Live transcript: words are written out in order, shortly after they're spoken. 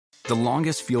The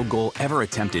longest field goal ever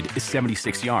attempted is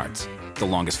 76 yards. The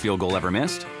longest field goal ever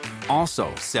missed?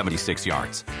 Also 76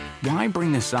 yards. Why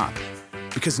bring this up?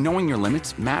 Because knowing your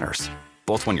limits matters,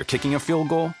 both when you're kicking a field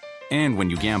goal and when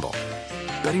you gamble.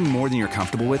 Betting more than you're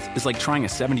comfortable with is like trying a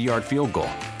 70-yard field goal.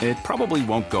 It probably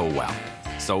won't go well.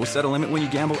 So set a limit when you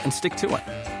gamble and stick to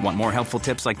it. Want more helpful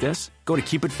tips like this? Go to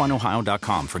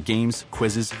keepitfunohio.com for games,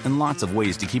 quizzes, and lots of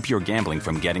ways to keep your gambling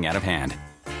from getting out of hand.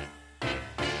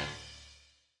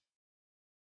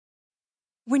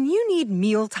 When you need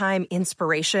mealtime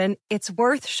inspiration, it's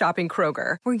worth shopping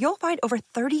Kroger, where you'll find over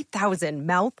 30,000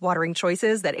 mouth-watering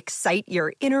choices that excite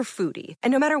your inner foodie.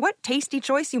 And no matter what tasty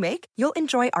choice you make, you'll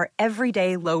enjoy our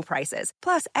everyday low prices,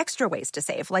 plus extra ways to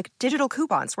save, like digital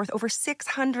coupons worth over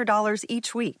 $600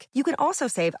 each week. You can also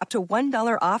save up to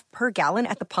 $1 off per gallon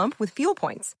at the pump with fuel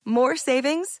points. More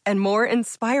savings and more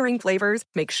inspiring flavors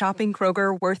make shopping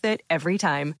Kroger worth it every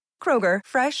time. Kroger,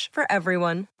 fresh for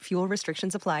everyone. Fuel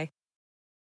restrictions apply.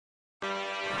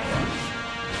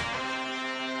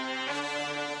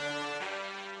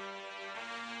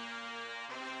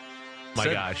 My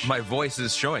gosh. My voice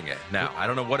is showing it now. I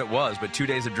don't know what it was, but 2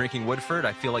 days of drinking Woodford,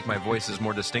 I feel like my voice is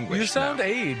more distinguished. You sound now.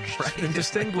 aged and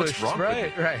distinguished. What's wrong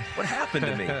with me? Right. What happened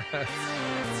to me?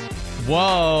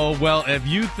 Whoa, well, if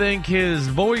you think his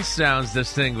voice sounds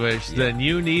distinguished, then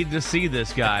you need to see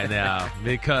this guy now,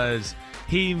 because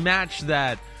he matched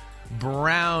that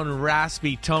brown,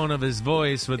 raspy tone of his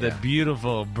voice with a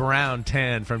beautiful brown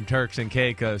tan from Turks and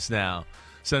Caicos now.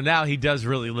 So now he does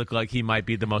really look like he might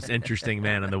be the most interesting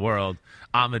man in the world.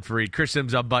 Ahmed Fareed, Chris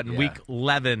Sims Up Button, Week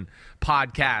 11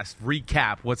 podcast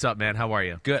recap. What's up, man? How are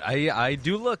you? Good. I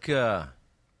do look...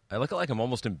 I look like I'm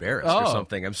almost embarrassed or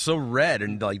something. I'm so red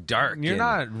and like dark. You're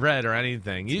not red or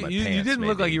anything. You didn't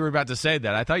look like you were about to say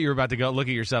that. I thought you were about to go look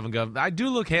at yourself and go, I do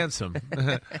look handsome.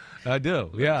 I do.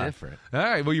 Yeah. Different. All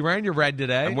right. Well, you're wearing your red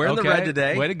today. I'm wearing the red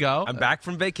today. Way to go. I'm back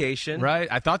from vacation. Right.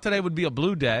 I thought today would be a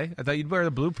blue day. I thought you'd wear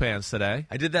the blue pants today.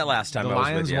 I did that last time. The I was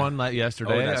Lions with you. won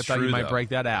yesterday. Oh, I thought you might though. break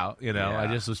that out. You know, I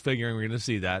just was figuring we were going to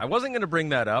see that. I wasn't going to bring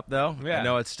that up, though. Yeah. I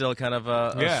know it's still kind of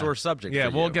a sore subject. Yeah,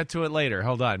 for we'll you. get to it later.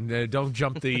 Hold on. Don't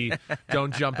jump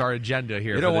our agenda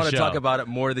here. You don't want to talk about it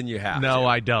more than you have. No, to.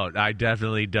 I don't. I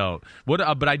definitely don't.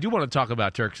 But I do want to talk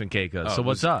about Turks and Caicos. So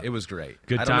what's up? It was great.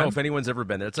 Good I time? don't know if anyone's ever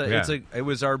been there. It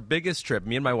was our biggest trip.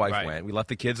 Me and my wife Right. went. We left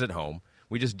the kids at home.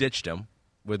 We just ditched them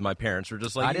with my parents. We're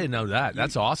just like, I didn't know that.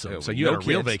 That's awesome. So you no had a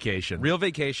real kids. vacation. Real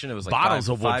vacation. It was like bottles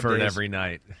of five Woodford days. every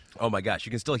night. Oh my gosh, you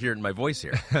can still hear it in my voice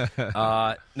here.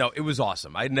 No, it was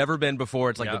awesome. I'd never been before.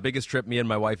 It's like the biggest trip me and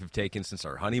my wife have taken since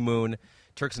our honeymoon.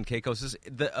 Turks and Caicos is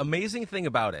the amazing thing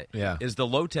about it is the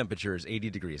low temperature is 80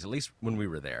 degrees, at least when we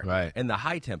were there. Right. And the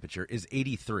high temperature is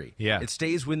 83. Yeah. It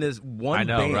stays when there's one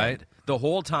band right? the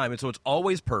whole time, and so it's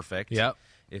always perfect. Yep.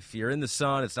 If you're in the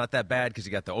sun, it's not that bad because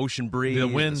you got the ocean breeze. The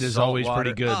wind is salt always water.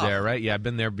 pretty good there, right? Yeah, I've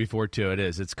been there before, too. It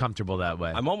is. It's comfortable that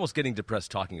way. I'm almost getting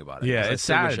depressed talking about it. Yeah, 'cause I it's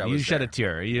still wish sad. I You was shed there. a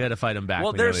tear. You had to fight them back.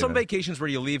 Well, when there's you're some leaving. vacations where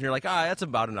you leave and you're like, that's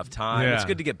about enough time. Yeah. It's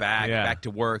good to get back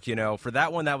to work, For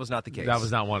that one, that was not the case. That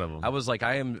was not one of them. I was like,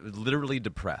 I am literally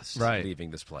depressed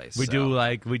leaving this place. We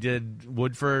did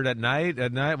Woodford at night.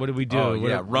 What did we do?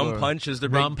 Oh, rum punch is the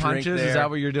big rum drink punches. there. Is that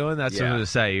what you're doing? That's what I'm Yeah. going to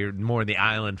say. You're more in the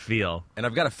island feel. And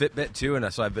I've got a Fitbit, too, and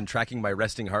so I've been tracking my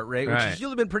resting heart rate, which Right. has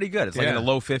usually been pretty good. It's like in the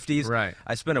low 50s. Right.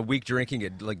 I spent a week drinking.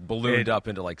 It ballooned up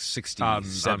into like 60, I'm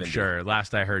 70. sure.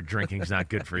 Last I heard, drinking's not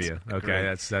good for you. Okay,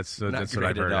 Great. that's Not what great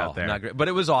I've heard at all. out there. Not great. But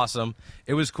it was awesome.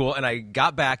 It was cool. And I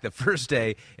got back the first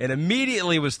day and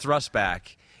immediately was thrust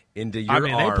back into your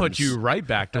They arms. put you right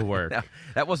back to work. Now,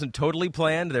 that wasn't totally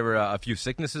planned. There were a few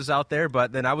sicknesses out there,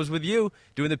 but then I was with you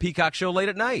doing the Peacock show late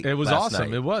at night. It was last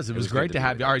awesome. night. It was great good to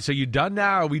have be you. All right, so you done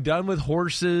now? Are we done with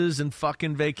horses and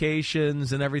fucking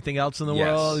vacations and everything else in the Yes.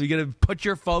 world? Are you going to put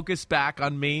your focus back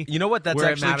on me? You know what? That's where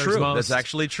it actually matters true. most? That's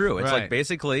actually true. It's Right. like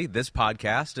basically this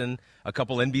podcast and a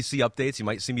couple NBC updates. You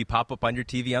might see me pop up on your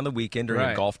TV on the weekend during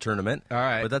Right. a golf tournament. All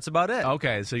right. But that's about it.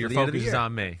 Okay, so your For the end of the focus is year.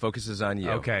 on me. Focus is on you.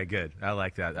 Okay, good. I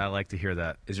like that. I like to hear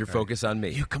that. Is your focus on me?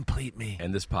 You complete me.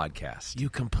 And this podcast. You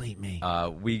complete me.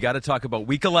 We got to talk about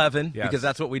Week 11 Yes. because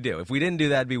that's what we do. If we didn't do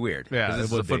that, it'd be weird. Yeah, because it this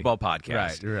is a would be. football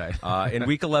podcast. Right. And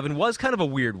Week 11 was kind of a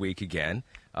weird week again.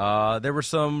 There were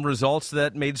some results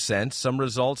that made sense, some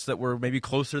results that were maybe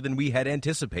closer than we had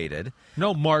anticipated.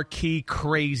 No marquee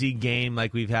crazy game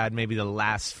like we've had maybe the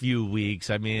last few weeks.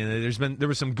 I mean, there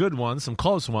were some good ones, some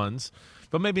close ones,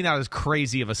 but maybe not as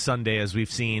crazy of a Sunday as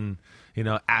we've seen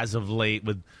as of late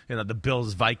with, the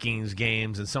Bills-Vikings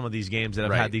games and some of these games that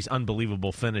have had these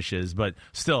unbelievable finishes, but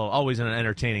still always an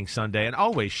entertaining Sunday and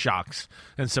always shocks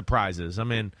and surprises. I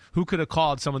mean, who could have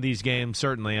called some of these games?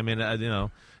 Certainly. I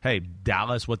mean, hey,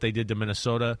 Dallas, what they did to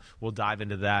Minnesota, we'll dive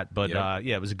into that. But,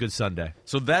 it was a good Sunday.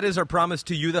 So that is our promise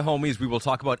to you, the homies. We will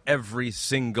talk about every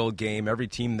single game, every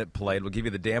team that played. We'll give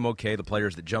you the damn okay, the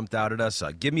players that jumped out at us.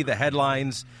 Give me the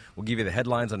headlines. We'll give you the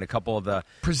headlines on a couple of the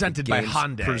Presented games. by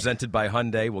Hyundai. Presented by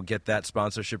Hyundai. We'll get that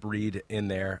sponsorship read in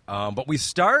there. But we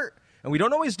start... And we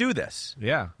don't always do this.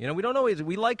 Yeah.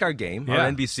 We like our game, our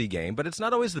NBC game, but it's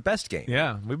not always the best game.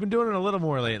 Yeah. We've been doing it a little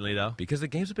more lately, though. Because the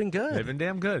games have been good. They've been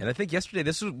damn good. And I think yesterday,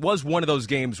 this was one of those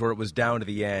games where it was down to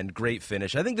the end, great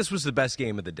finish. I think this was the best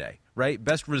game of the day, right?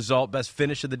 Best result, best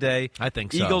finish of the day. I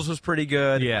think so. Eagles was pretty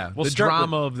good. Yeah. The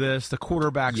drama of this, the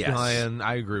quarterback's playing,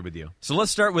 I agree with you. So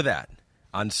let's start with that.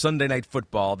 On Sunday Night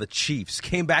Football, the Chiefs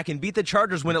came back and beat the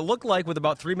Chargers when it looked like with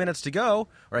about 3 minutes to go,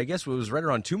 or I guess it was right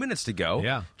around 2 minutes to go.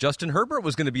 Yeah. Justin Herbert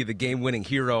was going to be the game-winning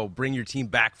hero, bring your team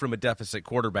back from a deficit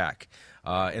quarterback.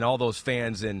 And all those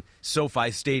fans in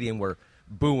SoFi Stadium were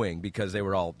booing because they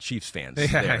were all Chiefs fans.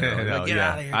 Yeah, Get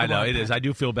out of here. I know, it is. I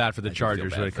do feel bad for the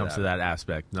Chargers when it comes to that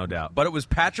aspect, no doubt. But it was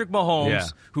Patrick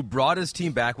Mahomes who brought his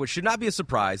team back, which should not be a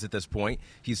surprise at this point.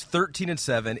 He's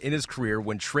 13-7 in his career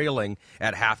when trailing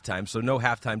at halftime, so no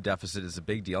halftime deficit is a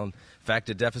big deal. In fact,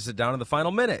 a deficit down in the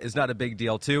final minute is not a big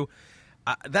deal, too.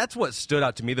 That's what stood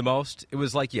out to me the most. It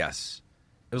was like, it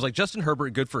was like Justin Herbert,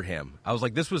 good for him. I was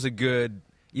like, this was a good,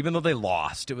 even though they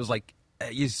lost, it was like,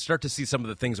 you start to see some of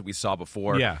the things that we saw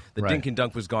before. Yeah, the dink and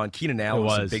dunk was gone. Keenan Allen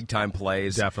was some big-time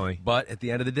plays. Definitely. But at the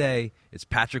end of the day, it's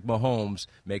Patrick Mahomes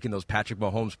making those Patrick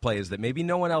Mahomes plays that maybe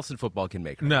no one else in football can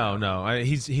make.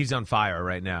 He's on fire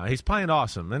right now. He's playing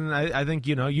awesome. And I think,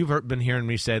 you've been hearing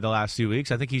me say the last few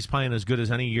weeks, I think he's playing as good as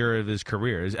any year of his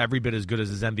career. Is every bit as good as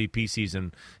his MVP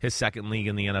season, his second league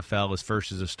in the NFL, his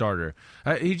first as a starter.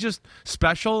 He's just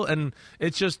special, and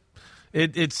it's just...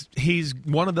 He's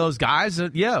one of those guys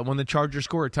that, when the Chargers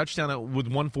score a touchdown with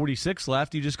 1:46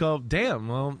 left, you just go, damn,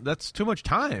 well, that's too much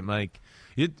time. Like,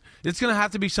 it's going to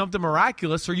have to be something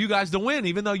miraculous for you guys to win,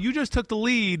 even though you just took the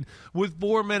lead with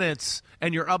 4 minutes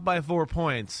and you're up by 4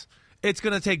 points. It's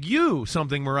going to take you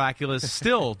something miraculous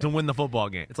still to win the football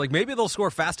game. It's like maybe they'll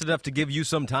score fast enough to give you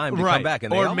some time to come back.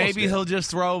 And or maybe he'll just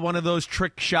throw one of those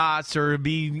trick shots or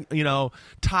be,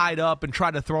 tied up and try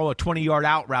to throw a 20-yard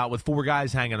out route with 4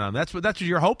 guys hanging on. That's what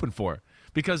you're hoping for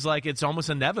because, it's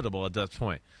almost inevitable at that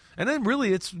point. And then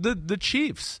really it's the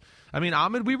Chiefs. I mean,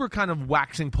 Ahmed, we were kind of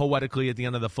waxing poetically at the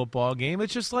end of the football game.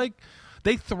 It's just like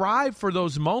they thrive for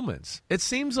those moments. It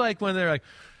seems like when they're like,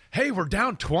 hey, we're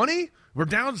down 20? We're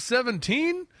down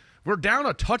 17. We're down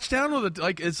a touchdown with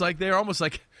it's like they're almost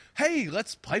like, hey,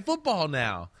 let's play football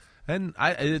now. And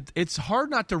it's hard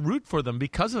not to root for them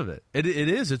because of it. It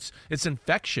is. It's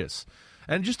infectious,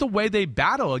 and just the way they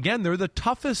battle. Again, they're the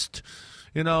toughest,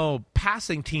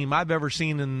 passing team I've ever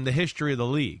seen in the history of the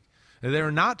league.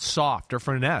 They're not soft or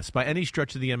finesse by any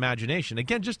stretch of the imagination.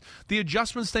 Again, just the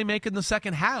adjustments they make in the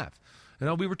second half.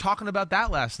 We were talking about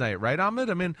that last night, right, Ahmed?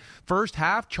 I mean, first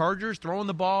half, Chargers throwing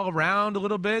the ball around a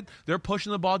little bit. They're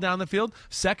pushing the ball down the field.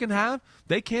 Second half,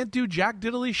 they can't do jack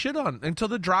diddly shit on until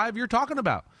the drive you're talking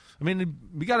about. I mean,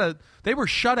 they were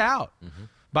shut out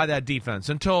by that defense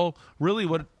until really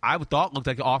what I thought looked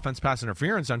like offense pass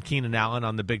interference on Keenan Allen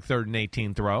on the big 3rd and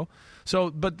 18 throw.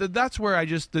 So, but that's where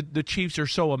the Chiefs are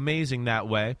so amazing that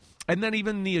way. And then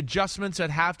even the adjustments at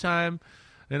halftime,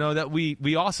 that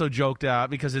we also joked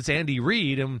because it's Andy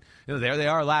Reid, and there they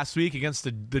are last week against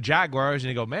the Jaguars, and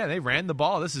you go, man, they ran the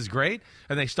ball. This is great.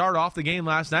 And they start off the game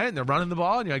last night, and they're running the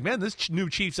ball, and you're like, man, this new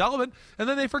Chiefs element, and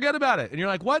then they forget about it. And you're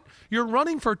like, what? You're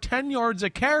running for 10 yards a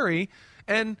carry,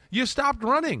 and you stopped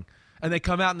running. And they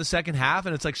come out in the second half,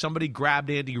 and it's like somebody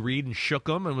grabbed Andy Reid and shook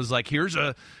him and was like, here's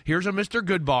a Mr.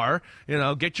 Goodbar,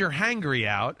 get your hangry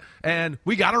out, and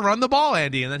we got to run the ball,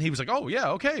 Andy. And then he was like, oh,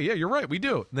 yeah, okay, yeah, you're right, we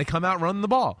do. And they come out running the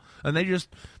ball. And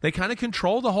they kind of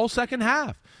control the whole second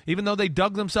half, even though they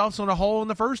dug themselves in a hole in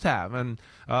the first half. And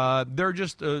they're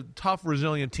just a tough,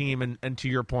 resilient team, and to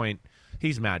your point,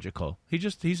 he's magical.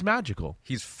 He's magical.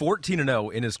 He's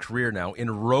 14-0 in his career now in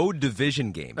road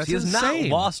division games. That's he has insane.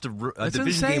 not lost a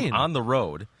division game on the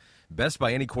road. Best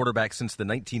by any quarterback since the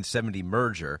 1970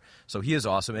 merger. So he is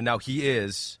awesome. And now he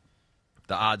is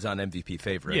the odds-on MVP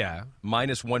favorite. Yeah.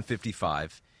 Minus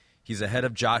 155. He's ahead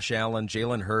of Josh Allen,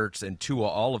 Jalen Hurts, and Tua.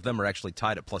 All of them are actually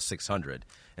tied at plus 600.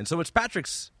 And so it's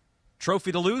Patrick's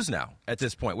trophy to lose now at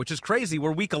this point, which is crazy.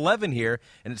 We're week 11 here,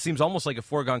 and it seems almost like a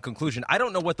foregone conclusion. I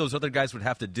don't know what those other guys would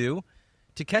have to do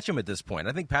to catch him at this point.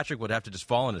 I think Patrick would have to just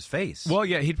fall on his face. Well,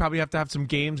 yeah, he'd probably have to have some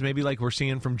games, maybe like we're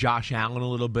seeing from Josh Allen a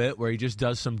little bit, where he just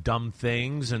does some dumb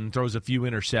things and throws a few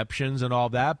interceptions and all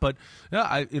that. But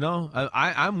yeah,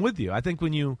 I'm with you. I think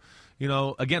when you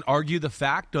again, argue the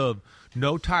fact of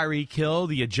no Tyreek Hill,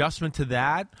 the adjustment to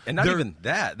that, and not even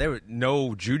that, there was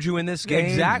no Juju in this game.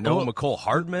 Exactly. No McCole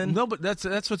Hardman. No, but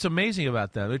that's what's amazing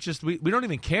about them. It's just we don't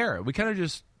even care. We kind of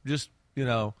just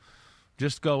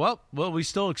go, well, we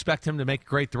still expect him to make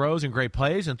great throws and great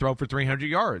plays and throw for 300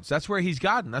 yards. That's where he's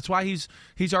gotten. That's why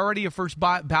he's already a first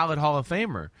ballot Hall of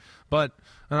Famer. But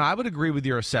I would agree with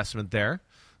your assessment there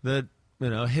that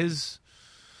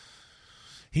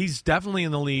he's definitely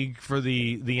in the league for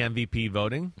the MVP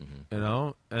voting,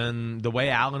 and the way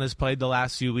Allen has played the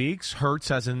last few weeks, Hurts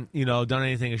hasn't, done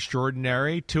anything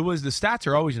extraordinary. The stats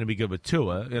are always going to be good with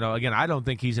Tua. Again, I don't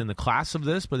think he's in the class of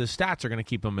this, but his stats are going to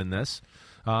keep him in this.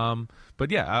 But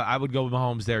yeah, I would go with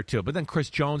Mahomes there too. But then Chris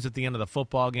Jones at the end of the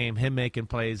football game, him making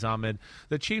plays, Ahmed.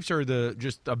 The Chiefs are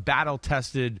just a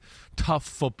battle-tested, tough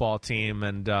football team,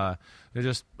 and they're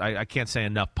just I can't say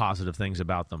enough positive things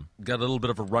about them. Got a little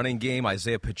bit of a running game.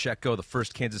 Isaiah Pacheco, the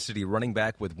first Kansas City running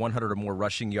back with 100 or more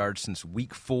rushing yards since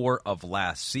Week 4 of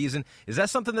last season. Is that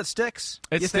something that sticks?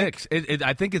 It sticks.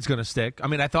 I think it's going to stick. I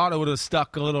mean, I thought it would have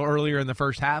stuck a little earlier in the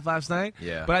first half last night.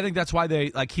 Yeah. But I think that's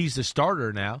why he's the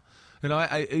starter now.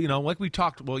 Like we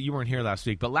talked. Well, you weren't here last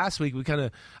week, but last week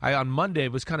I on Monday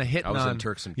was kind of hitting on. I was in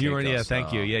Turks and Caicos. You were, yeah.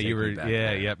 Thank you. Yeah, you were.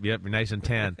 Yeah, yep. You're nice and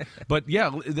tan. But yeah,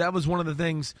 that was one of the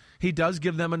things. He does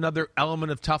give them another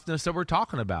element of toughness that we're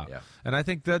talking about, and I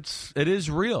think it is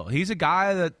real. He's a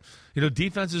guy that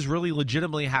defenses really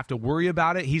legitimately have to worry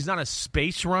about it. He's not a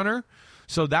space runner.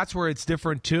 So that's where it's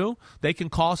different, too. They can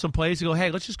call some plays and go,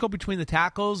 hey, let's just go between the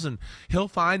tackles, and he'll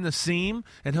find the seam,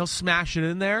 and he'll smash it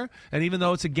in there. And even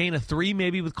though it's a gain of 3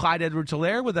 maybe with Clyde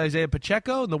Edwards-Helaire, with Isaiah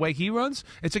Pacheco and the way he runs,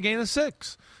 it's a gain of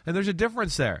 6. And there's a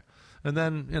difference there. And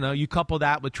then, you couple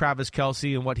that with Travis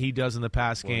Kelce and what he does in the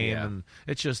pass game, and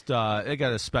it's just it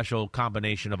got a special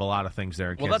combination of a lot of things there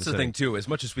in Kansas that's the City. thing, too. As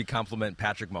much as we compliment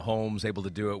Patrick Mahomes, able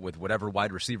to do it with whatever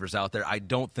wide receivers out there, I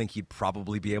don't think he'd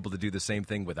probably be able to do the same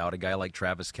thing without a guy like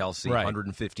Travis Kelce. Right.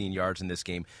 115 yards in this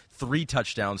game, 3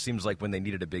 touchdowns. Seems like when they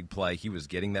needed a big play, he was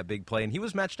getting that big play, and he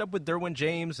was matched up with Derwin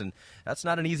James, and that's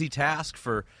not an easy task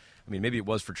for, maybe it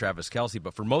was for Travis Kelce,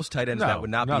 but for most tight ends, that would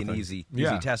not be an easy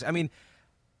task.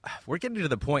 We're getting to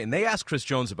the point, and they asked Chris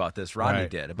Jones about this. Rodney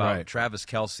did, about Travis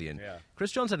Kelce. And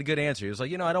Chris Jones had a good answer. He was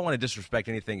like, I don't want to disrespect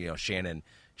anything, Shannon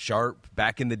Sharp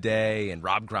back in the day and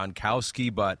Rob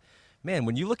Gronkowski. But, man,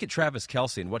 when you look at Travis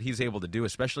Kelce and what he's able to do,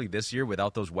 especially this year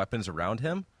without those weapons around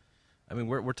him,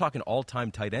 we're talking all-time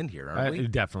tight end here, aren't we?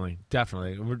 Definitely.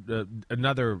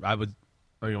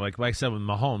 Like I said with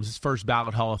Mahomes, his first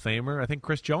ballot Hall of Famer. I think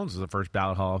Chris Jones is the first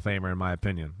ballot Hall of Famer, in my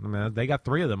opinion. They got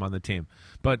 3 of them on the team.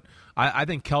 But I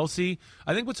think Kelce,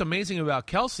 what's amazing about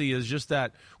Kelce is just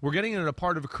that we're getting into a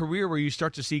part of a career where you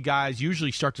start to see guys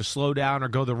usually start to slow down or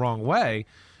go the wrong way,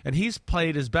 and he's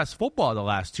played his best football the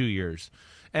last 2 years.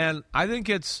 And I think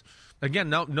it's, again,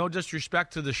 no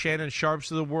disrespect to the Shannon Sharps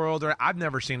of the world. I've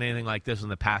never seen anything like this in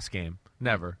the pass game.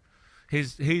 Never.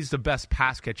 He's the best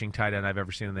pass-catching tight end I've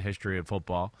ever seen in the history of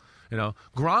football.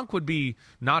 Gronk would be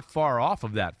not far off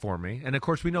of that for me. And, of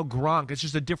course, we know Gronk. It's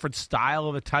just a different style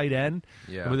of a tight end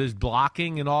with his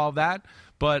blocking and all of that.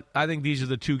 But I think these are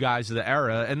the 2 guys of the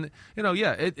era. And,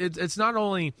 it's not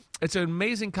only – it's an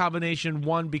amazing combination,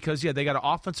 one, because, they got an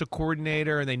offensive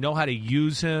coordinator and they know how to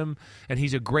use him, and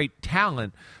he's a great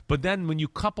talent. But then when you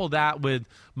couple that with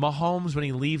Mahomes when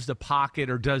he leaves the pocket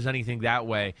or does anything that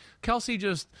way, Kelce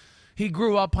just – he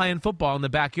grew up playing football in the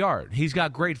backyard. He's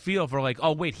got great feel for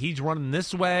oh, wait, he's running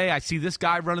this way. I see this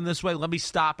guy running this way. Let me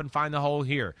stop and find the hole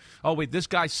here. Oh, wait, this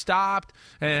guy stopped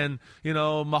and,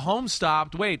 Mahomes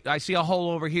stopped. Wait, I see a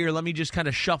hole over here. Let me just kind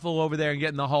of shuffle over there and get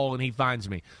in the hole, and he finds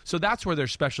me. So that's where they're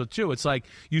special, too. It's like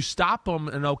you stop them,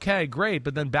 and okay, great,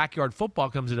 but then backyard football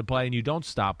comes into play, and you don't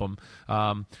stop them.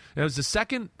 It was the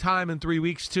second time in 3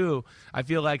 weeks, too, I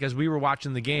feel like, as we were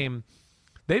watching the game,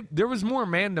 there was more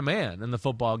man-to-man in the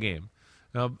football game.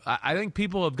 I think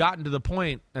people have gotten to the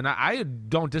point, and I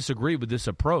don't disagree with this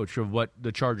approach of what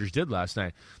the Chargers did last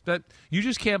night, that you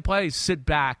just can't play sit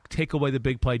back, take away the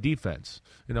big play defense.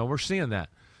 We're seeing that.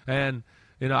 And,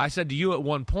 I said to you at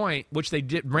one point, which they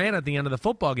ran at the end of the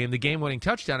football game, the game-winning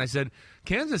touchdown, I said,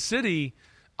 Kansas City,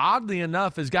 oddly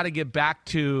enough, has got to get back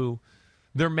to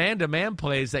their man-to-man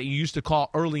plays that you used to call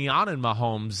early on in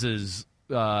Mahomes'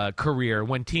 career,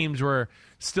 when teams were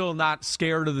still not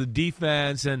scared of the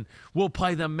defense, and we'll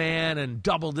play the man and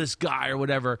double this guy or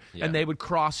whatever, and they would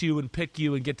cross you and pick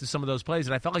you and get to some of those plays.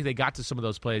 And I felt like they got to some of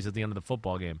those plays at the end of the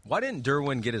football game. Why didn't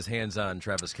Derwin get his hands on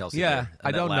Travis Kelce? Yeah,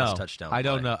 I don't know. Touchdown I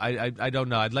don't know. I don't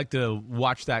know. I'd like to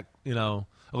watch that, a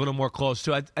little more close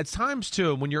too. At times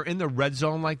too, when you're in the red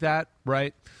zone like that,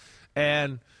 right,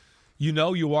 and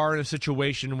you are in a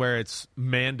situation where it's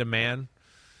man to man.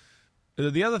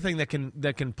 The other thing that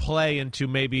can play into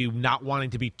maybe not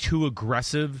wanting to be too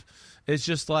aggressive is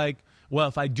just like, well,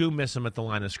 if I do miss him at the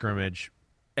line of scrimmage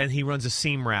and he runs a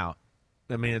seam route,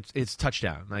 I mean, it's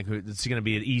touchdown. Like, it's going to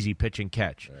be an easy pitch and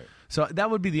catch. Right. So that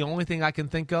would be the only thing I can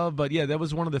think of. But, yeah, that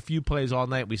was one of the few plays all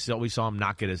night we saw him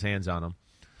not get his hands on him.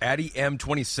 Addy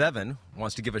M27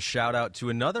 wants to give a shout-out to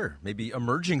another, maybe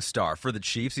emerging star for the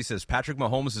Chiefs. He says Patrick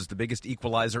Mahomes is the biggest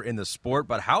equalizer in the sport,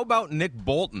 but how about Nick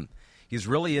Bolton? He's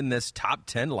really in this top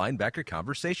 10 linebacker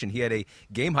conversation. He had a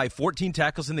game-high 14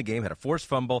 tackles in the game, had a forced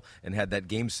fumble, and had that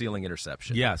game-sealing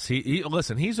interception. Yes, he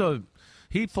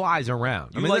flies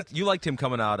around. You liked him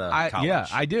coming out of college. Yeah,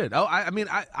 I did. Oh,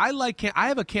 I like. I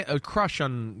have a crush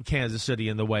on Kansas City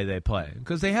in the way they play,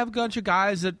 because they have a bunch of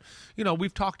guys that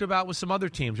we've talked about with some other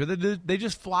teams where they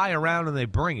just fly around and they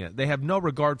bring it. They have no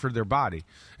regard for their body,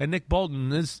 and Nick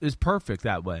Bolton is perfect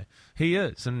that way. He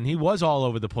is, and he was all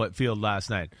over the field last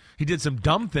night. He did some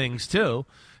dumb things too.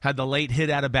 Had the late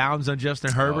hit out of bounds on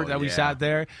Justin Herbert we sat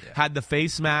there. Yeah. Had the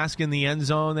face mask in the end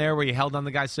zone there where he held on the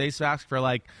guy's face mask for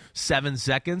like 7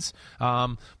 seconds.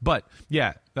 But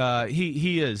yeah,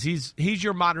 he is. He's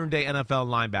your modern day NFL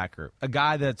linebacker, a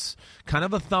guy that's kind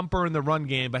of a thumper in the run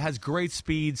game, but has great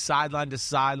speed, sideline to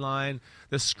sideline,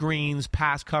 the screens,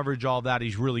 pass coverage, all that.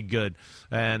 He's really good,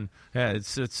 and yeah,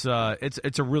 it's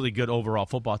a really good overall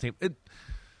football team.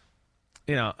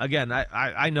 Again,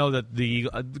 I know that the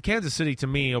Kansas City, to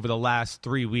me, over the last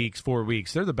 4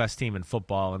 weeks, they're the best team in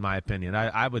football, in my opinion.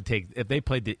 I would take, if they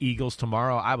played the Eagles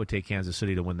tomorrow, I would take Kansas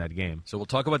City to win that game. So we'll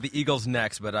talk about the Eagles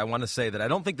next, but I want to say that I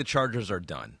don't think the Chargers are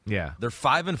done. Yeah. They're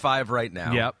 5-5 right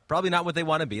now. Yep. Probably not what they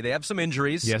want to be. They have some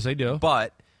injuries. Yes, they do.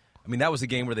 But I mean, that was a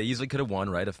game where they easily could have won,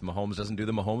 right, if Mahomes doesn't do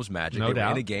the Mahomes magic. No doubt. They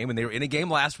were in a game, and they were in a game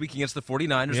last week against the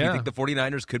 49ers. Yeah. We think the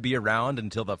 49ers could be around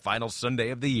until the final Sunday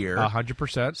of the year.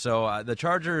 100%. So the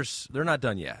Chargers, they're not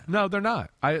done yet. No, they're not.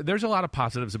 There's a lot of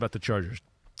positives about the Chargers.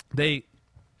 They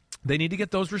need to get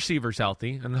those receivers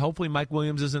healthy, and hopefully Mike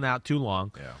Williams isn't out too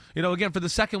long. Yeah. Again, for the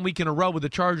second week in a row with the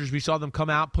Chargers, we saw them come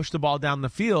out, push the ball down the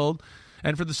field,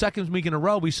 and for the second week in a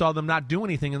row, we saw them not do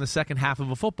anything in the second half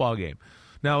of a football game.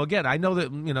 Now, again, I know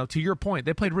that, to your point,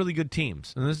 they played really good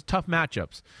teams, and there's tough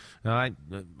matchups. I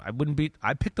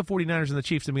picked the 49ers and the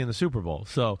Chiefs to be in the Super Bowl,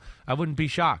 so I wouldn't be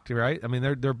shocked, right? I mean,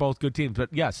 they're both good teams. But,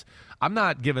 yes, I'm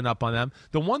not giving up on them.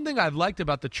 The one thing I've liked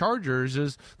about the Chargers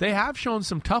is they have shown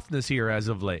some toughness here as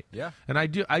of late. Yeah. And I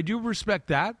do respect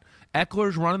that.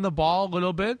 Eckler's running the ball a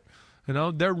little bit.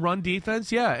 Their run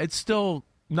defense, yeah, it's still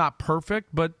not perfect,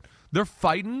 but they're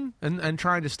fighting and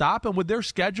trying to stop. And with their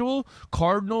schedule,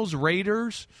 Cardinals,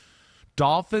 Raiders,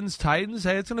 Dolphins, Titans,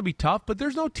 hey, it's going to be tough, but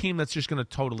there's no team that's just going to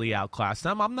totally outclass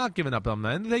them. I'm not giving up on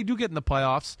them. They do get in the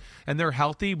playoffs, and they're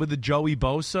healthy with the Joey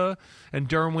Bosa and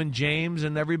Derwin James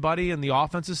and everybody in the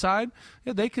offensive side.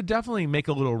 Yeah, they could definitely make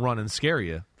a little run and scare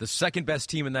you. The second best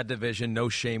team in that division, no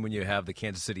shame when you have the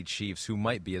Kansas City Chiefs, who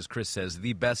might be, as Chris says,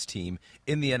 the best team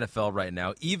in the NFL right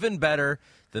now. Even better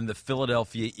than the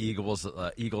Philadelphia Eagles,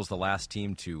 the last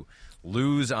team to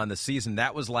lose on the season.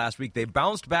 That was last week. They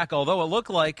bounced back, although it looked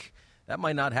like that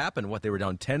might not happen. They were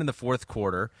down 10 in the fourth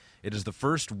quarter. It is the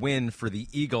first win for the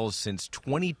Eagles since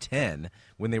 2010,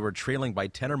 when they were trailing by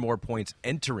 10 or more points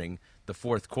entering the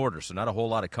fourth quarter. So not a whole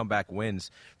lot of comeback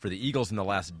wins for the Eagles in the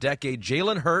last decade.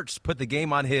 Jalen Hurts put the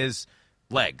game on his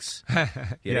legs.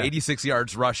 He had 86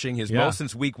 yards rushing, his most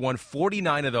since week 1.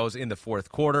 49 of those in the fourth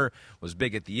quarter. Was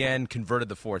big at the end, converted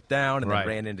the fourth down, and then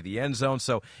ran into the end zone.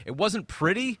 So it wasn't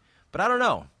pretty, but I don't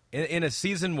know. In a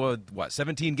season with,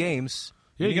 17 games,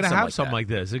 you're going to have something like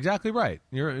this. Exactly right.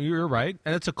 You're right.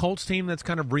 And it's a Colts team that's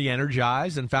kind of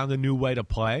re-energized and found a new way to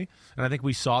play. And I think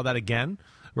we saw that again,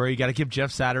 where you got to give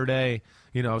Jeff Saturday,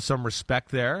 some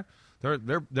respect there.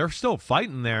 They're still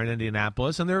fighting there in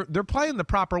Indianapolis, and they're playing the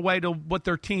proper way to what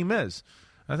their team is.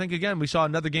 I think, again, we saw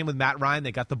another game with Matt Ryan.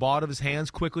 They got the ball out of his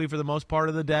hands quickly for the most part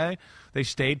of the day. They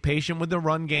stayed patient with the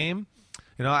run game.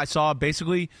 I saw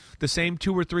basically the same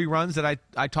 2 or 3 runs that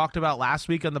I talked about last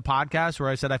week on the podcast, where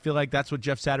I said I feel like that's what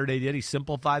Jeff Saturday did. He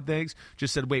simplified things,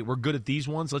 just said, wait, we're good at these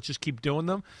ones. Let's just keep doing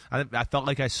them. I felt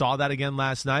like I saw that again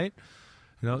last night.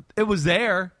 It was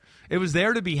there. It was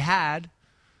there to be had.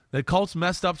 The Colts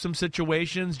messed up some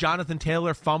situations. Jonathan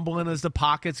Taylor fumbling as the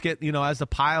pockets get, as the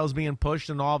piles being pushed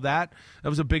and all of that. That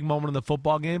was a big moment in the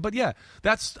football game. But yeah,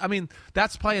 that's playing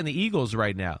the Eagles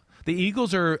right now. The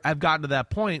Eagles have gotten to that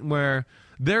point where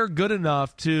they're good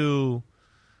enough to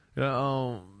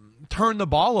turn the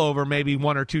ball over maybe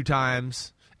one or two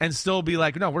times and still be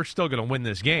like, no, we're still going to win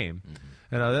this game. Mm-hmm.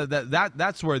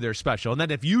 That's where they're special. And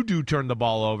then if you do turn the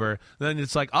ball over, then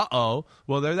it's like, well,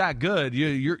 they're that good.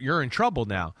 You're in trouble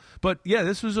now. But yeah,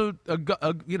 this was a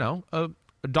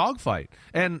dogfight.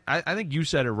 And I think you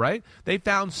said it right. They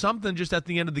found something just at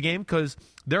the end of the game because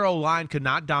their O-line could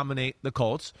not dominate the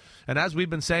Colts. And as we've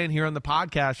been saying here on the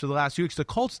podcast for the last few weeks, the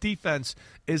Colts defense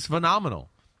is phenomenal.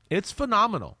 It's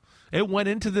phenomenal. It went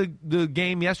into the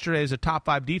game yesterday as a top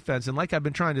 5 defense, and like I've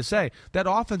been trying to say, that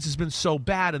offense has been so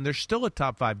bad, and they're still a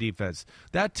top 5 defense.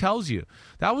 That tells you.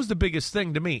 That was the biggest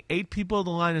thing to me. 8 people at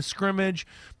the line of scrimmage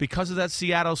because of that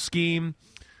Seattle scheme.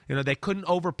 They couldn't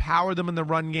overpower them in the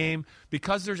run game.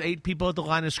 Because there's 8 people at the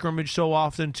line of scrimmage so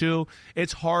often, too,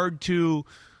 it's hard to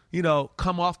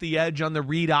come off the edge on the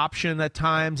read option at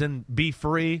times and be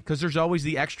free because there's always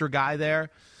the extra guy there.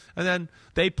 And then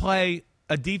they play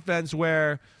a defense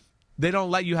where they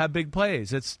don't let you have big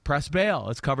plays. It's press bail.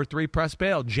 It's cover 3, press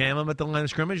bail. Jam them at the line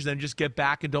of scrimmage, then just get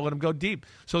back and don't let them go deep.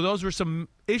 So those were some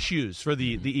issues for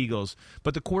the Eagles.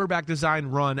 But the quarterback design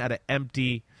run at an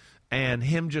empty and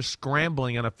him just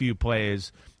scrambling on a few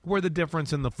plays were the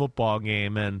difference in the football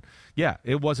game. And, yeah,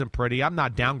 it wasn't pretty. I'm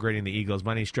not downgrading the Eagles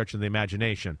by any stretch of the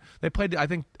imagination. They played, I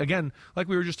think, again, like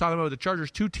we were just talking about with the Chargers,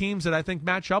 2 teams that I think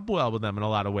match up well with them in a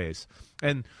lot of ways.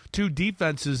 And 2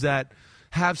 defenses that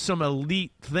have some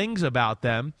elite things about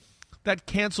them that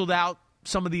canceled out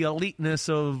some of the eliteness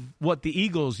of what the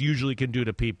Eagles usually can do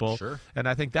to people. Sure. And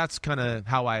I think that's kind of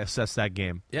how I assess that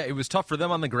game. Yeah, it was tough for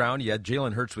them on the ground. You had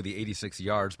Jalen Hurts with the 86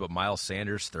 yards, but Miles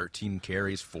Sanders, 13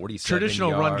 carries, 47 Traditional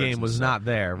yards. Run game was not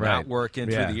there, right? Not working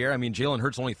through the air. I mean, Jalen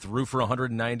Hurts only threw for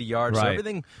 190 yards, so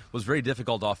everything was very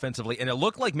difficult offensively. And it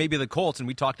looked like maybe the Colts, and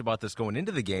we talked about this going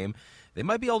into the game, they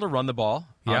might be able to run the ball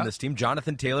on this team.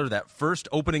 Jonathan Taylor, that first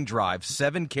opening drive,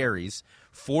 7 carries,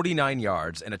 49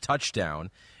 yards, and a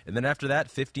touchdown. And then after that,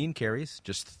 15 carries,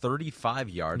 just 35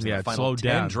 yards in the final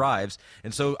 10 drives.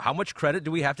 And so how much credit do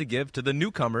we have to give to the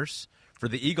newcomers for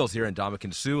the Eagles here in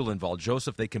Ndamukong Suh and Val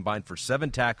Joseph? They combined for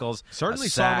 7 tackles. Certainly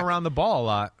saw him around the ball a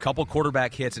lot. Couple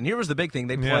quarterback hits. And here was the big thing.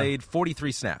 They played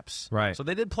 43 snaps. Right. So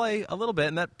they did play a little bit,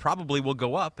 and that probably will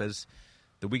go up as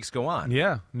the weeks go on.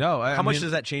 Yeah. No. How much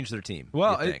does that change their team?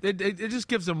 Well, it just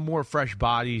gives them more fresh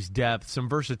bodies, depth, some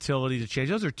versatility to change.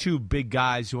 Those are 2 big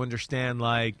guys who understand,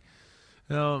 like,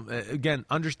 again,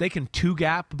 they can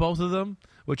 2-gap both of them,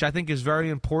 which I think is very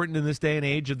important in this day and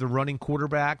age of the running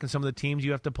quarterback and some of the teams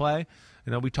you have to play.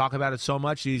 We talk about it so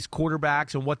much, these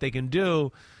quarterbacks and what they can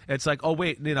do. It's like, oh,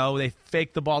 wait, they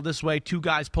fake the ball this way, 2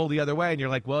 guys pull the other way, and you're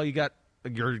like, well,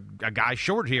 you're a guy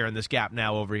short here in this gap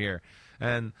now over here.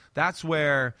 And that's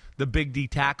where the big D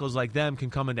tackles like them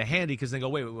can come into handy because they go,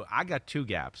 wait, I got 2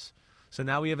 gaps. So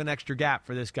now we have an extra gap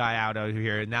for this guy out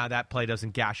here, and now that play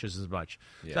doesn't gash us as much.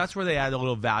 Yeah. So that's where they add a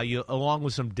little value along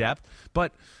with some depth.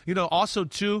 But also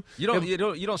too, you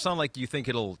don't sound like you think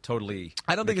it'll totally.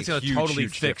 I don't think it's going to totally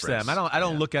fix difference. them. I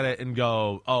don't look at it and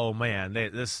go, oh man,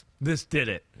 this did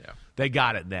it. Yeah. They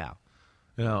got it now.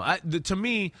 To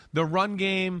me, the run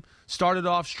game started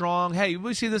off strong. Hey,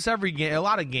 we see this every game, a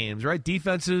lot of games, right?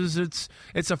 Defenses,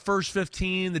 it's a first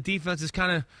 15. The defense is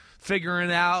kind of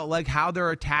figuring out like how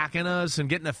they're attacking us and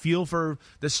getting a feel for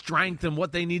the strength and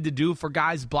what they need to do for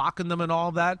guys blocking them and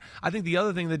all that. I think the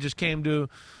other thing that just came to,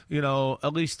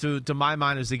 at least to my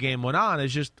mind as the game went on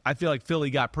is just I feel like Philly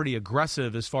got pretty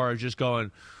aggressive as far as just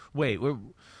going, wait,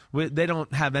 they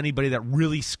don't have anybody that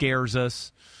really scares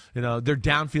us. Their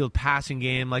downfield passing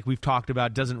game, like we've talked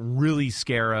about, doesn't really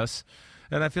scare us.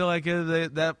 And I feel like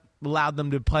that allowed them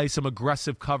to play some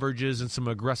aggressive coverages and some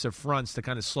aggressive fronts to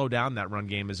kind of slow down that run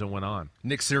game as it went on.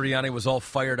 Nick Sirianni was all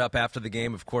fired up after the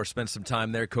game. Of course, spent some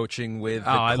time there coaching with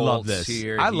the Colts. I love this.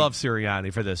 Here. I love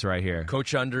Sirianni for this right here.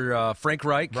 Coach under Frank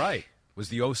Reich. Right. Was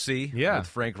the OC with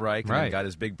Frank Reich. And then got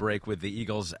his big break with the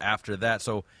Eagles after that.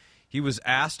 So he was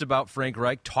asked about Frank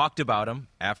Reich, talked about him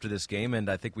after this game, and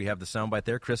I think we have the soundbite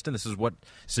there. Kristen, this is what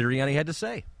Sirianni had to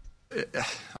say.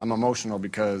 I'm emotional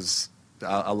because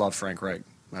I love Frank Reich.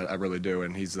 I really do,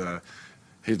 and he's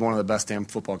one of the best damn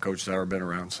football coaches I've ever been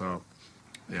around. So,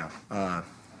 I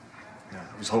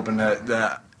was hoping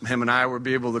that him and I would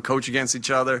be able to coach against each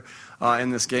other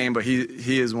in this game. But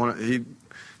he's one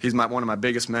of my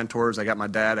biggest mentors. I got my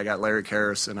dad, I got Larry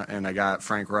Karras, and I got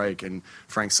Frank Reich. And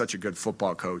Frank's such a good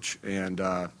football coach. And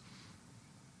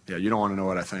you don't want to know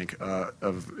what I think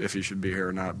of if he should be here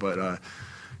or not. But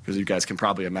because you guys can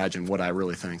probably imagine what I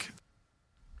really think.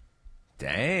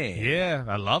 Dang. Yeah,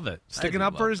 I love it. Sticking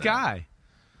up for his guy.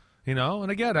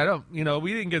 And again,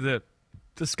 we didn't get to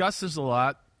discuss this a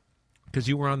lot because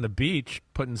you were on the beach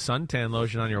putting suntan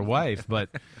lotion on your wife. But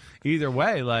either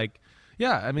way, I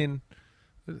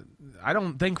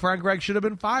don't think Frank Reich should have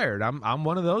been fired. I'm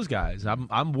one of those guys.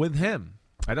 I'm with him.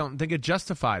 I don't think it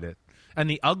justified it. And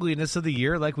the ugliness of the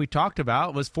year, like we talked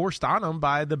about, was forced on him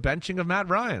by the benching of Matt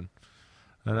Ryan.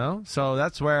 So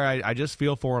that's where I just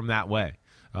feel for him that way.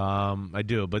 I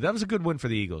do. But that was a good win for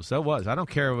the Eagles. That was. I don't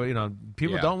care.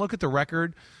 People don't look at the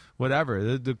record,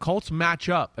 whatever. The Colts match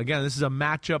up. Again, this is a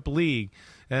matchup league.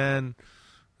 And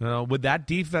with that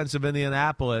defense of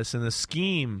Indianapolis and the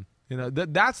scheme,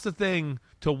 that's the thing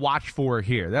to watch for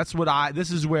here. This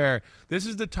is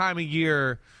the time of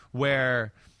year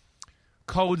where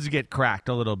codes get cracked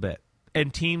a little bit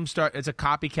and teams it's a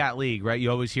copycat league, right?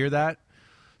 You always hear that.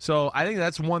 So I think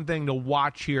that's one thing to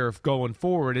watch here going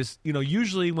forward is,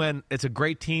 usually when it's a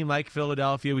great team like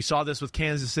Philadelphia, we saw this with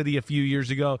Kansas City a few years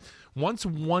ago, once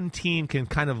one team can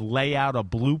kind of lay out a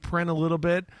blueprint a little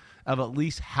bit of at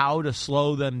least how to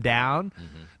slow them down.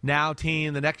 Now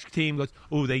the next team goes,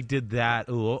 oh, they did that.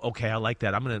 Oh, okay, I like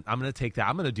that. I'm gonna take that.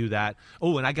 I'm gonna do that.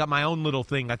 Oh, and I got my own little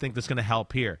thing I think that's gonna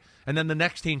help here. And then the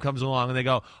next team comes along and they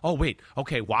go, oh, wait,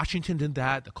 okay, Washington did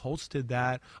that. The Colts did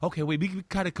that. Okay, wait, we can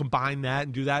kind of combine that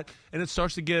and do that. And it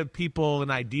starts to give people an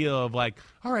idea of like,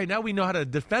 all right, now we know how to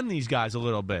defend these guys a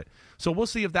little bit. So we'll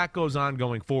see if that goes on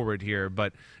going forward here.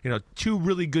 But, two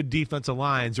really good defensive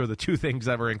lines are the two things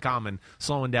that are in common,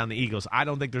 slowing down the Eagles. I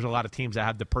don't think there's a lot of teams that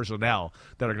have the personnel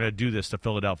that are going to do this to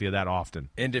Philadelphia that often.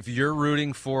 And if you're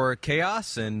rooting for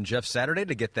chaos and Jeff Saturday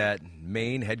to get that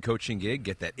main head coaching gig,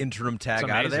 get that interim tag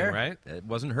out of there, right? It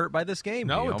wasn't hurt by this game.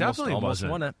 No, it definitely almost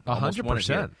wasn't. Won it.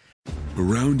 100%.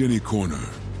 Around any corner,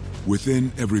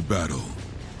 within every battle,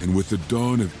 and with the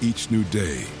dawn of each new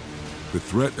day, the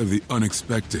threat of the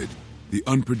unexpected, the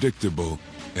unpredictable,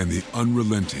 and the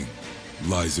unrelenting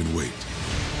lies in wait.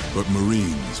 But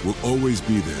Marines will always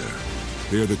be there.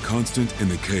 They are the constant in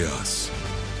the chaos.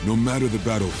 No matter the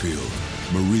battlefield,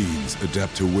 Marines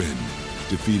adapt to win,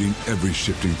 defeating every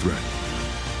shifting threat,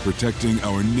 protecting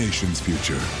our nation's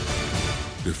future.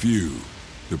 The few,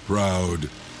 the proud,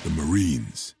 the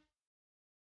Marines.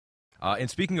 And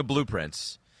speaking of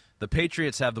blueprints, the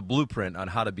Patriots have the blueprint on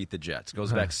how to beat the Jets.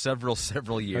 Goes back several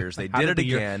years. They did it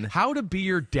again. How to Be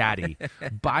Your Daddy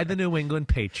by the New England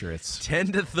Patriots.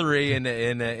 10-3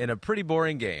 in a pretty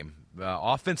boring game.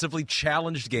 Offensively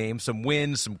challenged game. Some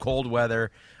winds, some cold weather.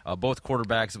 Both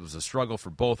quarterbacks, it was a struggle for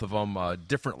both of them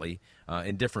differently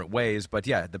in different ways. But,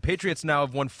 yeah, the Patriots now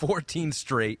have won 14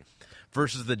 straight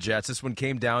versus the Jets. This one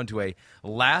came down to a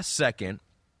last second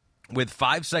with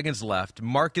 5 seconds left.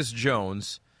 Marcus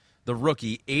Jones, the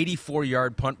rookie,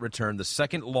 84-yard punt return, the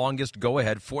second longest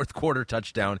go-ahead fourth-quarter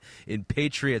touchdown in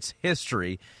Patriots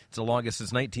history. It's the longest since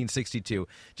 1962.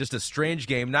 Just a strange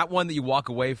game, not one that you walk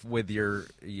away with your,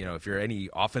 if you're any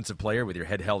offensive player, with your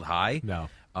head held high. No.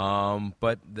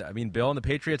 But, Bill and the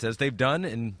Patriots, as they've done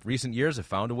in recent years, have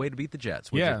found a way to beat the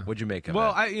Jets. What'd you make of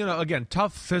that? Well, again,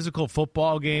 tough physical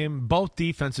football game. Both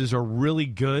defenses are really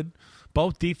good.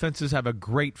 Both defenses have a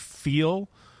great feel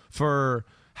for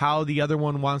how the other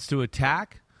one wants to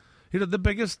attack. The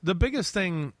biggest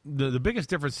thing, the biggest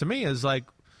difference to me is like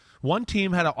one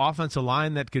team had an offensive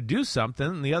line that could do something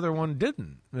and the other one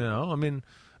didn't.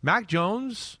 Mac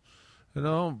Jones,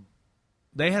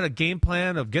 they had a game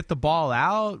plan of get the ball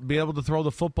out, be able to throw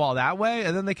the football that way,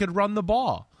 and then they could run the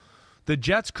ball. The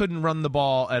Jets couldn't run the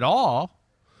ball at all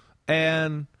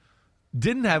and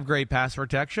didn't have great pass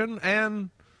protection and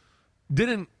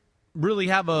didn't really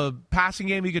have a passing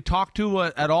game you could talk to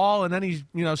at all in any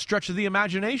stretch of the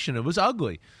imagination. It was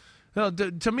ugly.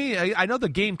 To me, I know the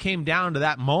game came down to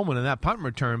that moment in that punt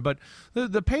return, but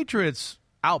the Patriots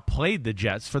outplayed the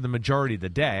Jets for the majority of the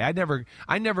day. I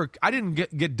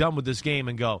didn't get done with this game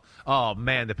and go, oh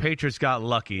man, the Patriots got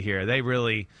lucky here. They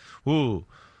really, they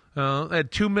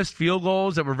had 2 missed field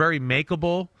goals that were very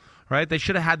makeable, right? They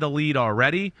should have had the lead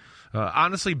already.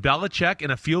 Honestly, Belichick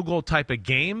in a field goal type of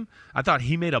game, I thought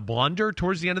he made a blunder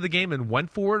towards the end of the game and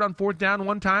went for it on fourth down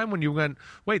one time when you went,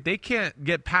 wait, they can't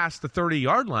get past the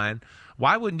 30-yard line.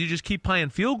 Why wouldn't you just keep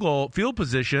playing field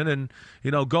position and,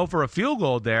 go for a field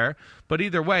goal there? But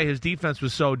either way, his defense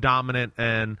was so dominant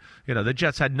and, the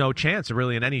Jets had no chance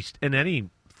really in any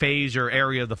phase or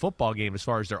area of the football game as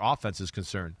far as their offense is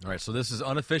concerned. All right, so this has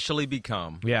unofficially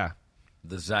become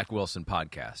the Zach Wilson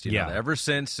podcast. You know, ever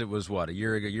since it was, a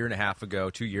year ago, year and a half ago,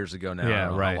 2 years ago now, I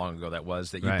don't know how long ago that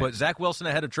was, that you put Zach Wilson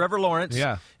ahead of Trevor Lawrence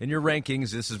in your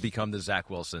rankings. This has become the Zach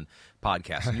Wilson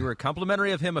podcast. And you were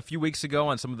complimentary of him a few weeks ago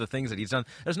on some of the things that he's done.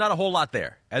 There's not a whole lot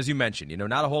there, as you mentioned. You know,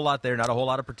 not a whole lot there, not a whole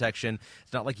lot of protection.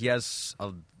 It's not like he has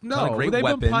a ton of great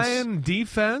weapons. Been playing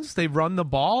defense. They've run the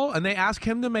ball, and they ask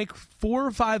him to make 4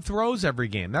 or 5 throws every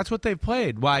game. That's what they've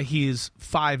played. Why he's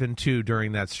 5-2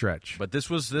 during that stretch. But this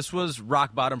was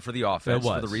rock bottom for the offense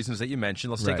for the reasons that you mentioned.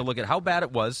 Let's take a look at how bad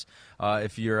it was.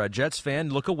 If you're a Jets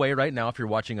fan, look away right now if you're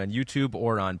watching on YouTube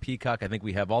or on Peacock. I think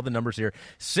we have all the numbers here.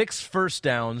 6 first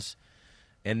downs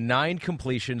and 9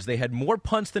 completions. They had more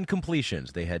punts than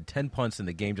completions. They had 10 punts in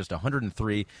the game, just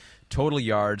 103 total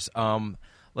yards.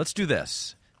 Let's do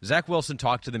this. Zach Wilson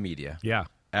talked to the media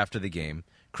after the game.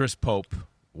 Chris Pope,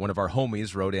 one of our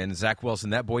homies, wrote in, Zach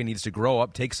Wilson, that boy needs to grow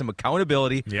up, take some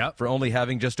accountability for only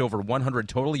having just over 100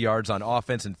 total yards on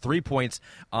offense and 3 points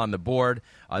on the board.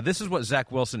 This is what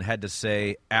Zach Wilson had to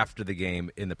say after the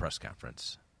game in the press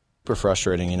conference. Super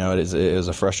frustrating, you know. It was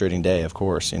a frustrating day, of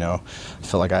course. You know, I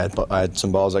felt like I had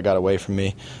some balls that got away from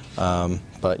me,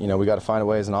 but you know, we got to find a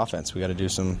way as an offense. We got to do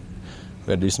some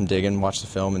digging, watch the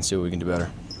film, and see what we can do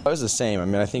better. It was the same. I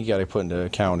mean, I think you got to put into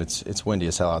account it's windy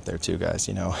as hell out there too, guys.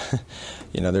 You know,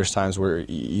 there's times where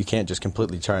you can't just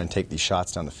completely try and take these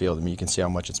shots down the field. I mean, you can see how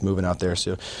much it's moving out there.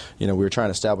 So, you know, we were trying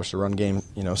to establish the run game.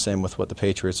 You know, same with what the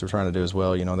Patriots were trying to do as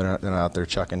well. You know, they're not out there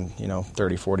chucking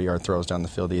 30, 40-yard throws down the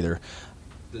field either.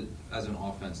 As an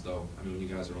offense, though, I mean, when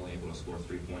you guys are only able to score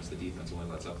 3 points, the defense only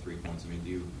lets up 3 points. I mean,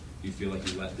 do you feel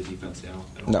like you let the defense down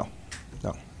at all?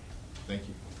 No. Thank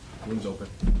you. Room's open.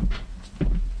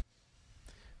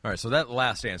 All right, so that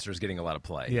last answer is getting a lot of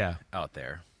play out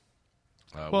there.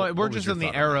 Well, we're just in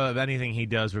the era of anything he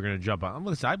does, we're going to jump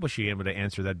on. I wish he able to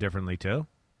answer that differently, too.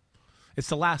 It's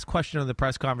the last question of the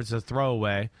press conference, a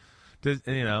throwaway.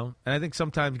 And I think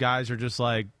sometimes guys are just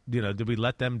like, did we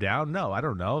let them down? No, I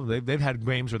don't know. They've had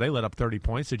games where they let up 30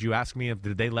 points. Did you ask me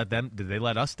did they let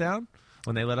us down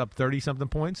when they let up 30-something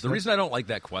points? The reason I don't like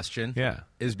that question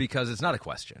is because it's not a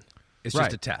question. It's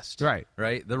just a test.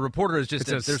 Right. The reporter is just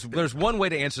there's one way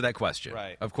to answer that question.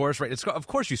 Right. Of course, right. Of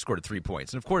course you scored 3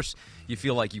 points. And of course you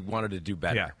feel like you wanted to do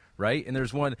better. Yeah. Right? And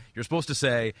there's one you're supposed to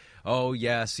say, "Oh,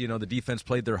 yes, the defense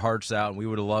played their hearts out and we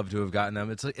would have loved to have gotten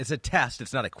them." It's a test,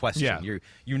 it's not a question. Yeah.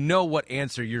 You know what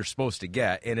answer you're supposed to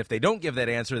get. And if they don't give that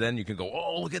answer, then you can go,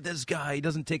 "Oh, look at this guy. He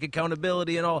doesn't take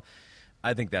accountability and all."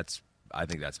 I think that's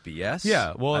BS.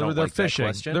 Yeah, well, they're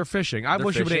fishing. They're fishing. I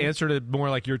wish you would have answered it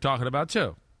more like you're talking about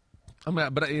too. But I'm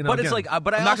not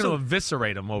going to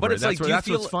eviscerate them over it. That's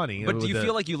what's funny. But do you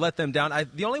feel like you let them down?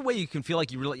 The only way you can feel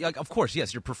like you really, of course,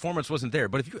 yes, your performance wasn't there.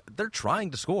 But if they're trying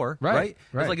to score, right?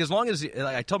 It's like as long as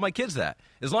I tell my kids that,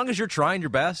 as long as you're trying your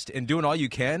best and doing all you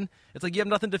can, it's like you have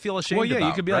nothing to feel ashamed about. Well,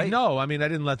 you could be like, no, I mean, I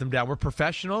didn't let them down. We're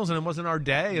professionals, and it wasn't our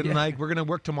day, and we're going to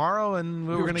work tomorrow, and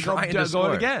we're going to go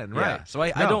it again, right? Yeah. So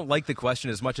I don't like the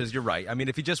question as much as you're right. I mean,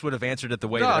 if he just would have answered it the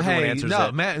way that everyone answers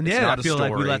it, man, I feel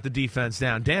like we let the defense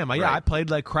down. Damn, I played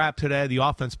like crap today. The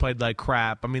offense played like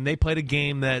crap. I mean, they played a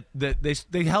game that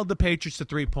they held the Patriots to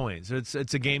 3 points.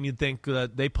 It's a game you'd think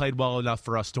they played well enough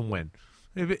for us to win.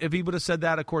 If he would have said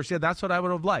that, of course, that's what I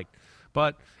would have liked.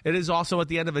 But it is also at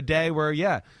the end of a day where,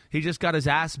 he just got his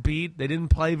ass beat. They didn't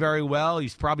play very well.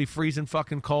 He's probably freezing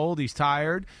fucking cold. He's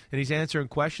tired, and he's answering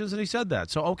questions, and he said that.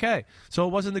 So, okay. So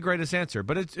it wasn't the greatest answer.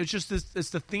 But it's just it's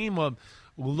the theme of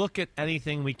look at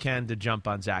anything we can to jump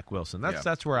on Zach Wilson.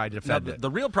 That's where I defend it.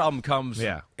 The real problem comes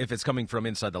if it's coming from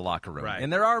inside the locker room. Right.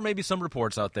 And there are maybe some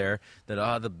reports out there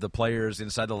that the players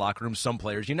inside the locker room, some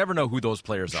players, you never know who those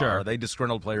players are. Are they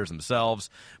disgruntled players themselves,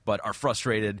 but are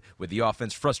frustrated with the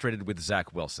offense, frustrated with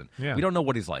Zach Wilson? Yeah. We don't know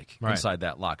what he's like inside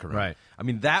that locker room. Right. I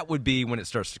mean, that would be when it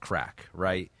starts to crack,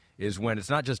 right? Is when it's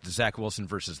not just Zach Wilson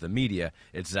versus the media,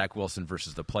 it's Zach Wilson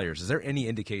versus the players. Is there any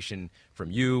indication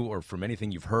from you or from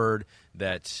anything you've heard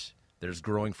that there's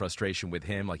growing frustration with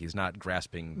him, like he's not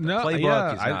grasping the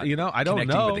playbook? He's not I don't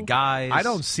know. With the guys. I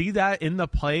don't see that in the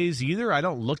plays either. I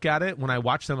don't look at it when I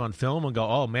watch them on film and go,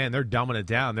 oh, man, they're dumbing it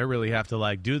down. They really have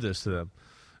to, do this to them.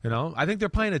 I think they're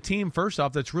playing a team, first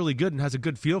off, that's really good and has a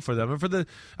good feel for them.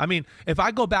 And if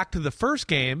I go back to the first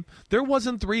game, there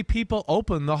wasn't 3 people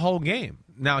open the whole game.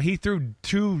 Now, he threw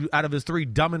 2 out of his 3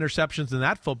 dumb interceptions in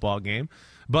that football game.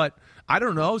 But I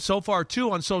don't know. So far,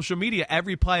 too, on social media,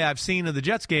 every play I've seen of the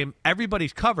Jets game,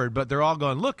 everybody's covered, but they're all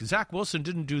going, look, Zach Wilson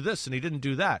didn't do this and he didn't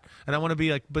do that. And I want to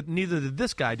be like, but neither did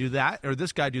this guy do that or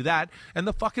this guy do that. And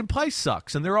the fucking play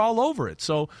sucks, and they're all over it.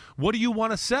 So what do you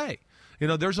want to say?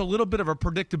 There's a little bit of a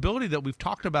predictability that we've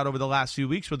talked about over the last few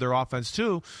weeks with their offense,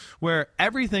 too, where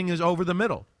everything is over the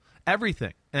middle.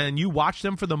 everything. And you watch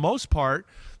them for the most part.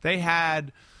 They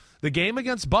had the game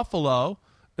against Buffalo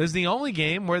is the only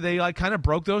game where they like kind of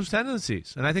broke those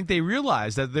tendencies. And I think they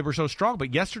realized that they were so strong.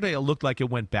 But yesterday it looked like it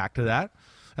went back to that.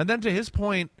 And then to his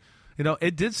point,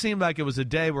 it did seem like it was a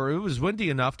day where it was windy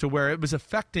enough to where it was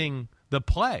affecting the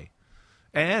play.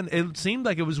 And it seemed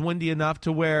like it was windy enough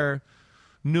to where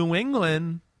New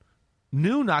England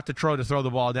knew not to throw the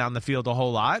ball down the field a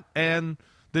whole lot. And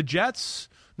the Jets,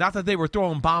 not that they were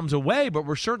throwing bombs away, but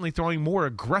were certainly throwing more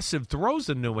aggressive throws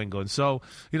than New England. So,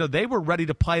 they were ready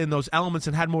to play in those elements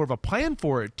and had more of a plan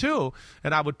for it, too.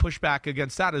 And I would push back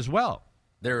against that as well.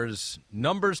 There's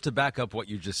numbers to back up what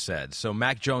you just said. So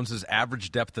Mac Jones's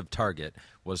average depth of target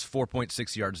was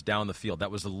 4.6 yards down the field. That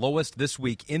was the lowest this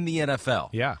week in the NFL.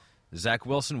 Yeah. Zach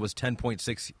Wilson was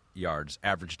 10.6 yards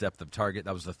average depth of target.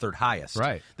 That was the third highest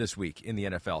this week in the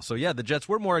NFL. So, yeah, the Jets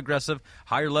were more aggressive,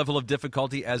 higher level of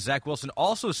difficulty, as Zach Wilson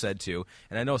also said to.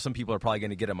 And I know some people are probably going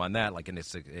to get him on that, like an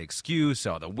excuse,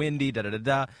 the windy,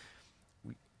 da-da-da-da.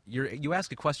 You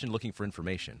ask a question looking for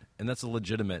information, and that's a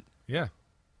legitimate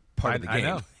part of the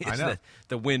game. I know.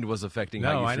 The wind was affecting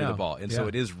how you threw the ball. And so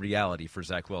it is reality for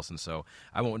Zach Wilson. So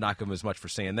I won't knock him as much for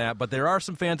saying that. But there are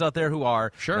some fans out there who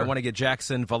are. Sure. I want to get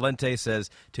Jackson Valente says,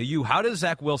 to you, how does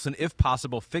Zach Wilson, if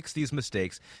possible, fix these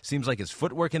mistakes? Seems like his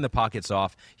footwork in the pocket's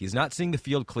off. He's not seeing the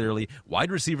field clearly.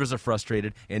 Wide receivers are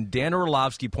frustrated. And Dan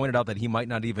Orlovsky pointed out that he might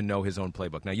not even know his own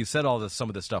playbook. Now, you said some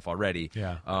of this stuff already.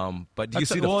 Yeah. But do you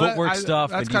see the footwork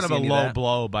stuff? That's kind of a low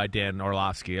blow by Dan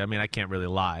Orlovsky. I mean, I can't really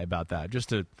lie about that.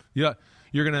 You're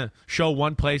going to show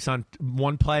one play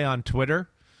on Twitter,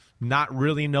 not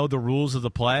really know the rules of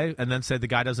the play, and then say the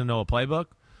guy doesn't know a playbook?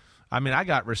 I mean, I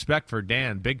got respect for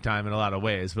Dan big time in a lot of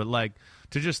ways, but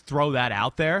to just throw that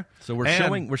out there. So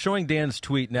we're showing Dan's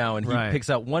tweet now, and he picks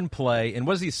out one play. And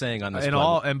what is he saying on this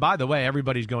play? And by the way,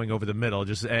 everybody's going over the middle,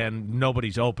 and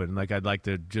nobody's open. I'd like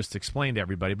to just explain to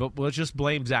everybody, but let's just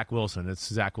blame Zach Wilson. It's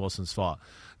Zach Wilson's fault.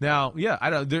 Now,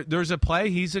 there's a play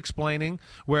he's explaining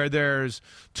where there's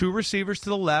two receivers to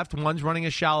the left. One's running a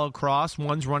shallow cross.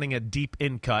 One's running a deep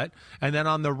in cut. And then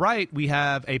on the right, we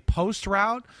have a post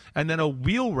route and then a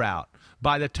wheel route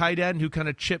by the tight end who kind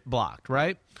of chip blocked,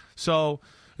 right? So,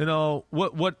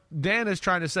 what Dan is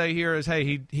trying to say here is,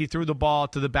 hey, he threw the ball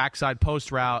to the backside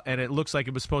post route, and it looks like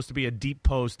it was supposed to be a deep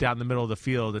post down the middle of the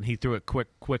field, and he threw it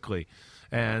quickly.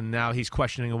 And now he's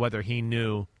questioning whether he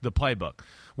knew the playbook.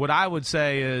 What I would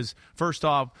say is, first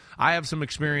off, I have some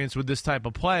experience with this type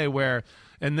of play where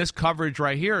in this coverage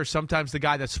right here, sometimes the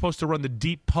guy that's supposed to run the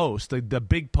deep post, the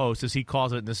big post as he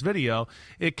calls it in this video,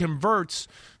 it converts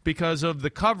because of the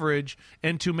coverage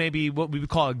into maybe what we would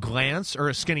call a glance or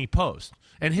a skinny post.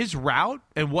 And his route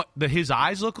and what his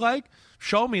eyes look like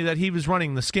show me that he was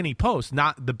running the skinny post,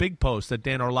 not the big post that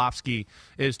Dan Orlovsky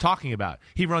is talking about.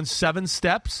 He runs 7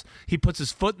 steps. He puts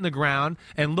his foot in the ground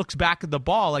and looks back at the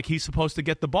ball like he's supposed to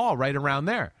get the ball right around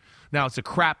there. Now, it's a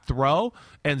crap throw,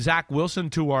 and Zach Wilson,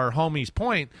 to our homie's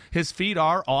point, his feet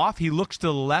are off. He looks to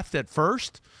the left at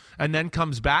first and then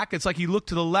comes back. It's like he looked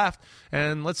to the left,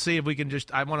 and let's see if we can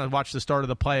I want to watch the start of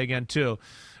the play again, too.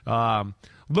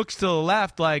 Looks to the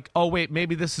left like, oh, wait,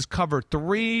 maybe this is cover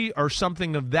 3 or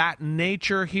something of that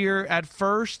nature here at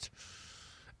first,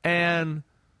 and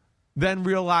then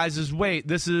realizes, wait,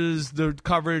 this is the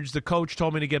coverage the coach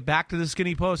told me to get back to the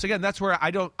skinny post. Again, that's where I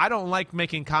don't like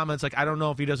making comments like I don't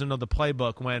know if he doesn't know the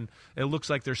playbook when it looks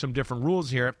like there's some different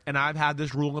rules here, and I've had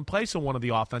this rule in place in one of the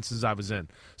offenses I was in.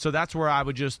 So that's where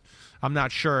I'm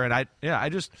not sure, and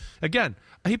again,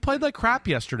 he played like crap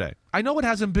yesterday. I know it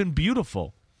hasn't been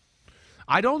beautiful.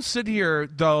 I don't sit here,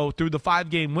 though, through the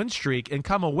 5-game win streak and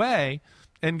come away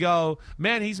and go,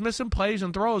 man, he's missing plays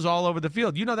and throws all over the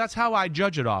field. That's how I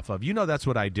judge it off of. That's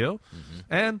what I do. Mm-hmm.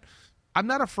 And I'm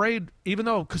not afraid, even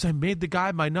though, because I made the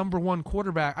guy my number 1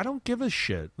 quarterback, I don't give a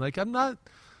shit.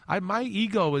 My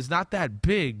ego is not that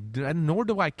big, and nor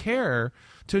do I care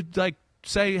to,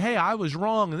 say, hey, I was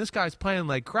wrong, and this guy's playing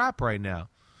like crap right now.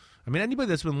 I mean, anybody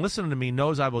that's been listening to me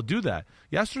knows I will do that.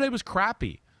 Yesterday was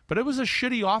crappy. But it was a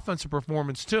shitty offensive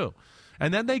performance too,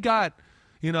 and then they to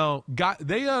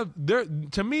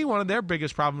me, one of their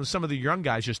biggest problems is some of the young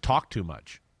guys just talk too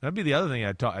much. That'd be the other thing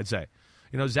I'd say.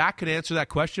 Zach could answer that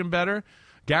question better.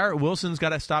 Garrett Wilson's got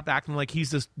to stop acting like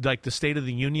he's the State of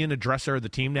the Union addresser of the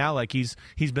team now, like he's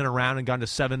been around and gone to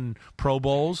 7 Pro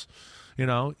Bowls. You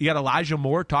got Elijah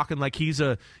Moore talking like he's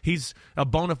a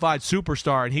bona fide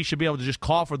superstar and he should be able to just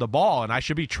call for the ball and I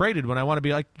should be traded when I want to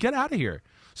be like, get out of here.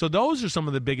 So those are some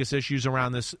of the biggest issues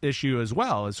around this issue as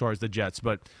well, as far as the Jets.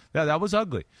 But yeah, that was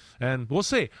ugly. And we'll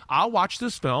see. I'll watch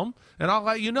this film, and I'll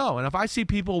let you know. And if I see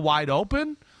people wide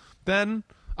open, then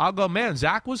I'll go, man,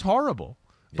 Zach was horrible.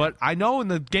 But I know in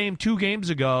the game 2 games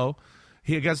ago,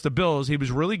 against the Bills, he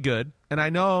was really good. And I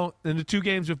know in the 2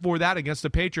 games before that against the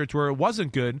Patriots where it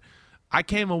wasn't good, I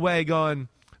came away going,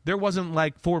 there wasn't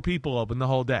like 4 people open the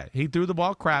whole day. He threw the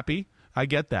ball crappy. I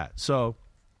get that. So,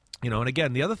 and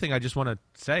again, the other thing I just want to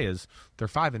say is they're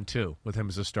 5-2 with him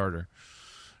as a starter.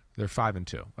 They're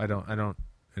 5-2. I don't,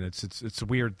 and it's a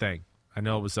weird thing. I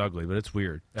know it was ugly, but it's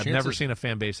weird. I've never seen a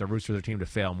fan base that roots for their team to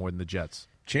fail more than the Jets.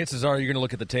 Chances are you're going to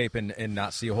look at the tape and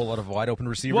not see a whole lot of wide-open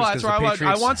receivers. Well, that's right.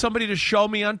 I want somebody to show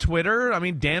me on Twitter. I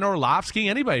mean, Dan Orlovsky,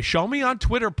 anybody. Show me on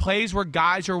Twitter plays where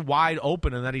guys are wide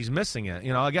open and that he's missing it.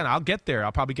 Again, I'll get there.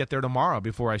 I'll probably get there tomorrow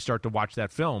before I start to watch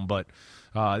that film. But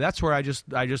that's where I just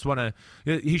want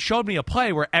to – he showed me a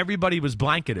play where everybody was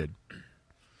blanketed.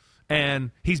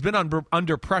 And he's been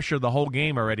under pressure the whole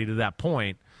game already to that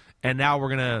point. And now we're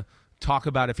going to – talk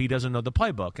about if he doesn't know the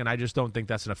playbook, and I just don't think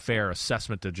that's a fair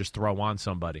assessment to just throw on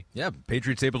somebody. Yeah,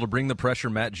 Patriots able to bring the pressure.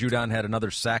 Matt Judon had another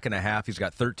sack and a half. He's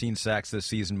got 13 sacks this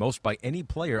season, most by any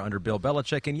player under Bill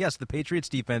Belichick. And yes, the Patriots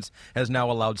defense has now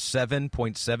allowed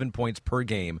 7.7 points per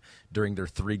game during their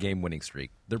 3-game winning streak.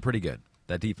 They're pretty good.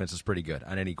 That defense is pretty good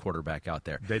on any quarterback out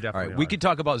there. They definitely All right, are. We could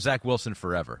talk about Zach Wilson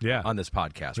forever on this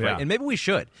podcast, right? Yeah. And maybe we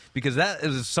should, because that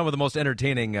is some of the most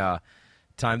entertaining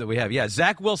time that we have. Yeah,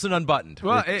 Zach Wilson Unbuttoned.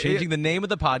 Well, changing the name of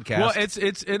the podcast. Well, it's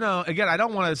again, I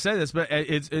don't want to say this, but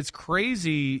it's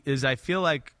crazy. Is I feel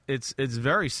like it's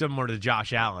very similar to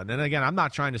Josh Allen. And again, I'm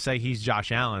not trying to say he's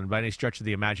Josh Allen by any stretch of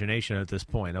the imagination at this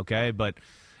point. Okay, but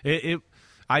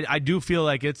I do feel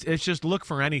like it's just look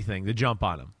for anything to jump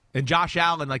on him. And Josh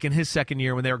Allen, like in his second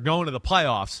year when they were going to the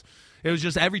playoffs, it was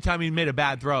just every time he made a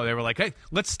bad throw, they were like, hey,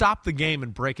 let's stop the game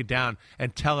and break it down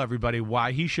and tell everybody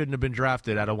why he shouldn't have been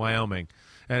drafted out of Wyoming.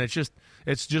 And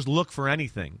it's just look for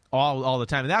anything all the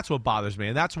time. And that's what bothers me.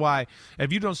 And that's why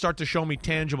if you don't start to show me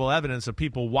tangible evidence of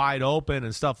people wide open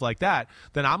and stuff like that,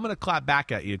 then I'm going to clap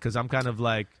back at you because I'm kind of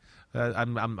like,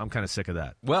 I'm kind of sick of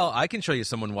that. Well, I can show you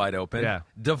someone wide open. Yeah.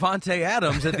 Davante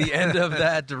Adams at the end of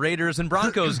that Raiders and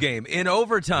Broncos game in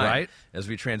overtime. Right. As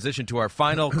we transition to our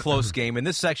final close game in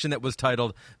this section that was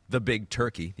titled The Big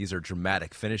Turkey. These are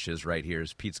dramatic finishes right here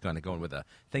as Pete's going to go in with a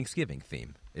Thanksgiving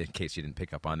theme, in case you didn't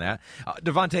pick up on that.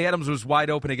 Davante Adams was wide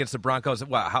open against the Broncos.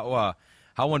 Wow,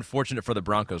 how unfortunate for the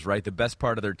Broncos, right? The best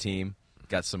part of their team.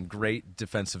 Got some great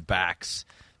defensive backs.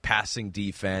 Passing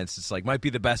defense. It's like might be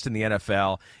the best in the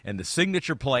NFL. And the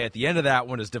signature play at the end of that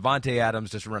one is Davante Adams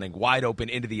just running wide open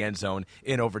into the end zone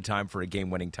in overtime for a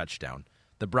game-winning touchdown.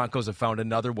 The Broncos have found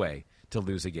another way to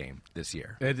lose a game this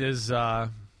year. It is I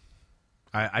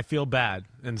feel bad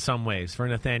in some ways for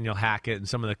Nathaniel Hackett and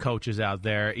some of the coaches out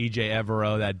there, E.J.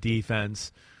 Evero, that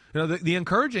defense. The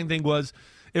encouraging thing was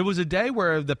it was a day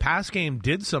where the pass game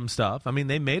did some stuff. I mean,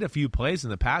 they made a few plays in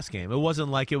the pass game. It wasn't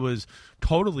like it was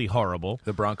totally horrible.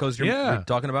 The Broncos you're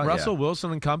talking about? Russell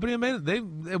Wilson and company. I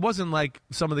mean, it wasn't like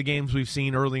some of the games we've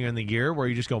seen earlier in the year where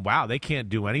you just go, wow, they can't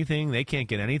do anything. They can't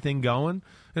get anything going.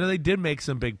 They did make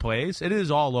some big plays. It is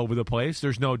all over the place.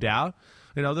 There's no doubt.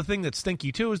 The thing that's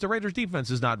stinky, too, is the Raiders' defense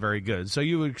is not very good. So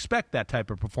you would expect that type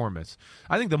of performance.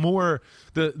 I think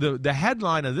the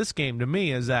headline of this game to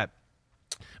me is that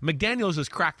McDaniels has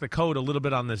cracked the code a little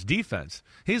bit on this defense.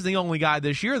 He's the only guy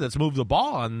this year that's moved the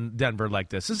ball on Denver like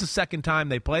this. This is the second time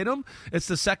they played him. It's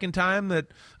the second time that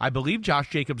I believe Josh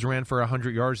Jacobs ran for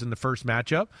 100 yards in the first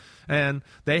matchup, and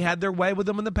they had their way with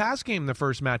him in the pass game in the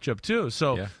first matchup too.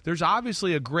 So there's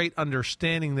obviously a great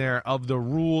understanding there of the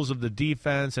rules of the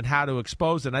defense and how to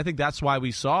expose it. And I think that's why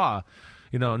we saw,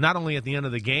 not only at the end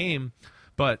of the game,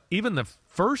 but even the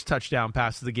first touchdown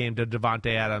pass of the game to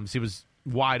Davante Adams, he was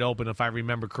wide open, if I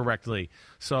remember correctly.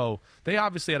 So they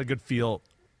obviously had a good feel.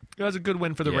 It was a good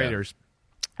win for the Raiders,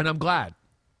 and I'm glad.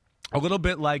 A little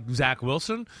bit like Zach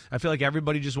Wilson, I feel like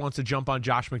everybody just wants to jump on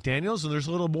Josh McDaniels, and there's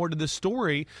a little more to this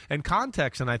story and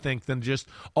context, and I think, than just,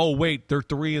 oh, wait, they're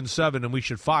 3-7 and we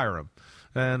should fire him.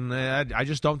 And I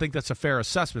just don't think that's a fair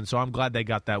assessment, so I'm glad they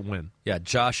got that win. Yeah,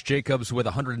 Josh Jacobs with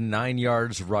 109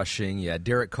 yards rushing. Yeah,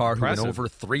 Derek Carr who went over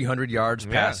 300 yards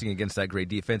passing against that great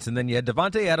defense. And then you had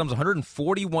Davante Adams,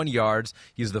 141 yards.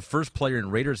 He's the first player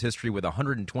in Raiders history with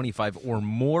 125 or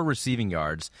more receiving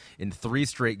yards in 3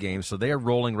 straight games. So they are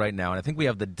rolling right now. And I think we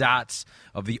have the dots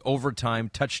of the overtime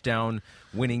touchdown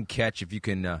winning catch. If you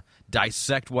can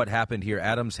dissect what happened here,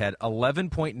 Adams had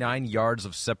 11.9 yards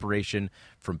of separation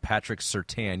from Patrick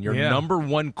Surtain, your number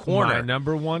one corner. My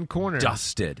number one corner.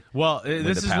 Dusted. Well,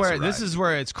 this is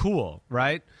where it's cool,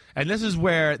 right? And this is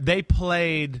where they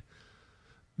played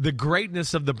the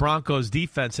greatness of the Broncos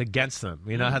defense against them.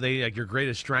 You know how they your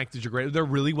greatest strength is your great. They're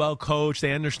really well coached.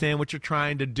 They understand what you're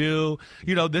trying to do.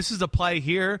 This is a play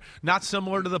here, not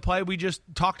similar to the play we just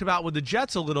talked about with the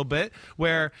Jets a little bit,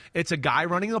 where it's a guy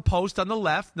running the post on the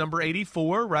left, number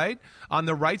 84, right? On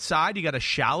the right side, you got a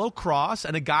shallow cross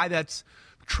and a guy that's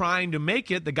trying to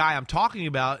make it, the guy I'm talking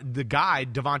about, the guy,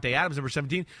 Davante Adams, number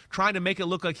 17, trying to make it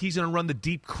look like he's going to run the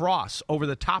deep cross over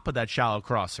the top of that shallow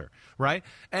crosser, right?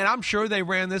 And I'm sure they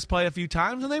ran this play a few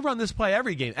times, and they run this play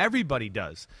every game. Everybody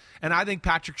does. And I think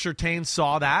Patrick Surtain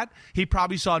saw that. He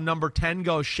probably saw number 10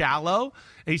 go shallow.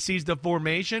 He sees the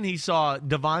formation. He saw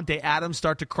Davante Adams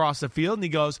start to cross the field, and he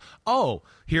goes, oh,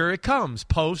 here it comes.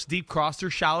 Post, deep crosser,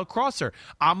 shallow crosser.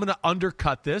 I'm going to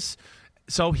undercut this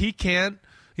so he can't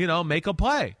make a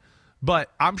play. But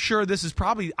I'm sure this is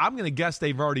probably, I'm going to guess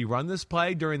they've already run this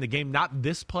play during the game. Not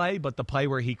this play, but the play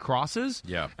where he crosses.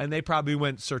 Yeah. And they probably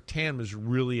went, Surtain was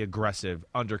really aggressive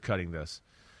undercutting this.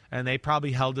 And they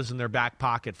probably held this in their back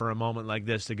pocket for a moment like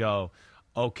this to go,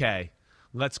 okay,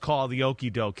 let's call the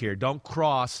okie doke here. Don't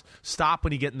cross. Stop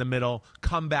when you get in the middle.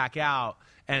 Come back out.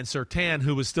 And Surtain,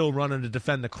 who was still running to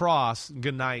defend the cross,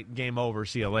 good night, game over,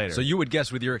 see you later. So you would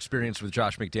guess with your experience with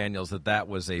Josh McDaniels that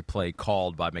was a play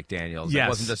called by McDaniels. Yes. It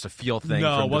wasn't just a feel thing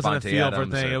No, from it wasn't Davante a feel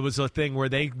Adams, thing. It was a thing where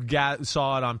they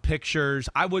saw it on pictures.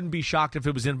 I wouldn't be shocked if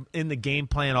it was in the game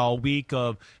plan all week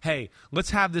of, hey,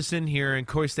 let's have this in here. And,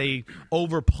 of course, they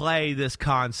overplay this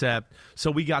concept, so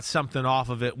we got something off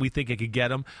of it. We think it could get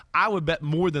them. I would bet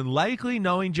more than likely,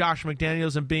 knowing Josh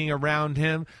McDaniels and being around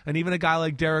him, and even a guy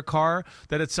like Derek Carr,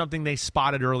 that it's something they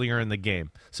spotted earlier in the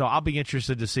game. So I'll be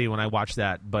interested to see when I watch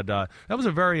that. But that was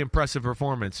a very impressive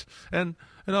performance. And,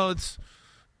 it's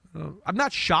I'm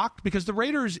not shocked because the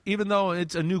Raiders, even though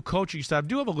it's a new coaching staff,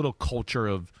 do have a little culture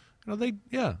of,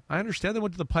 I understand they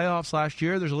went to the playoffs last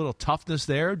year. There's a little toughness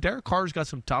there. Derek Carr's got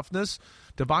some toughness.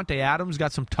 Davante Adams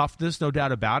got some toughness, no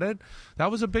doubt about it.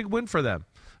 That was a big win for them,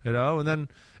 And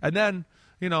then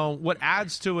what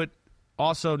adds to it,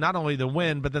 also, not only the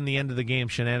win, but then the end of the game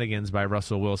shenanigans by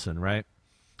Russell Wilson, right?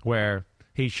 Where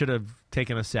he should have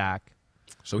taken a sack.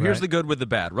 So here's the good with the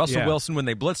bad. Russell Wilson, when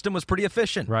they blitzed him, was pretty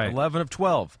efficient. Right. 11 of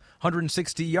 12,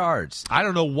 160 yards. I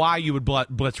don't know why you would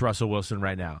blitz Russell Wilson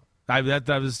right now. That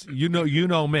was you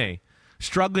know me.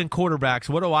 Struggling quarterbacks,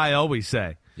 what do I always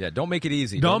say? Yeah, don't make it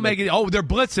easy. Don't make it. Oh, they're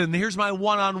blitzing. Here's my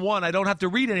one-on-one. I don't have to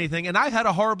read anything. And I've had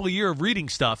a horrible year of reading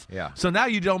stuff. Yeah. So now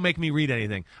you don't make me read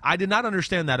anything. I did not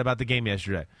understand that about the game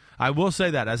yesterday. I will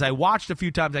say that. As I watched a few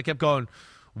times, I kept going,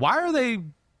 why are they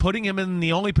putting him in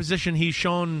the only position he's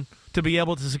shown to be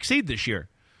able to succeed this year?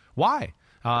 Why?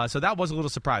 So that was a little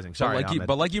surprising. Sorry,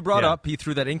 but like you brought up, he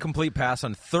threw that incomplete pass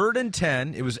on 3rd and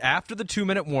 10. It was after the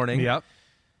 2-minute warning. Yep.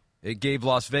 It gave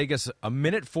Las Vegas a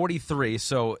minute 43,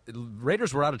 so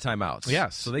Raiders were out of timeouts.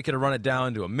 Yes. So they could have run it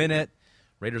down to a minute.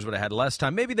 Raiders would have had less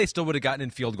time. Maybe they still would have gotten in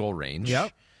field goal range.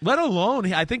 Yep. Let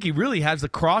alone, I think he really has the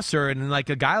crosser, and like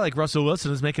a guy like Russell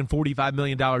Wilson is making $45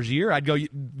 million a year, I'd go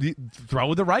throw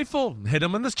with the rifle, hit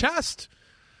him in the chest.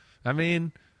 I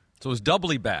mean... So it was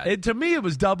doubly bad. To me, it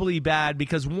was doubly bad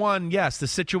because, one, yes, the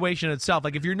situation itself.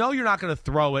 Like, if you're not going to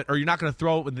throw it or you're not going to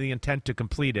throw it with the intent to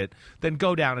complete it, then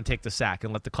go down and take the sack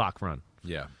and let the clock run.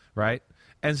 Yeah. Right?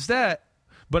 Instead,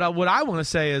 but what I want to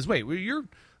say is, wait,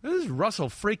 this is Russell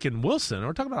freaking Wilson.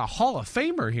 We're talking about a Hall of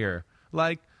Famer here.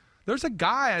 Like, there's a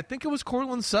guy, I think it was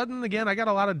Courtland Sutton. Again, I got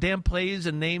a lot of damn plays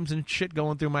and names and shit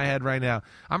going through my head right now.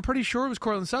 I'm pretty sure it was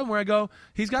Courtland Sutton where I go,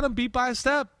 he's got him beat by a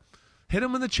step. Hit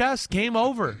him in the chest. Game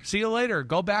over. See you later.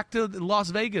 Go back to Las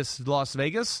Vegas.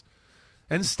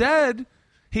 Instead,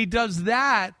 he does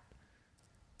that,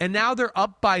 and now they're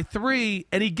up by 3,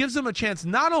 and he gives them a chance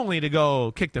not only to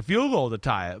go kick the field goal to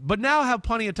tie it, but now have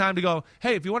plenty of time to go,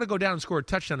 hey, if you want to go down and score a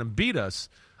touchdown and beat us,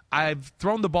 I've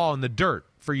thrown the ball in the dirt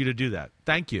for you to do that.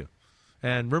 Thank you.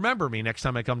 And remember me next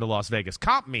time I come to Las Vegas.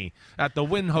 Comp me at the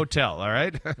Wynn Hotel, all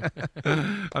right?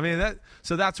 I mean,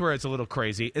 so that's where it's a little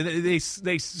crazy. They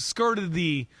skirted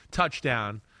the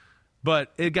touchdown,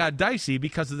 but it got dicey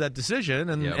because of that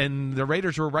decision, and the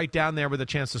Raiders were right down there with a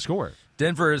chance to score.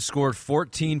 Denver has scored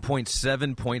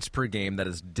 14.7 points per game. That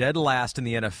is dead last in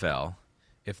the NFL.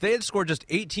 If they had scored just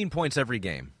 18 points every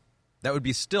game, that would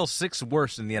be still 6th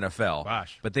worst in the NFL.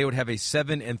 Gosh. But they would have a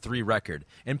 7-3 record.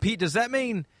 And, Pete, does that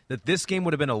mean that this game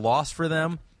would have been a loss for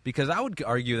them? Because I would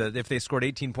argue that if they scored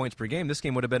 18 points per game, this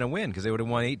game would have been a win because they would have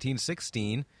won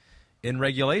 18-16 in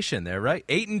regulation there, right?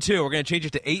 8-2. We're going to change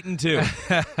it to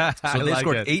 8-2. So they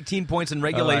scored 18 points in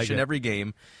regulation every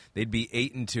game. They'd be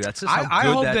 8-2. That's just how good I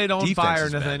hope that they don't defense fire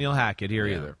has been. Nathaniel Hackett here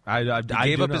either. He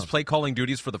gave up his play calling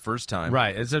duties for the first time.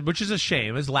 Right, which is a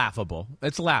shame. It's laughable.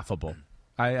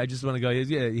 I just want to go.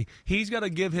 Yeah, he's got to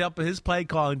give up his play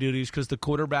calling duties because the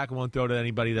quarterback won't throw to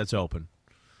anybody that's open.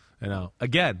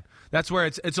 Again, that's where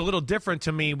it's a little different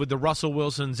to me with the Russell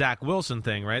Wilson, Zach Wilson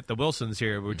thing, right? The Wilsons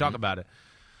here, we talk about it.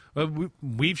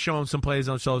 We've shown some plays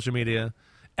on social media.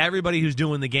 Everybody who's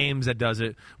doing the games that does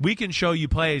it, we can show you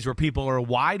plays where people are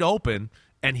wide open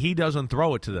and he doesn't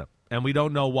throw it to them, and we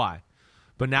don't know why.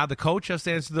 But now the coach has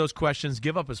to answer those questions,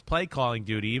 give up his play calling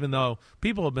duty, even though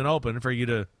people have been open for you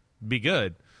to be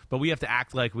good. But we have to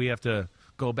act like we have to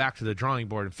go back to the drawing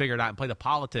board and figure it out and play the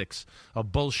politics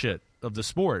of bullshit of the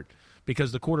sport.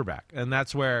 Because the quarterback, and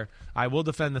that's where I will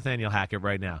defend Nathaniel Hackett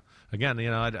right now. Again,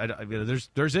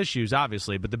 there's issues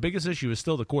obviously, but the biggest issue is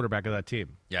still the quarterback of that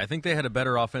team. Yeah, I think they had a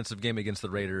better offensive game against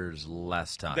the Raiders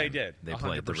last time. They did. They 100%.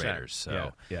 played the Raiders,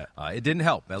 so yeah. It didn't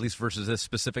help, at least versus this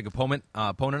specific opponent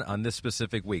on this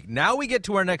specific week. Now we get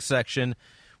to our next section,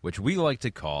 which we like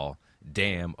to call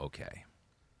 "Damn Okay."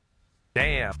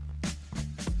 Damn,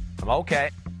 I'm okay.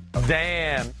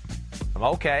 Damn, I'm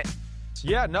okay.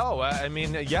 Yeah, no, I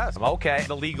mean, yes, I'm okay.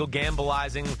 The legal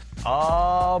gambleizing.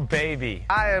 Oh, baby.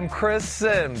 I am Chris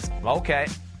Sims. I'm okay.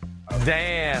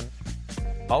 Damn.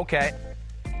 Okay.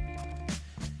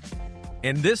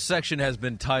 And this section has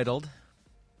been titled,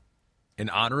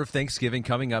 in honor of Thanksgiving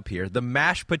coming up here, the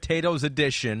Mashed Potatoes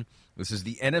Edition. This is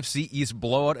the NFC East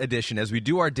Blowout Edition, as we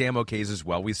do our Damn Okays as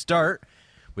well. We start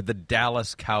with the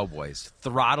Dallas Cowboys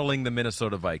throttling the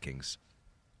Minnesota Vikings.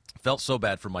 Felt so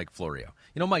bad for Mike Florio.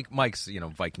 Mike's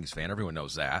Vikings fan. Everyone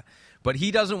knows that, but he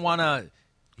doesn't want to.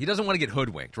 He doesn't want to get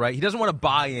hoodwinked, right? He doesn't want to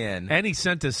buy in. And he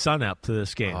sent his son up to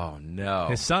this game. Oh no,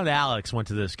 his son Alex went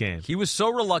to this game. He was so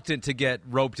reluctant to get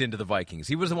roped into the Vikings.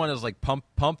 He was the one that was like,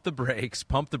 pump the brakes.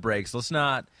 Let's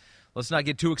not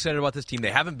get too excited about this team.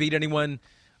 They haven't beat anyone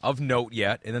of note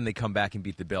yet, and then they come back and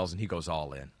beat the Bills, and he goes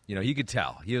all in. You could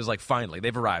tell. He was like, finally,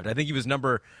 they've arrived. I think he was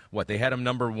they had him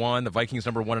number 1, the Vikings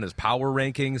number 1 in his power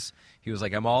rankings. He was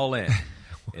like, I'm all in.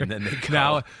 And then they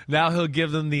go. Now he'll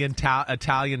give them the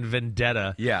Italian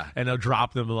vendetta. Yeah. And he'll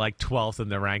drop them like 12th in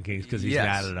the rankings because he's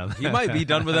mad at them. He might be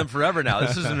done with them forever now.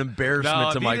 This is an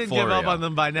embarrassment to Mike Florio. If he didn't give up on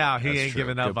them by now, he ain't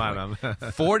giving up on them.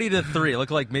 40-3. It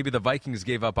looked like maybe the Vikings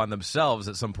gave up on themselves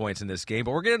at some points in this game.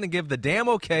 But we're going to give the damn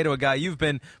okay to a guy you've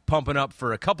been pumping up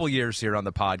for a couple years here on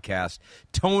the podcast.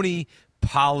 Tony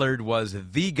Pollard was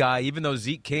the guy, even though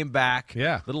Zeke came back.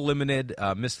 Yeah. A little limited,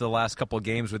 missed the last couple of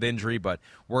games with injury, but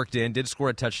worked in, did score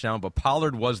a touchdown. But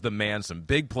Pollard was the man. Some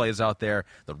big plays out there.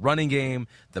 The running game,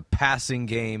 the passing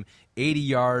game, 80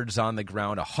 yards on the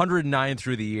ground, 109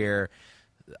 through the air.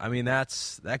 I mean,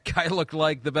 that guy looked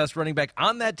like the best running back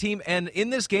on that team, and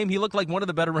in this game, he looked like one of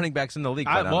the better running backs in the league.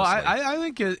 I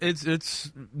think it's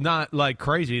not like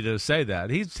crazy to say that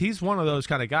he's one of those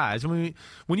kind of guys. I mean,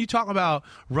 when you talk about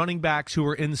running backs who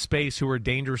are in space, who are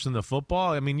dangerous in the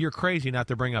football, I mean, you're crazy not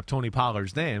to bring up Tony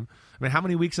Pollard's name. I mean, how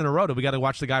many weeks in a row do we got to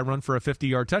watch the guy run for a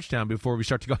 50-yard touchdown before we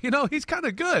start to go, he's kind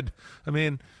of good? I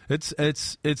mean,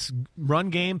 it's run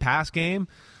game, pass game.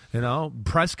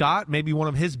 Prescott, maybe one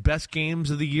of his best games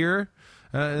of the year.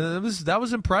 That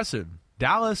was impressive.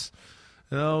 Dallas,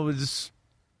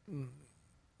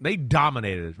 they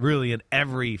dominated really in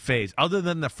every phase, other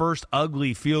than the first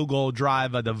ugly field goal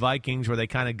drive of the Vikings where they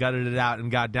kind of gutted it out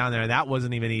and got down there, and that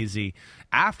wasn't even easy.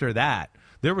 After that,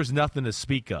 there was nothing to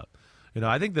speak of.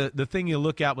 I think the thing you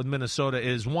look at with Minnesota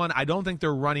is, one, I don't think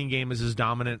their running game is as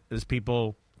dominant as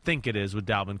people think it is with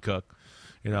Dalvin Cook.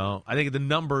 I think the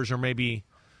numbers are maybe.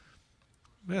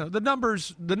 The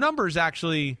numbers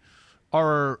actually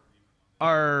are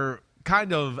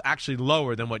kind of actually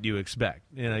lower than what you expect.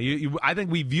 I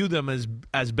think we view them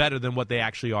as better than what they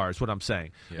actually are, is what I'm saying.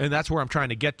 Yeah. And that's where I'm trying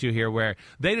to get to here, where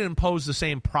they didn't pose the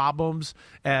same problems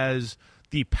as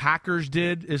the Packers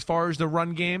did as far as the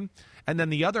run game. And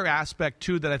then the other aspect,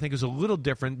 too, that I think is a little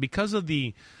different, because of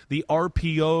the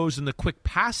RPOs and the quick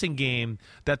passing game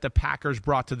that the Packers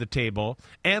brought to the table,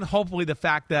 and hopefully the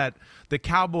fact that the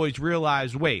Cowboys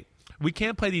realized, wait, we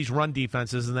can't play these run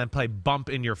defenses and then play bump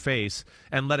in your face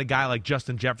and let a guy like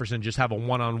Justin Jefferson just have a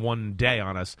one-on-one day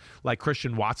on us like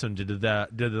Christian Watson did to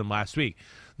them last week.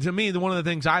 To me, one of the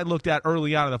things I looked at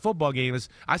early on in the football game is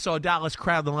I saw Dallas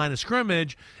crowd the line of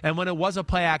scrimmage, and when it was a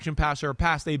play-action pass or a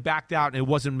pass, they backed out, and it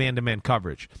wasn't man-to-man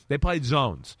coverage. They played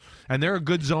zones, and they're a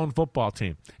good zone football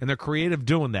team, and they're creative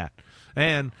doing that.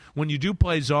 And when you do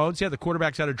play zones, the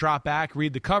quarterback's got to drop back,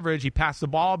 read the coverage, he passed the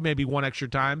ball maybe one extra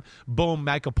time, boom,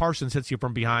 Michael Parsons hits you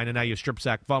from behind, and now you strip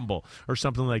sack fumble or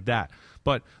something like that.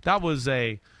 But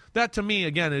that to me,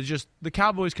 again, is just the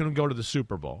Cowboys can go to the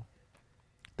Super Bowl.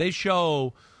 They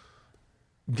show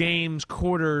games,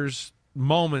 quarters,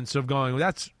 moments of going,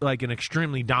 that's like an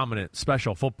extremely dominant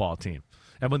special football team.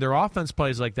 And when their offense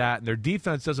plays like that and their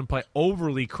defense doesn't play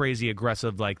overly crazy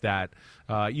aggressive like that,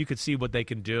 you could see what they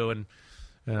can do. And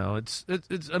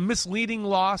it's a misleading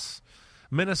loss.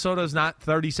 Minnesota's not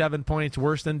 37 points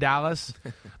worse than Dallas,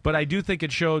 but I do think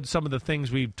it showed some of the things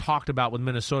we've talked about with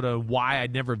Minnesota, why I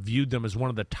never viewed them as one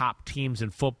of the top teams in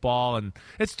football. And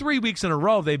it's 3 weeks in a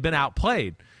row they've been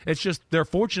outplayed. It's just they're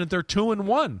fortunate they're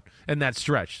 2-1 in that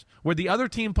stretch, where the other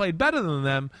team played better than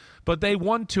them, but they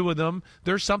won 2 of them.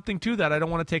 There's something to that. I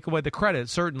don't want to take away the credit,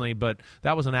 certainly, but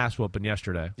that was an ass-whooping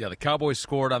yesterday. Yeah, the Cowboys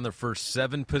scored on their first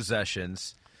 7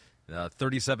 possessions.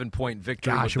 37-point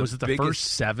victory. Gosh, was it the first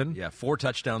 7? Yeah, 4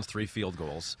 touchdowns, 3 field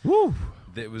goals. Woo!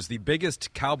 It was the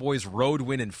biggest Cowboys road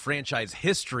win in franchise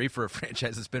history for a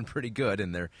franchise that's been pretty good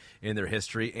in their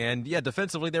history. And, yeah,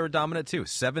 defensively they were dominant too.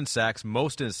 7 sacks,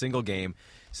 most in a single game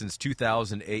since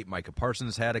 2008. Micah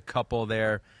Parsons had a couple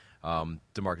there.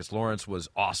 DeMarcus Lawrence was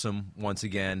awesome once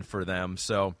again for them.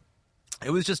 So it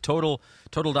was just total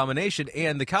domination.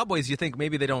 And the Cowboys, you think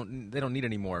maybe they don't need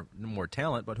any more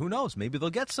talent, but who knows? Maybe they'll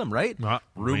get some, right?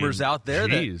 Rumors out there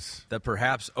that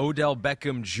perhaps Odell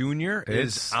Beckham Jr.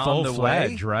 is on the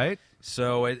way, right?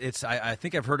 So I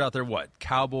think I've heard out there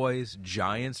Cowboys,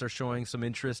 Giants are showing some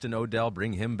interest in Odell,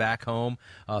 bring him back home.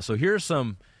 So here's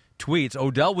some tweets.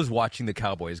 Odell was watching the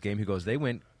Cowboys game. He goes, "They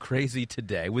went crazy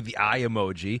today," with the eye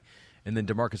emoji, and then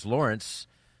DeMarcus Lawrence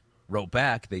wrote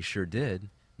back, "They sure did.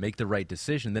 Make the right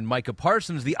decision." Then Micah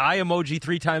Parsons, the eye emoji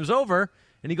 3 times over,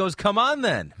 and he goes, "Come on,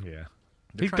 then." Yeah,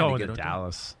 he's going to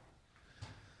Dallas.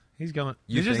 He's going.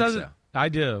 You think so? I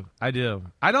do. I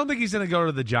don't think he's going to go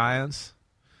to the Giants.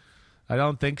 I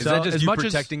don't think so. Is that just as you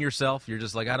protecting yourself? You're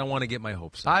just like, I don't want to get my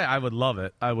hopes up. I would love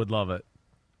it. I would love it.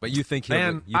 But you think he'll?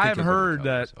 And I've heard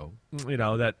that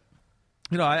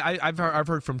I've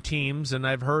heard from teams, and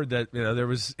I've heard that there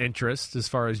was interest as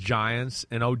far as Giants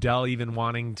and Odell even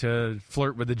wanting to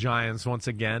flirt with the Giants once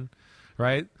again,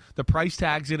 right? The price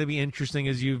tag's going to be interesting,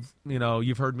 as you've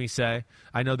heard me say.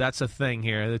 I know that's a thing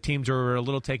here. The teams are a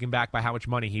little taken back by how much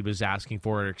money he was asking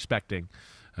for or expecting.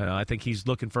 I think he's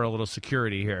looking for a little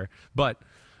security here, but.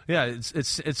 Yeah,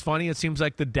 it's funny. It seems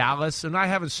like the Dallas, and I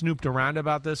haven't snooped around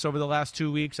about this over the last 2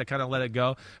 weeks. I kind of let it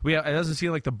go. It doesn't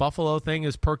seem like the Buffalo thing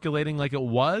is percolating like it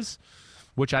was,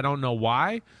 which I don't know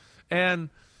why. And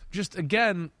just,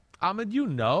 again, Ahmed,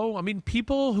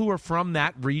 people who are from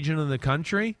that region of the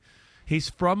country, he's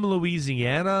from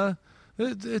Louisiana.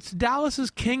 It's Dallas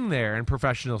is king there in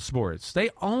professional sports.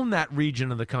 They own that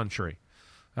region of the country.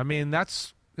 I mean,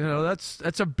 that's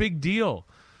a big deal.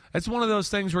 It's one of those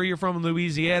things where you're from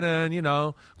Louisiana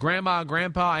and, grandma,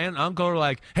 grandpa, aunt, uncle are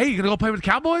like, "Hey, you going to go play with the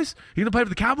Cowboys? You going to play with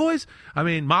the Cowboys?" I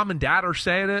mean, mom and dad are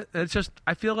saying it. It's just,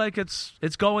 I feel like it's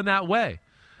going that way.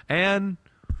 And,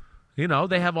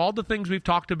 they have all the things we've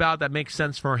talked about that make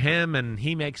sense for him and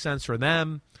he makes sense for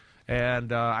them.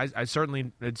 And it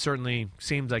certainly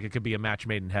seems like it could be a match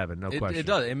made in heaven, no question. It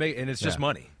does, and it's just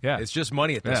money. Yeah, it's just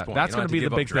money at this point. That's going to be the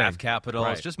big draft thing. Capital.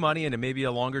 Right. It's just money, and it may be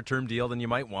a longer-term deal than you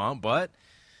might want, but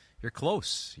you're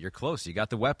close. You're close. You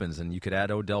got the weapons, and you could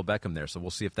add Odell Beckham there. So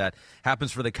we'll see if that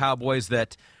happens for the Cowboys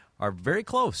that are very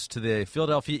close to the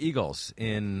Philadelphia Eagles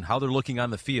in how they're looking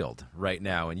on the field right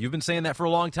now. And you've been saying that for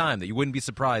a long time, that you wouldn't be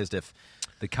surprised if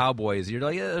the Cowboys, you're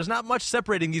like, there's not much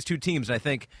separating these two teams. And I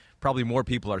think probably more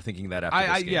people are thinking that after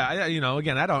this game. Yeah,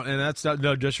 again, I don't, and that's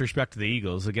no disrespect to the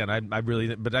Eagles. Again, I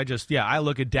really, but I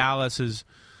look at Dallas as,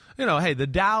 hey, the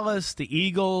Dallas, the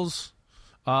Eagles,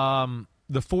 the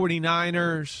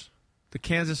 49ers, the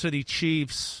Kansas City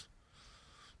Chiefs,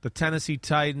 the Tennessee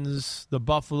Titans, the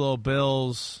Buffalo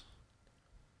Bills,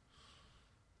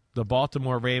 the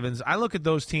Baltimore Ravens. I look at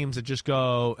those teams that just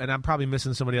go, and I'm probably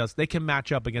missing somebody else, they can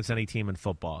match up against any team in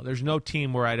football. There's no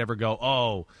team where I'd ever go,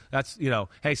 oh, that's,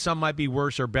 hey, some might be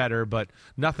worse or better, but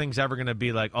nothing's ever going to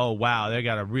be like, oh, wow, they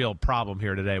got a real problem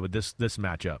here today with this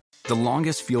matchup. The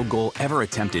longest field goal ever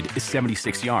attempted is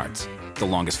 76 yards. The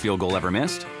longest field goal ever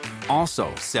missed?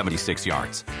 Also 76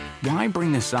 yards. Why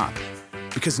bring this up?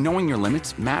 Because knowing your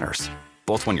limits matters,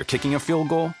 both when you're kicking a field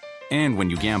goal and when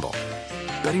you gamble.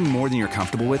 Betting more than you're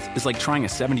comfortable with is like trying a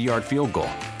 70-yard field goal.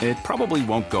 It probably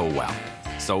won't go well.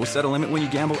 So set a limit when you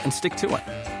gamble and stick to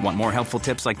it. Want more helpful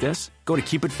tips like this? Go to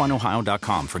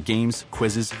keepitfunohio.com for games,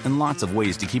 quizzes, and lots of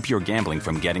ways to keep your gambling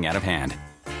from getting out of hand.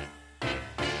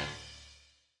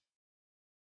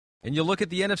 And you look at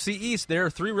the NFC East, there are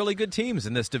 3 really good teams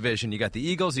in this division. You got the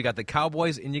Eagles, you got the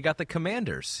Cowboys, and you got the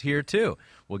Commanders here, too.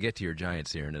 We'll get to your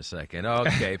Giants here in a second.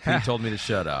 Okay, Pete told me to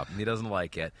shut up. He doesn't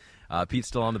like it. Pete's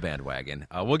still on the bandwagon.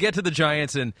 We'll get to the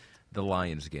Giants and the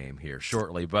Lions game here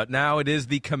shortly. But now it is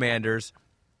the Commanders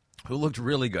who looked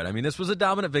really good. I mean, this was a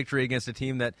dominant victory against a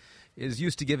team that is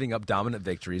used to giving up dominant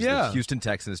victories. Yeah. The Houston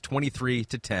Texans,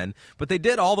 23-10. But they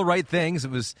did all the right things.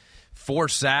 It was 4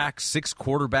 sacks, 6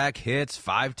 quarterback hits,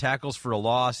 5 tackles for a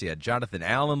loss. You had Jonathan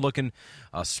Allen looking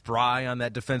spry on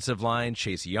that defensive line.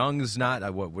 Chase Young's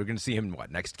not. We're going to see him,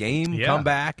 next game come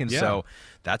back? And so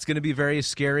that's going to be very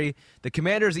scary. The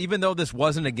Commanders, even though this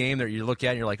wasn't a game that you look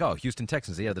at and you're like, oh, Houston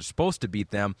Texans, yeah, they're supposed to beat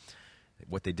them.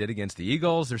 What they did against the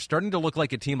Eagles, they're starting to look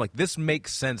like a team like this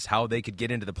makes sense how they could get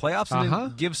into the playoffs and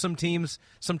then give some teams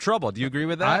some trouble. Do you agree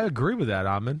with that? I agree with that,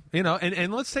 Ahman.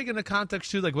 And let's take into context,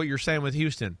 too, like what you're saying with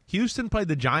Houston. Houston played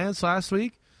the Giants last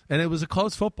week, and it was a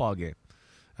close football game.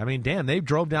 I mean, damn, they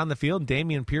drove down the field.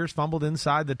 Dameon Pierce fumbled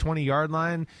inside the 20-yard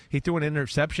line. He threw an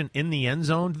interception in the end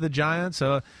zone to the Giants.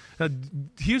 So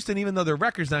Houston, even though their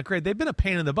record's not great, they've been a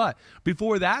pain in the butt.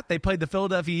 Before that, they played the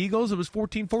Philadelphia Eagles. It was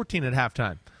 14-14 at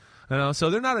halftime. So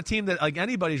they're not a team that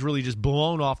anybody's really just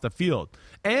blown off the field.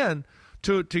 And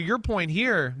to your point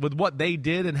here with what they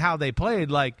did and how they played,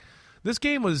 this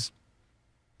game was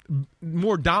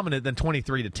more dominant than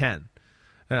 23-10.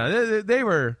 They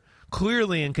were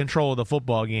clearly in control of the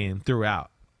football game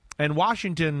throughout. And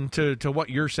Washington, to what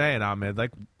you're saying, Ahmed,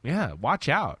 watch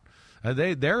out.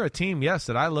 They're a team, yes,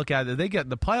 that I look at. They get in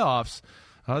the playoffs,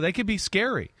 they could be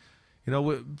scary.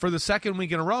 For the second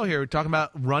week in a row here, we're talking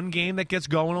about run game that gets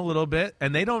going a little bit,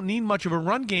 and they don't need much of a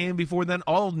run game before then,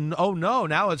 oh no,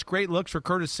 now it's great looks for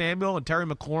Curtis Samuel and Terry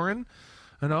McLaurin,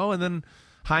 and then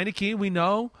Heineke, we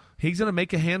know he's going to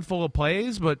make a handful of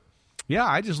plays, but yeah,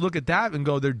 I just look at that and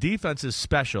go, their defense is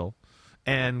special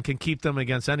and can keep them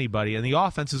against anybody, and the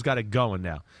offense has got it going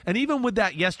now. And even with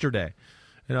that yesterday,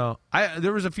 there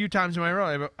was a few times in my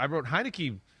row I wrote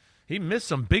Heineke. He missed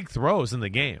some big throws in the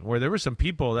game where there were some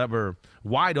people that were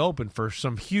wide open for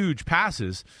some huge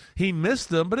passes. He missed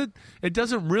them, but it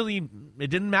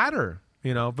didn't matter,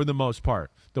 for the most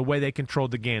part, the way they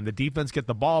controlled the game. The defense get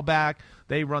the ball back,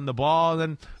 they run the ball,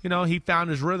 and then, he found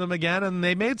his rhythm again, and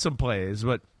they made some plays.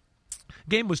 But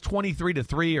game was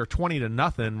 23-3 or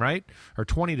 20-0, right? Or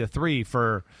 20-3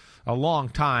 for a long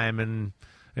time, and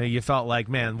you felt like,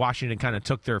 man, Washington kind of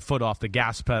took their foot off the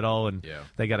gas pedal, and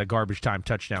they got a garbage time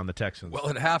touchdown, the Texans. Well,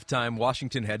 at halftime,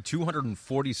 Washington had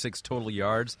 246 total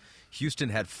yards. Houston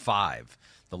had 5,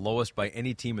 the lowest by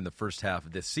any team in the first half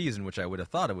of this season, which I would have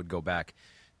thought it would go back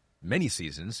many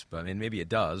seasons. But maybe it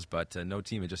does, but no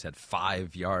team had just had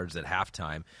 5 yards at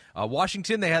halftime.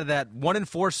 Washington, they had that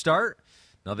 1-4 start.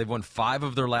 Now, they've won 5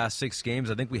 of their last 6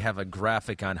 games. I think we have a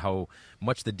graphic on how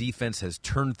much the defense has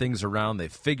turned things around.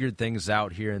 They've figured things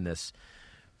out here in this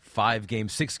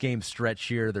 6-game stretch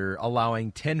here. They're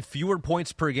allowing 10 fewer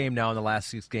points per game now in the last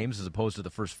 6 games as opposed to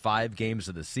the first 5 games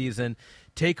of the season.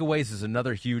 Takeaways is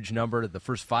another huge number. The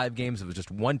first 5 games, it was just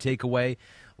 1 takeaway.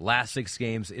 Last 6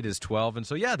 games, it is 12. And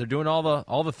so, yeah, they're doing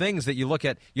all the things that you look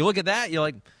at. You look at that, you're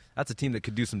like, that's a team that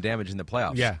could do some damage in the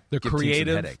playoffs. Yeah, they're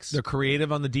creative. They're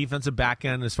creative on the defensive back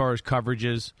end as far as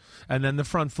coverages, and then the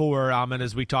front four,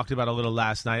 as we talked about a little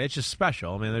last night, it's just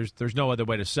special. I mean, there's no other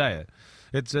way to say it.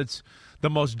 It's the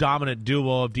most dominant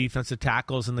duo of defensive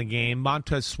tackles in the game.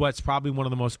 Montez Sweat's probably one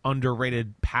of the most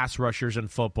underrated pass rushers in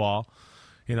football.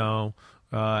 And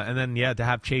then to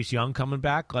have Chase Young coming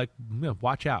back,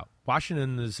 watch out.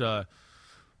 Washington is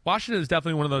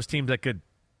definitely one of those teams that could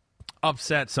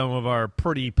upset some of our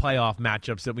pretty playoff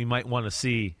matchups that we might want to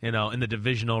see, in the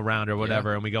divisional round or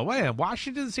whatever. And we go, man,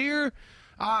 Washington's here.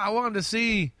 I wanted to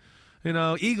see,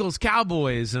 Eagles,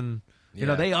 Cowboys, and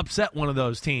they upset one of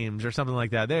those teams or something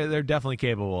like that. They're definitely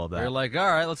capable of that. They're like, all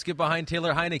right, let's get behind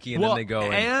Taylor Heineke, and then they go.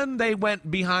 And they went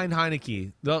behind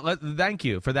Heineke. Thank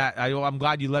you for that. I'm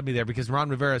glad you led me there because Ron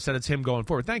Rivera said it's him going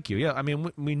forward. Thank you. Yeah, I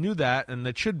mean, we knew that, and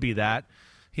it should be that.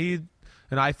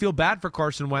 And I feel bad for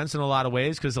Carson Wentz in a lot of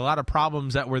ways because a lot of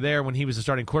problems that were there when he was the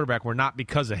starting quarterback were not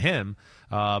because of him.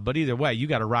 But either way, you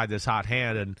got to ride this hot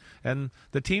hand, and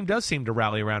the team does seem to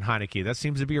rally around Heineke. That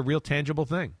seems to be a real tangible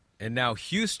thing. And now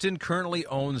Houston currently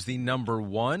owns the number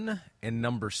 1 and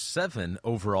number 7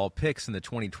 overall picks in the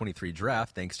 2023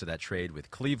 draft, thanks to that trade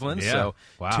with Cleveland. Yeah. So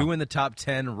wow. 2 in the top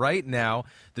 10 right now.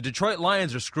 The Detroit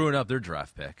Lions are screwing up their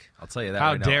draft pick. I'll tell you that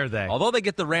How right now. dare they? Although they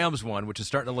get the Rams one, which is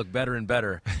starting to look better and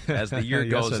better as the year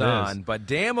yes, goes on. Is. But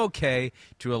damn okay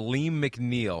to Aleem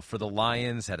McNeil for the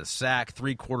Lions. Had a sack,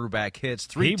 3 quarterback hits,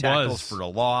 3 tackles for a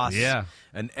loss. Yeah.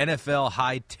 An NFL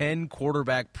high 10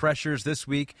 quarterback pressures this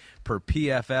week per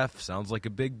PFF. Sounds like a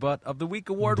Big Butt of the Week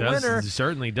award winner. It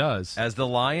certainly does. As the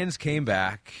Lions came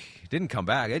back, didn't come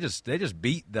back. They just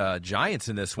beat the Giants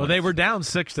in this one. Well, they were down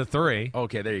 6-3.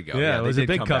 Okay, there you go. Yeah, it was a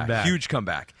big comeback. Huge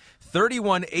comeback.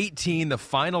 31-18, the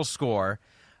final score.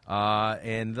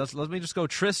 And let me just go.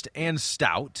 Trist and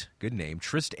Stout, good name.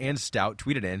 Trist and Stout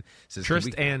tweeted in. Says,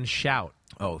 Trist and Shout.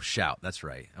 Oh, Shout. That's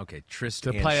right. Okay, Trist to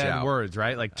and play Shout. on words,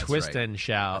 right? Like That's twist right. and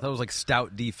shout. I thought it was like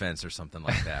Stout defense or something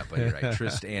like that. But you're right.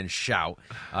 Trist and Shout.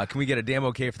 Can we get a damn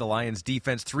okay for the Lions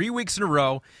defense? 3 weeks in a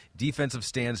row, defensive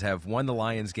stands have won the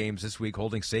Lions games this week,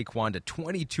 holding Saquon to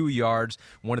 22 yards.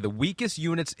 One of the weakest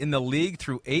units in the league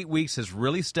through 8 weeks has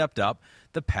really stepped up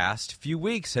the past few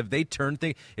weeks. Have they turned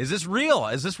things? Is this real?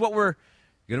 Is this what we're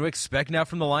going to expect now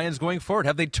from the Lions going forward?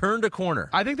 Have they turned a corner?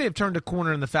 I think they've turned a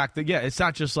corner in the fact that, it's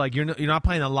not just like you're not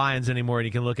playing the Lions anymore and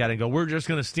you can look at it and go, we're just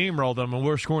going to steamroll them and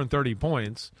we're scoring 30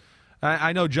 points.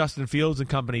 I know Justin Fields and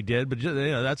company did, but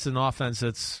that's an offense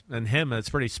that's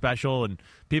pretty special, and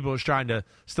people are trying to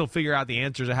still figure out the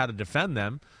answers of how to defend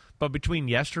them. But between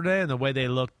yesterday and the way they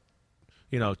looked,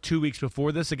 2 weeks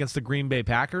before this against the Green Bay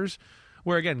Packers,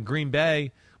 where, again, Green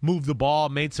Bay moved the ball,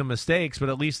 made some mistakes, but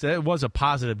at least it was a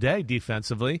positive day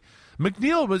defensively.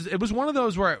 McNeil was one of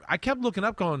those where I kept looking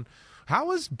up going,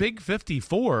 how is Big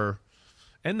 54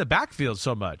 in the backfield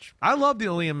so much? I love the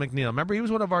Liam McNeil. Remember, he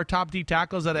was one of our top D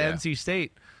tackles at NC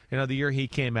State, the year he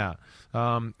came out.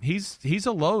 He's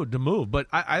a load to move, but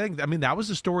I think that was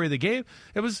the story of the game.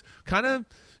 It was kind of,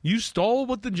 you stole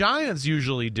what the Giants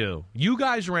usually do. You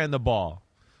guys ran the ball.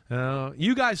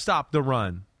 You guys stopped the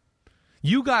run.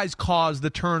 You guys caused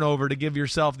the turnover to give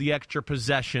yourself the extra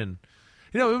possession.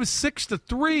 It was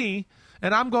 6-3,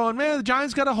 and I'm going, man, the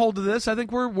Giants got a hold of this. I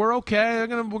think we're okay.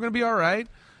 We're gonna be all right.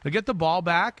 They get the ball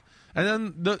back, and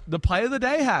then the play of the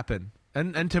day happened.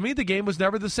 And to me, the game was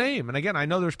never the same. And again, I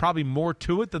know there's probably more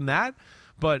to it than that,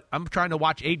 but I'm trying to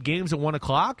watch 8 games at 1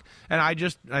 o'clock,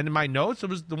 and in my notes, it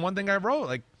was the one thing I wrote,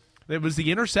 like, it was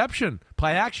the interception.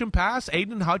 Play action pass,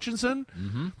 Aiden Hutchinson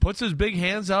puts his big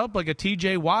hands up like a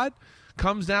TJ Watt,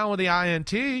 comes down with the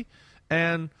INT,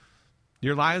 and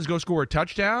your Lions go score a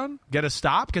touchdown, get a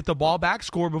stop, get the ball back,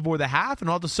 score before the half, and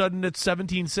all of a sudden it's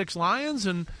 17-6 Lions,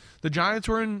 and the Giants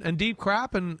were in deep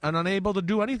crap and unable to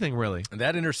do anything, really. And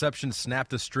that interception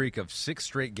snapped a streak of 6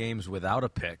 straight games without a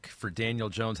pick for Daniel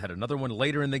Jones. Had another one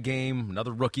later in the game,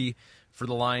 another rookie for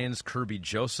the Lions, Kirby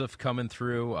Joseph coming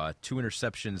through, 2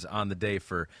 interceptions on the day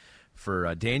for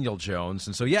Daniel Jones.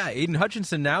 And so, Aiden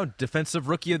Hutchinson now, Defensive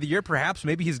Rookie of the Year, perhaps.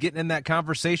 Maybe he's getting in that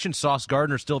conversation. Sauce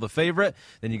Gardner still the favorite.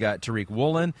 Then you got Tariq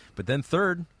Woolen. But then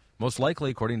third, most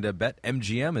likely, according to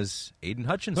BetMGM, is Aiden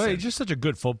Hutchinson. Well, he's just such a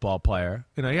good football player.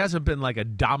 He hasn't been like a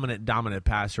dominant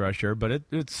pass rusher, but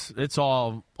it's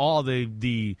all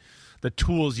the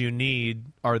tools you need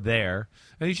are there.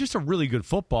 And he's just a really good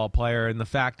football player in the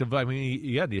fact of,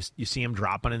 you see him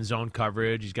dropping in zone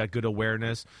coverage. He's got good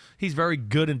awareness. He's very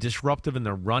good and disruptive in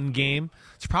the run game.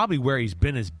 It's probably where he's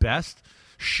been his best,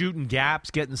 shooting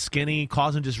gaps, getting skinny,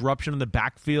 causing disruption in the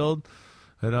backfield,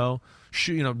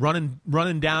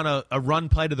 running down a run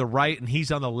play to the right, and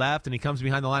he's on the left, and he comes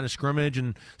behind the line of scrimmage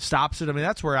and stops it.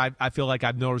 That's where I feel like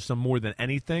I've noticed him more than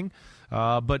anything.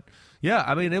 But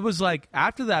it was like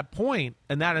after that point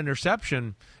and that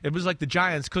interception, it was like the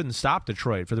Giants couldn't stop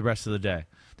Detroit for the rest of the day.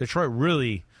 Detroit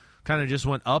really kind of just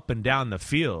went up and down the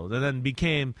field and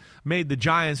then made the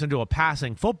Giants into a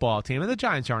passing football team. And the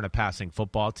Giants aren't a passing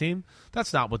football team.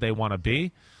 That's not what they want to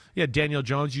be. Yeah, Daniel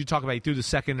Jones, you talk about he threw the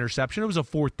second interception. It was a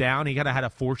 4th down. He kind of had a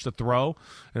force to throw.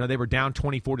 They were down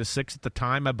 24-6 at the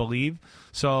time, I believe.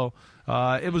 So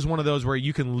it was one of those where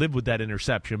you can live with that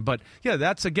interception. But,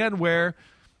 that's, where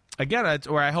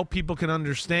I hope people can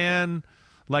understand,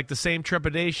 like, the same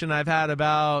trepidation I've had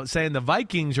about saying the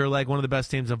Vikings are, like, one of the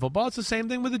best teams in football. It's the same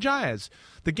thing with the Giants.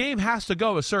 The game has to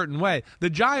go a certain way. The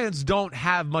Giants don't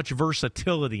have much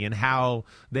versatility in how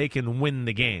they can win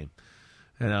the game.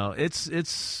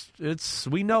 It's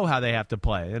we know how they have to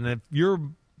play. And if you're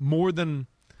more than,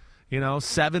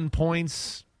 7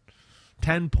 points,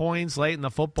 10 points late in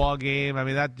the football game,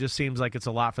 that just seems like it's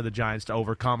a lot for the Giants to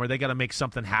overcome, or they got to make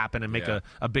something happen and make a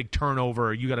big turnover,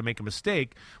 or you got to make a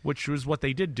mistake, which was what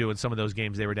they did do in some of those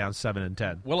games. They were down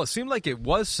 7-10. Well, it seemed like it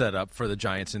was set up for the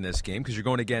Giants in this game because you're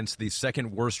going against the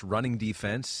second worst running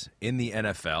defense in the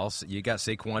NFL. So you got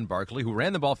Saquon Barkley, who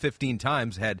ran the ball 15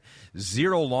 times, had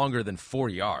 0 longer than 4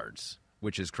 yards.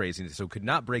 Which is crazy. So could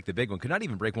not break the big one. Could not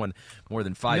even break one more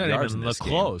than 5 yards in this game.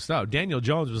 Close. No, Daniel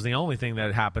Jones was the only thing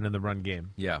that happened in the run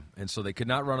game. Yeah, and so they could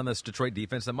not run on this Detroit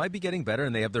defense. That might be getting better,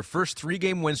 and they have their first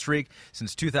 3-game win streak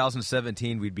since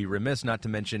 2017. We'd be remiss not to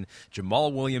mention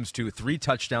Jamal Williams, 3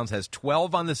 touchdowns, has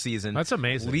 12 on the season. That's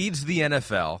amazing. Leads the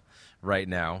NFL right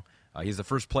now. He's the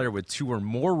first player with 2 or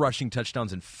more rushing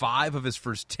touchdowns in 5 of his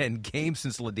first 10 games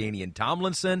since LaDainian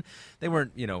Tomlinson. They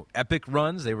weren't, epic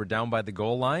runs. They were down by the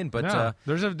goal line, but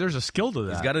there's a skill to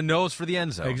that. He's got a nose for the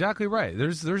end zone. Exactly right.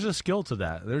 There's a skill to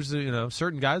that. There's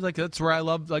certain guys that's where I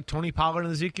love like Tony Pollard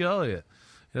and Ezekiel Elliott.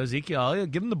 Ezekiel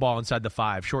Elliott, give him the ball inside the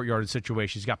 5, short yardage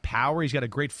situation. He's got power. He's got a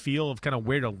great feel of kind of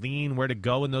where to lean, where to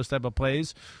go in those type of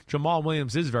plays. Jamal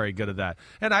Williams is very good at that.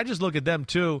 And I just look at them,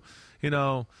 too.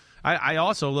 I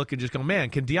also look and just go,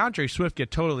 man, can DeAndre Swift get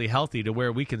totally healthy to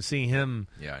where we can see him,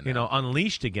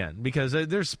 unleashed again? Because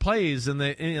there's plays in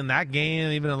that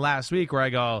game, even in last week, where I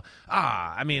go,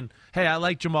 hey, I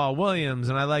like Jamal Williams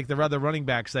and I like the other running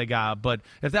backs they got, but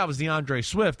if that was DeAndre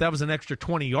Swift, that was an extra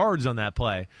 20 yards on that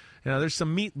play. There's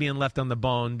some meat being left on the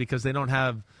bone because they don't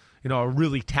have a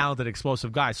really talented,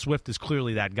 explosive guy. Swift is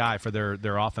clearly that guy for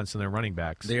their offense and their running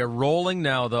backs. They are rolling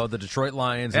now, though, the Detroit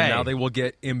Lions, and now they will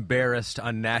get embarrassed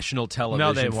on national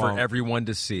television for everyone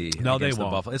to see. No, they won't. The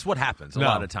Buffalo. It's what happens a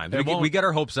lot of times. We get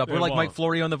our hopes up. We're like Mike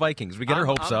Florio on the Vikings. We get our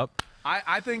hopes up.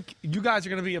 I think you guys are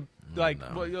going to be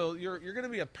you're going to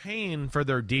be a pain for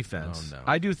their defense. Oh, no.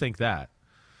 I do think that.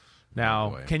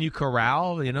 Now, can you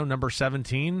corral, number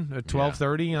 17 at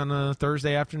 12:30 on a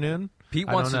Thursday afternoon? Pete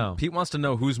wants to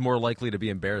know who's more likely to be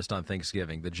embarrassed on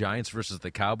Thanksgiving, the Giants versus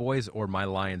the Cowboys or my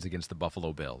Lions against the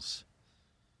Buffalo Bills?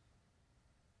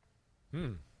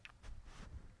 The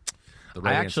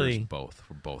right answer is both.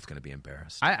 We're both going to be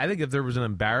embarrassed. I think if there was an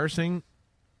embarrassing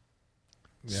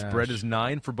spread is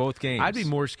 9 for both games. I'd be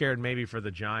more scared maybe for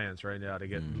the Giants right now to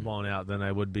get blown out than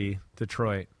I would be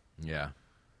Detroit. Yeah.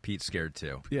 Pete's scared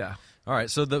too. Yeah. All right,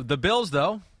 so the Bills,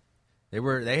 though,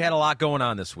 they had a lot going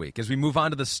on this week. As we move on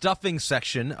to the stuffing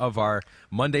section of our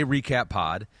Monday recap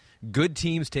pod, good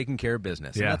teams taking care of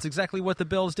business. Yeah. And that's exactly what the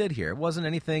Bills did here. It wasn't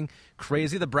anything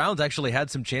crazy. The Browns actually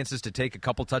had some chances to take a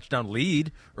couple touchdown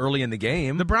lead early in the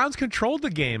game. The Browns controlled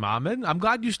the game, Ahmed. I'm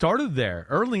glad you started there.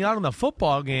 Early on in the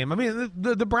football game, I mean,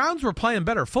 the Browns were playing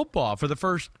better football for the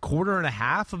first quarter and a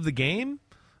half of the game.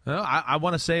 I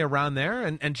want to say around there,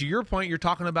 and to your point, you're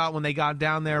talking about when they got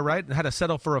down there, right, and had to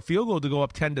settle for a field goal to go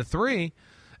up 10-3,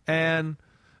 and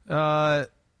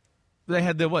they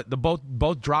had the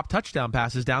both drop touchdown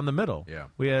passes down the middle. Yeah,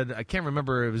 we had I can't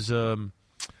remember it was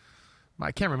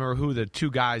I can't remember who the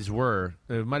two guys were.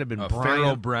 It might have been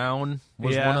Pharaoh Brown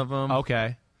was one of them.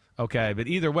 Okay, but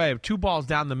either way, 2 balls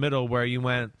down the middle where you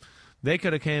went, they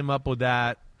could have came up with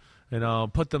that.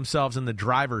 Put themselves in the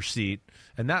driver's seat,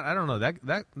 and that I don't know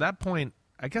that point.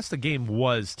 I guess the game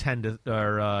was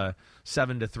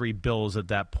 7-3 Bills at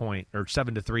that point, or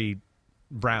 7-3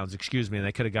 Browns. Excuse me, and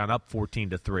they could have gone up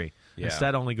 14-3. Yeah.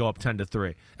 Instead, only go up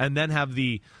 10-3, and then have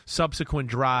the subsequent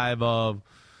drive of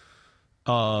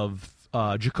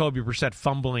Jacoby Brissett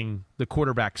fumbling the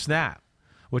quarterback snap,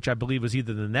 which I believe was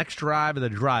either the next drive or the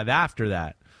drive after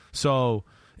that. So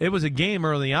it was a game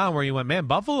early on where you went, man,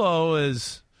 Buffalo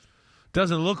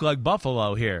doesn't look like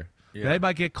Buffalo here. Yeah. They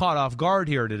might get caught off guard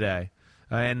here today.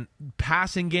 And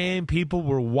passing game, people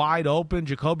were wide open.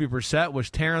 Jacoby Brissett was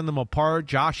tearing them apart.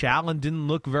 Josh Allen didn't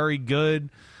look very good.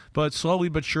 But slowly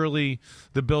but surely,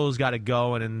 the Bills got it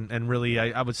going. And really,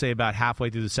 I would say about halfway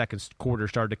through the second quarter,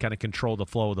 started to kind of control the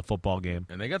flow of the football game.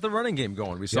 And they got the running game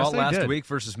going. We saw it last week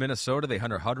versus Minnesota. They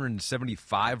had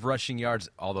 175 rushing yards,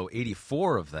 although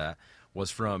 84 of that was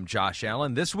from Josh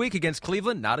Allen. This week against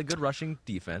Cleveland, not a good rushing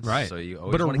defense. Right. So you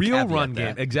always but a want to real caveat run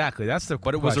that. game. Exactly. That's the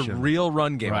But question. It was a real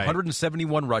run game. Right.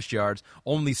 171 rush yards,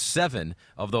 only 7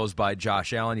 of those by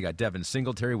Josh Allen. You got Devin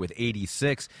Singletary with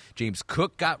 86. James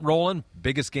Cook got rolling.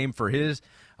 Biggest game for his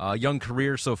young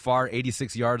career so far,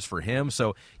 86 yards for him.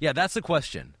 So, yeah, that's the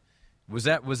question. Was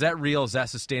that real? Is that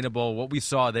sustainable? What we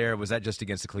saw there, was that just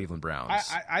against the Cleveland Browns?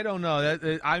 I don't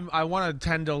know. I want to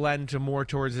tend to lend to more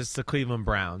towards it's the Cleveland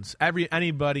Browns.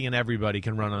 Anybody and everybody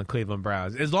can run on the Cleveland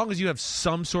Browns. As long as you have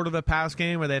some sort of a pass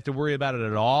game where they have to worry about it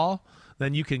at all,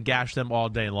 then you can gash them all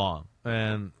day long.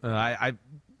 And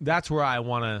that's where I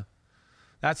want to.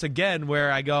 That's, again,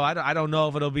 where I go, I don't know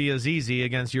if it'll be as easy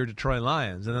against your Detroit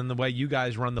Lions. And then the way you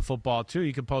guys run the football, too,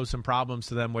 you can pose some problems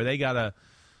to them where they got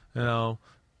to,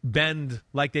 bend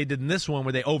like they did in this one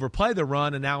where they overplay the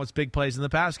run and now it's big plays in the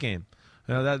pass game.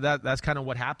 That's kind of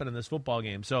what happened in this football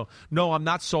game. So, no, I'm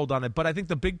not sold on it. But I think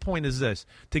the big point is this.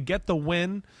 To get the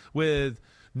win with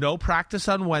no practice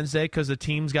on Wednesday because the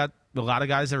team's got a lot of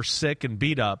guys that are sick and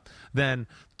beat up, then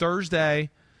Thursday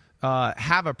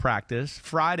have a practice,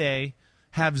 Friday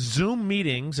have Zoom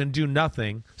meetings and do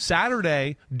nothing,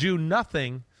 Saturday do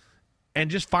nothing, and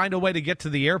just find a way to get to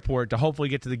the airport to hopefully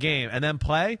get to the game and then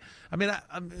play. I mean,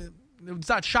 it's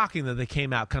not shocking that they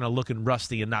came out kind of looking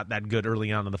rusty and not that good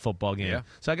early on in the football game. Yeah.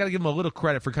 So I got to give them a little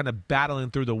credit for kind of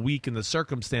battling through the week and the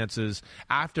circumstances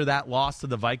after that loss to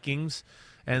the Vikings,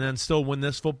 and then still win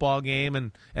this football game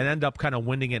and end up kind of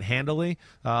winning it handily.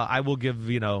 I will give,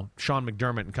 Sean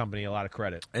McDermott and company a lot of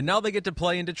credit. And now they get to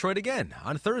play in Detroit again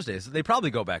on Thursdays. They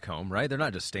probably go back home, right? They're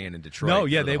not just staying in Detroit. No,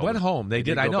 yeah, they went home. They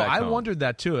did. I know. I home. wondered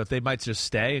that, too, if they might just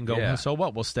stay and go, so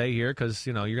what, we'll stay here because,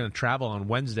 you're going to travel on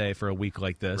Wednesday for a week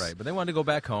like this. Right, but they wanted to go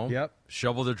back home,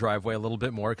 shovel their driveway a little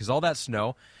bit more because all that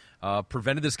snow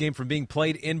prevented this game from being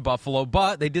played in Buffalo.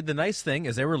 But they did the nice thing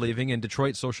as they were leaving, and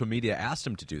Detroit social media asked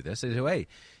them to do this. They said, hey,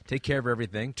 take care of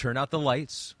everything. Turn out the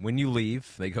lights when you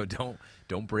leave. They go, don't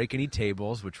break any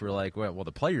tables, which we're like, well,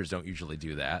 the players don't usually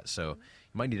do that. So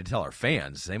you might need to tell our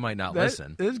fans. They might not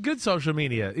listen. It was good social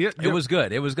media. It was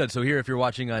good. It was good. So here, if you're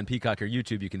watching on Peacock or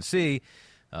YouTube, you can see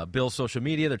Bills' social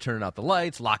media. They're turning out the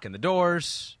lights, locking the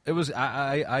doors. It was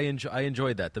I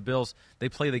enjoyed that. The Bills, they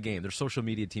play the game. Their social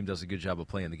media team does a good job of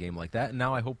playing the game like that. And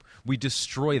now I hope we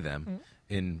destroy them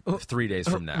in 3 days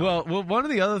from now. Well, one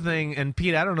of the other thing, and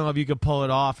Pete, I don't know if you could pull it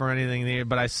off or anything there,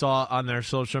 but I saw on their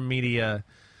social media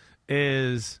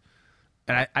is,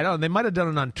 and I don't know, they might have done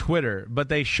it on Twitter, but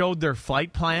they showed their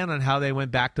flight plan on how they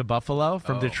went back to Buffalo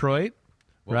from Detroit.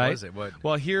 What right? was it? What?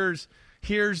 Well, here's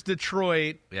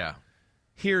Detroit. Yeah.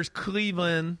 Here's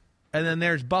Cleveland, and then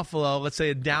there's Buffalo. Let's say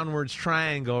a downwards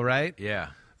triangle, right? Yeah.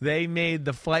 They made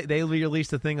the flight. They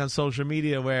released a thing on social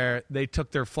media where they took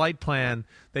their flight plan.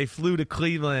 They flew to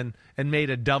Cleveland and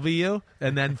made a W,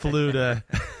 and then flew to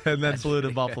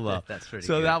Buffalo. That's pretty.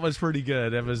 So good. that was pretty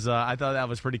good. It was. I thought that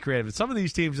was pretty creative. Some of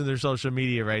these teams in their social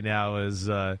media right now is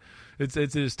it's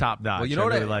just top notch. Well, you know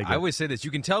what? Really I always say this.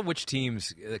 You can tell which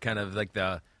teams kind of like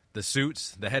the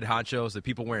suits, the head honchos, the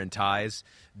people wearing ties,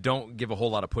 don't give a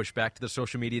whole lot of pushback to the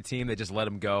social media team. They just let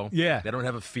them go. Yeah. They don't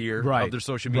have a fear Right. of their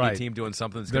social media Right. team doing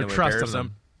something that's They're going to embarrass trusting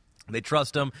them. They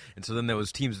trust them, and so then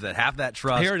those teams that have that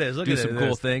trust Here it is. Look do at some it.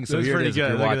 cool things. So It's here it pretty is if good.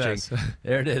 you're Look at watching. this.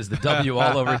 There it is, the W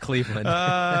all over Cleveland.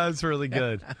 It's really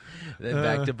good. Then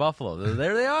back to Buffalo.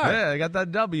 There they are. Yeah, I got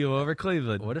that W over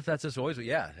Cleveland. What if that's just always?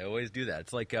 Yeah, they always do that.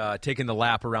 It's like taking the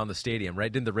lap around the stadium,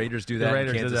 right? Didn't the Raiders do that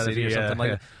Raiders in Kansas did that City or something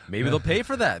like that? Maybe they'll pay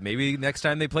for that. Maybe next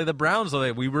time they play the Browns,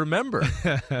 we remember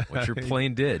what your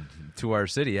plane did to our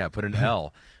city. Yeah, put an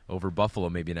L over Buffalo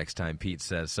maybe next time, Pete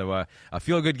says. So a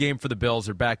feel-good game for the Bills.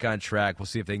 They're back on track. We'll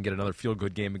see if they can get another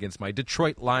feel-good game against my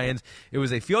Detroit Lions. It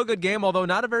was a feel-good game, although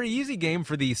not a very easy game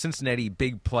for the Cincinnati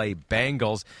Big Play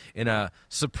Bengals in a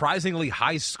surprisingly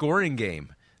high-scoring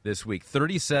game this week.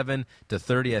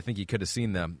 37-30. I think you could have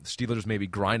seen the Steelers maybe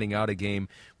grinding out a game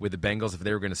with the Bengals if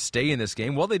they were going to stay in this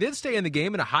game. Well, they did stay in the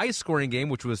game, in a high-scoring game,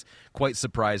 which was quite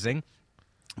surprising.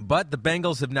 But the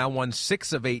Bengals have now won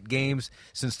 6 of 8 games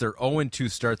since their 0-2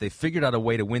 start. They figured out a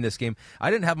way to win this game. I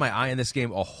didn't have my eye on this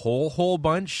game a whole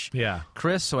bunch,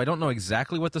 Chris, so I don't know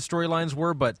exactly what the storylines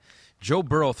were, but Joe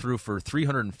Burrow threw for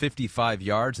 355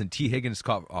 yards, and T. Higgins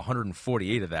caught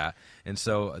 148 of that. And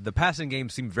so the passing game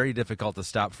seemed very difficult to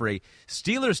stop for a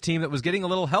Steelers team that was getting a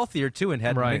little healthier, too, and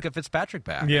had Minkah Fitzpatrick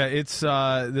back. Yeah, it's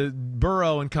the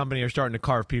Burrow and company are starting to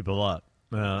carve people up.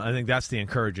 I think that's the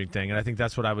encouraging thing, and I think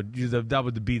that's what that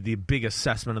would be the big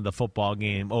assessment of the football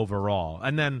game overall.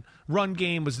 And then run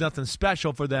game was nothing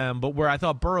special for them, but where I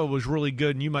thought Burrow was really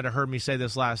good, and you might have heard me say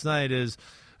this last night, is,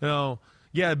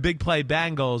 big play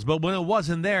Bengals, but when it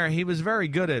wasn't there, he was very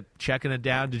good at checking it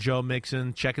down to Joe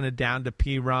Mixon, checking it down to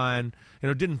P. Ryan.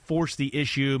 Didn't force the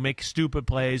issue, make stupid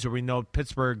plays, or we know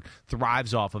Pittsburgh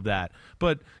thrives off of that.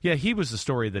 But, yeah, he was the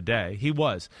story of the day. He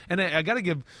was. And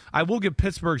I will give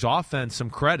Pittsburgh's offense some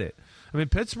credit. I mean,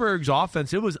 Pittsburgh's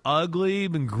offense, it was ugly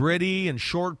and gritty and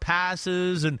short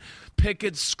passes, and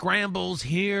Pickett scrambles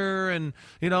here and,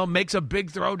 makes a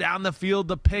big throw down the field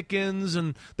to Pickens,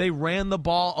 and they ran the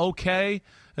ball okay.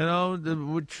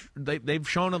 Which they've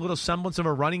shown a little semblance of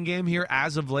a running game here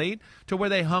as of late to where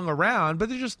they hung around, but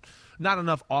there's just not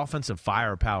enough offensive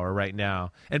firepower right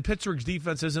now. And Pittsburgh's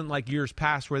defense isn't like years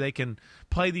past where they can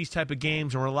play these type of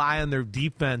games and rely on their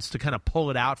defense to kind of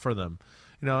pull it out for them.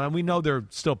 And we know they're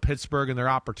still Pittsburgh and they're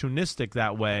opportunistic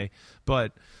that way,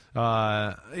 but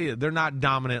they're not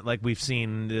dominant like we've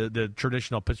seen the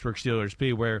traditional Pittsburgh Steelers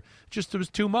be, where it was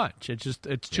too much.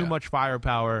 It's too much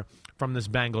firepower from this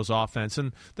Bengals offense.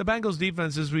 And the Bengals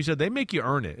defense, as we said, they make you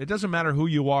earn it. It doesn't matter who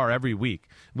you are every week.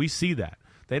 We see that.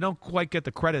 they don't quite get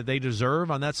the credit they deserve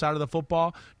on that side of the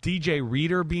football. DJ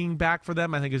Reader being back for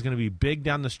them, I think, is going to be big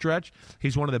down the stretch.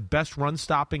 He's one of the best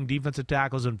run-stopping defensive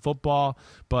tackles in football.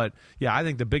 But, yeah, I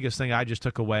think the biggest thing I just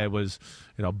took away was,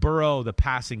 Burrow, the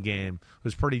passing game,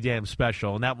 was pretty damn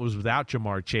special, and that was without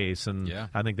Jamar Chase, and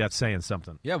I think that's saying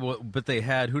something. Yeah, well, but they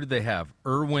had – who did they have?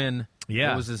 Irwin – Yeah.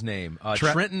 What was his name?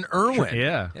 Trenton Irwin.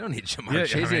 They don't need Jamar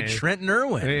Chase. They had Trenton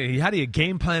Irwin. How do you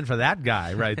game plan for that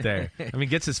guy right there?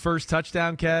 Gets his first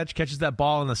touchdown catch, catches that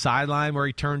ball on the sideline where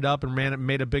he turned up and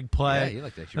made a big play. Yeah, he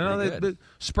looked actually pretty good. They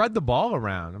spread the ball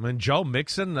around. Joe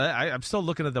Mixon, I'm still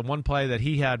looking at the one play that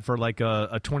he had for like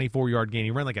a 24-yard gain.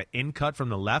 He ran like an in-cut from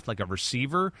the left, like a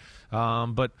receiver.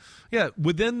 But, yeah,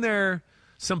 within their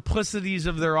simplicities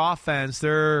of their offense,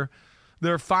 they're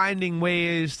finding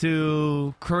ways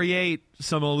to create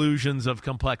some illusions of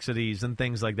complexities and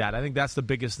things like that. I think that's the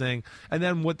biggest thing. And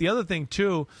then the other thing,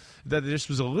 too, that just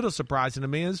was a little surprising to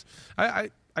me is I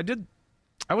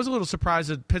was a little surprised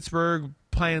that Pittsburgh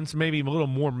playing maybe a little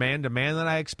more man-to-man than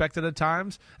I expected at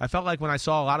times. I felt like when I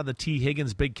saw a lot of the T.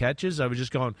 Higgins big catches, I was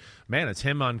just going, man, it's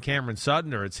him on Cameron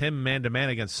Sutton or it's him man-to-man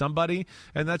against somebody,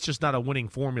 and that's just not a winning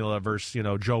formula versus,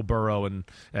 Joe Burrow and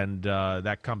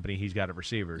that company he's got at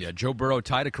receivers. Yeah, Joe Burrow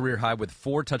tied a career high with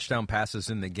 4 touchdown passes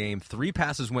in the game. 3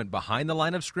 passes went behind the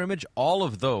line of scrimmage. All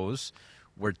of those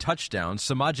were touchdowns.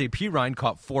 Samaje Perine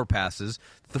caught 4 passes.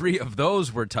 3 of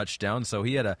those were touchdowns, so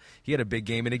he had a big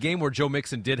game in a game where Joe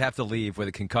Mixon did have to leave with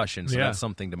a concussion, so that's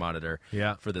something to monitor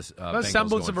for this a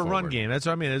semblance of a run game. That's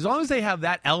what I mean. As long as they have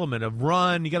that element of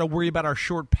run, you got to worry about our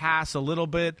short pass a little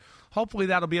bit. Hopefully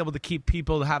that'll be able to keep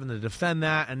people having to defend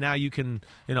that, and now you can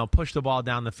push the ball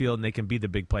down the field and they can be the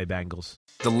big play Bengals.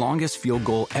 The longest field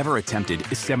goal ever attempted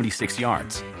is 76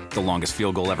 yards. The longest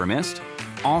field goal ever missed?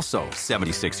 Also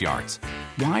 76 yards.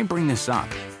 Why bring this up?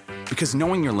 Because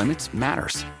knowing your limits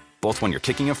matters, both when you're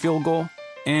kicking a field goal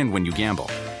and when you gamble.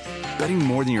 Betting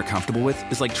more than you're comfortable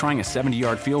with is like trying a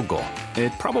 70-yard field goal.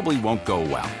 It probably won't go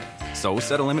well. So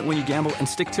set a limit when you gamble and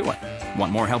stick to it.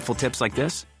 Want more helpful tips like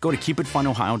this? Go to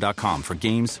keepitfunohio.com for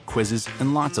games, quizzes,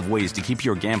 and lots of ways to keep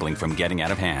your gambling from getting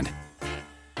out of hand.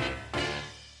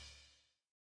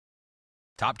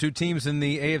 Top 2 teams in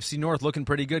the AFC North looking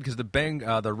pretty good because the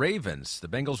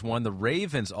Bengals won. The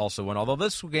Ravens also won, although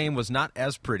this game was not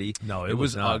as pretty. No, it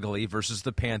was ugly versus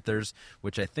the Panthers,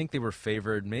 which I think they were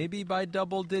favored maybe by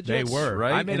double digits. They were.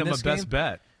 Right? I made them a best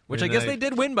bet. Which I guess they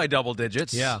did win by double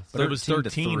digits. Yeah, but it was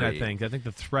 13, I think. I think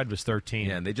the spread was 13.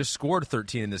 Yeah, and they just scored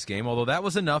 13 in this game, although that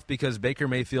was enough because Baker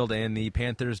Mayfield and the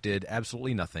Panthers did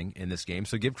absolutely nothing in this game.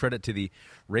 So give credit to the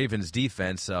Ravens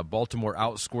defense. Baltimore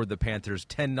outscored the Panthers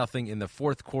 10-0 in the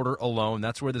fourth quarter alone.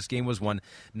 That's where this game was won.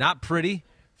 Not pretty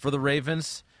for the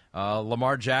Ravens.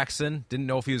 Lamar Jackson didn't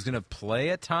know if he was going to play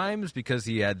at times because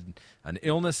he had an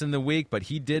illness in the week, but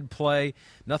he did play.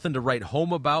 Nothing to write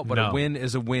home about, but a win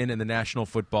is a win in the National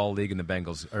Football League, and the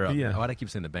Bengals. Why do I keep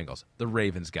saying the Bengals? The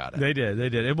Ravens got it. They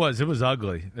did. It was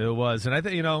ugly. It was, and I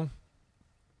think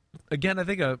again, I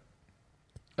think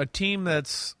a team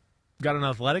that's got an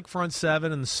athletic front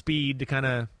seven and speed to kind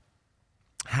of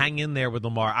hang in there with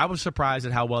Lamar. I was surprised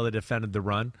at how well they defended the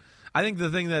run. I think the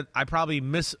thing that I probably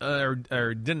or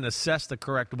didn't assess the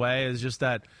correct way is just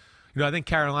that, I think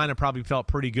Carolina probably felt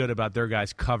pretty good about their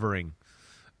guys covering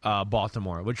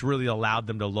Baltimore, which really allowed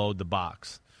them to load the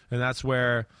box. And that's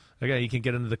where, again, you can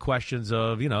get into the questions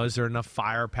of, is there enough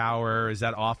firepower? Is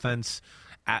that offense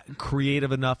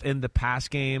creative enough in the pass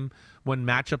game? When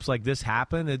matchups like this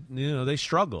happen, they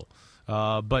struggle.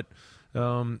 But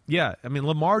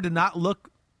Lamar did not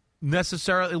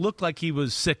necessarily looked like he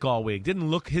was sick all week. Didn't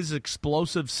look his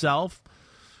explosive self,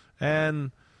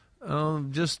 and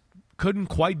just couldn't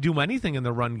quite do anything in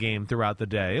the run game throughout the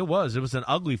day. It was an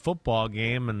ugly football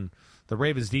game, and the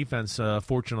Ravens defense,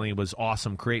 fortunately, was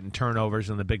awesome, creating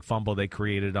turnovers and the big fumble they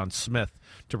created on Smith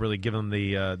to really give them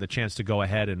the chance to go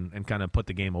ahead and kind of put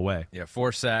the game away. Yeah,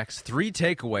 4 sacks, 3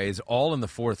 takeaways, all in the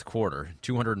fourth quarter.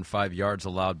 205 yards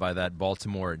allowed by that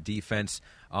Baltimore defense.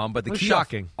 But the key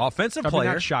shocking offensive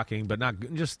player, not shocking, but not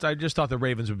just. I just thought the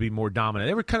Ravens would be more dominant.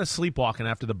 They were kind of sleepwalking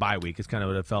after the bye week. It's kind of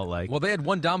what it felt like. Well, they had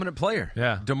one dominant player.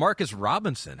 Yeah, Demarcus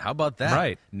Robinson. How about that?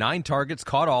 Right, 9 targets,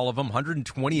 caught all of them,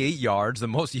 128 yards, the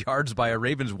most yards by a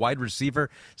Ravens wide receiver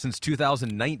since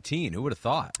 2019. Who would have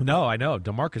thought? No, I know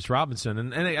Demarcus Robinson,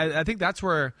 and I think that's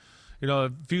where, a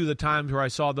few of the times where I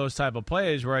saw those type of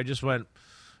plays where I just went,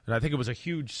 and I think it was a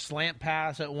huge slant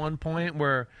pass at one point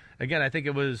where, again, I think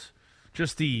it was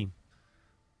just the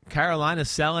Carolina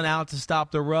selling out to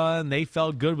stop the run. They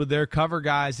felt good with their cover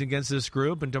guys against this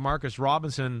group, and Demarcus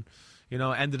Robinson,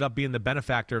 ended up being the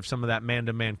benefactor of some of that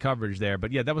man-to-man coverage there.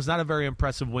 But, yeah, that was not a very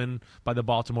impressive win by the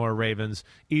Baltimore Ravens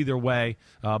either way.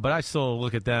 But I still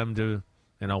look at them to,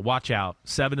 watch out.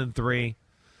 7-3.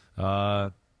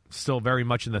 Still very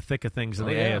much in the thick of things in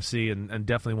the AFC, and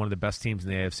definitely one of the best teams in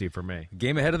the AFC for me.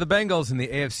 Game ahead of the Bengals in the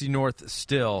AFC North,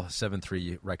 still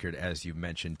 7-3 record, as you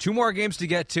mentioned. 2 more games to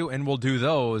get to, and we'll do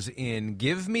those in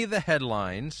Give Me the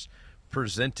Headlines,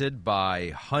 presented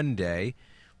by Hyundai.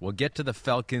 We'll get to the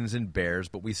Falcons and Bears,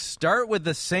 but we start with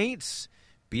the Saints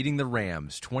beating the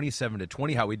Rams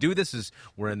 27-20. How we do this is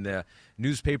we're in the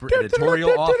newspaper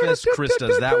editorial office. Chris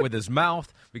does that with his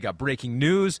mouth. We got breaking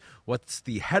news. What's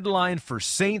the headline for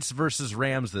Saints versus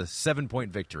Rams, the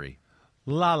 7-point victory?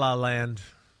 La La Land.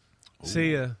 Ooh.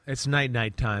 See ya. It's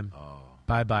night time. Oh.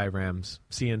 Bye-bye, Rams.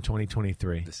 See you in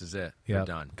 2023. This is it. Yep. We're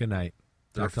done. Good night.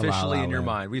 They're officially in your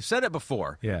mind. We've said it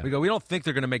before. Yeah. We go, we don't think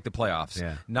they're going to make the playoffs.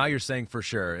 Yeah. Now you're saying for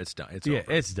sure it's done. It's over.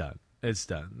 It's done. It's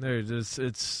done.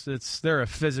 They're a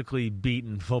physically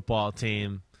beaten football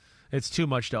team. It's too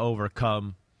much to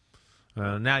overcome.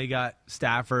 Now you got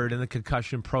Stafford and the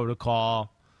concussion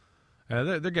protocol.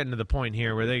 They're getting to the point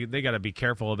here where they got to be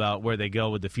careful about where they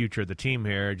go with the future of the team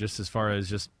here, just as far as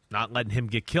just not letting him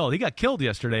get killed. He got killed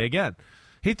yesterday again.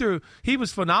 He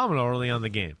was phenomenal early on the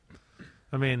game.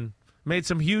 I mean, made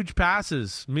some huge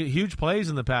passes, huge plays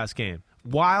in the past game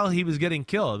while he was getting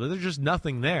killed. But there's just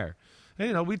nothing there.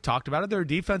 And, we talked about it. Their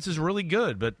defense is really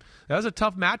good, but that was a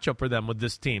tough matchup for them with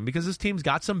this team because this team's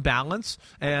got some balance.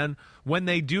 And when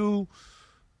they do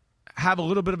have a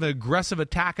little bit of an aggressive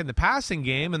attack in the passing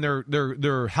game and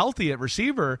they're healthy at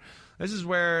receiver, this is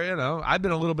where, I've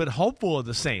been a little bit hopeful of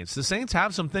the Saints. The Saints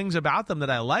have some things about them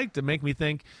that I like to make me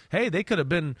think, hey, they could have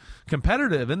been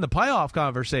competitive in the playoff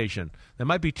conversation. They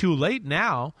might be too late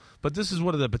now, but this is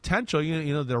what the potential,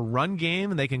 their run game,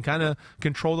 and they can kind of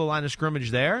control the line of scrimmage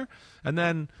there. And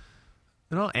then,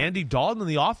 Andy Dalton and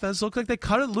the offense looked like they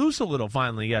cut it loose a little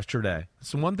finally yesterday.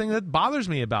 It's one thing that bothers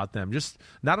me about them. Just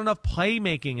not enough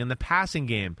playmaking in the passing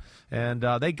game. And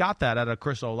they got that out of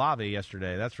Chris Olave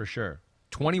yesterday, that's for sure.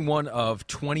 21 of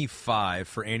 25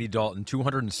 for Andy Dalton,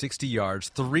 260 yards,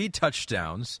 3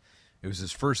 touchdowns. It was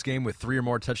his first game with 3 or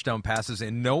more touchdown passes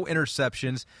and no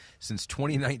interceptions since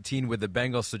 2019 with the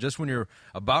Bengals. So just when you're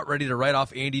about ready to write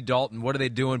off Andy Dalton, what are they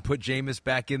doing? Put Jameis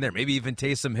back in there, maybe even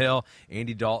Taysom Hill.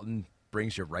 Andy Dalton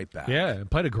brings you right back. Yeah,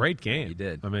 played a great game. He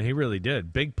did. I mean, he really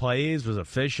did. Big plays, was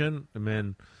efficient. I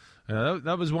mean,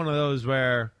 that was one of those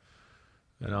where,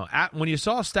 when you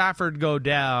saw Stafford go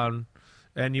down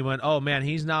and you went, oh, man,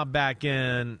 he's not back in,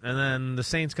 and then the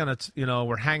Saints kind of,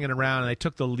 were hanging around and they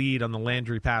took the lead on the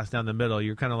Landry pass down the middle,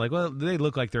 you're kind of like, well, they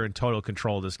look like they're in total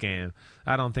control of this game.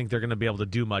 I don't think they're going to be able to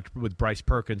do much with Bryce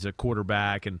Perkins at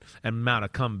quarterback and mount a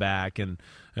comeback. And,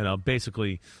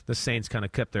 basically the Saints kind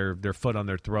of kept their foot on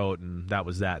their throat, and that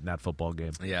was that in that football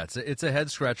game. Yeah, it's a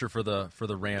head-scratcher for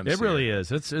the Rams. It really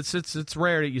is. It's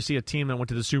rare that you see a team that went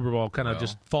to the Super Bowl kind of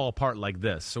just fall apart like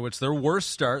this. So it's their worst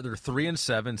start. They're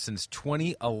 3-7 since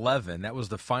 2011. That was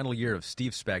the final year of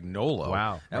Steve Spagnuolo.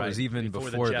 Wow. That was even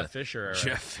before the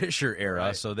Jeff Fisher era.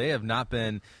 Right. So they have not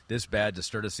been this bad to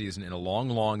start a season in a long,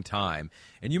 long time.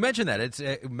 And you mentioned that. It's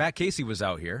Matt Casey was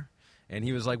out here, and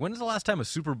he was like, when's the last time a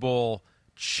Super Bowl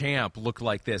champ looked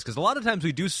like this? Because a lot of times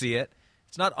we do see it.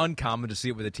 It's not uncommon to see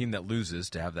it with a team that loses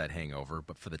to have that hangover,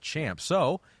 but for the champ.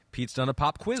 So Pete's done a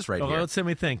pop quiz here. Let's see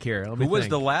me think here. Who was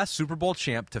the last Super Bowl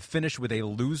champ to finish with a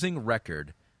losing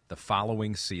record the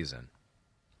following season?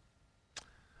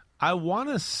 I want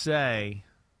to say.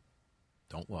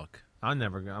 Don't look. I'm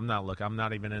not looking. I'm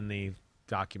not even in the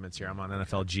documents here. I'm on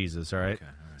NFL Jesus. All right. Okay,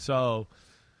 all right. So.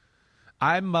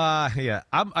 I'm all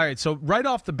right. So right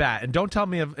off the bat, and don't tell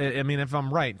me if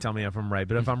I'm right, tell me if I'm right.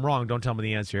 But if I'm wrong, don't tell me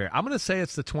the answer here. I'm going to say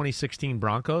it's the 2016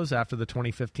 Broncos after the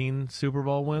 2015 Super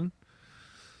Bowl win.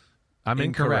 I'm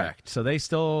incorrect. So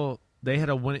they had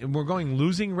a win. We're going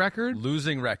losing record.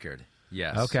 Losing record.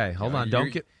 Yes. Okay. Hold on.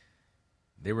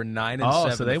 They were 9-7. Oh,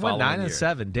 so they went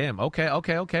 9-7. Damn. Okay.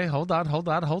 Hold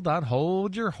on.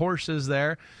 Hold your horses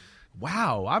there.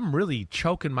 Wow. I'm really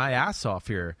choking my ass off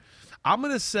here. I'm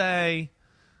going to say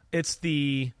it's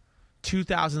the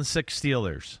 2006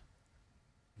 Steelers.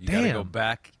 You got to go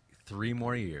back 3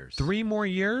 more years. 3 more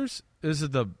years? Is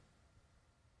it the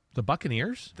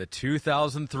Buccaneers? The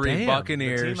 2003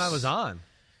 Buccaneers. The team I was on.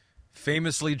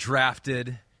 Famously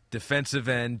drafted defensive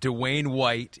end Dwayne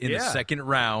White in the second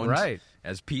round. Right.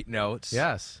 As Pete notes.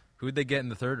 Yes. Who'd they get in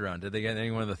the third round? Did they get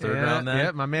anyone in the third round then?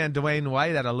 Yeah, my man Dwayne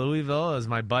White out of Louisville is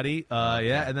my buddy.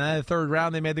 And then in the third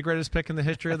round, they made the greatest pick in the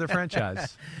history of their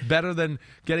franchise. Better than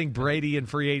getting Brady in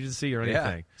free agency or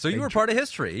anything. Yeah. So you were part of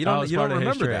history. You don't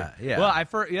remember that. Yeah.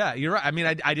 Well, you're right. I mean,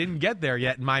 I didn't get there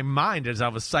yet in my mind as I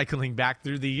was cycling back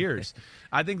through the years.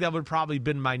 I think that would probably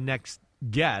been my next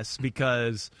guess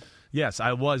because, yes,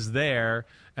 I was there.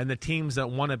 And the teams that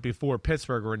won it before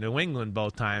Pittsburgh were New England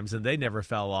both times, and they never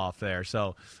fell off there.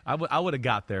 So I would have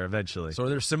got there eventually. So are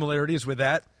there similarities with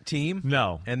that team?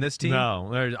 No. And this team?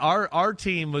 No. Our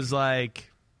team was like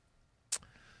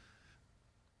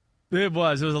 – it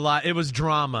was a lot. It was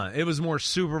drama. It was more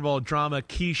Super Bowl drama.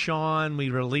 Keyshawn, we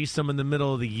released him in the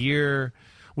middle of the year.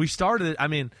 We started – I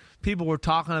mean, people were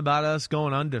talking about us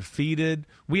going undefeated.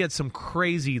 We had some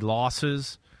crazy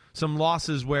losses. Some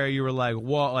losses where you were like,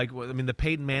 whoa, the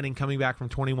Peyton Manning coming back from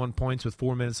 21 points with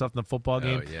 4 minutes left in the football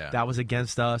game, that was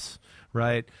against us,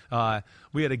 right?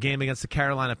 We had a game against the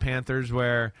Carolina Panthers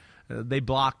where they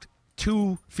blocked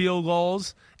 2 field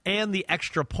goals and the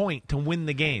extra point to win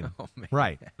the game. Oh, man.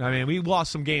 Right. I mean, we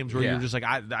lost some games where you were just like,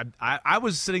 I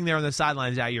was sitting there on the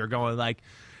sidelines that year going like,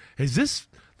 is this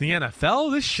the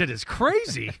NFL? This shit is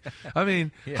crazy. I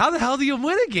mean, how the hell do you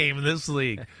win a game in this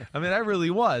league? I mean, I really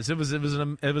was. It was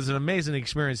an amazing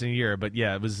experience in a year, but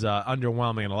yeah, it was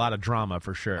underwhelming and a lot of drama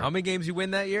for sure. How many games you win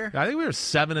that year? I think we were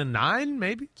 7-9,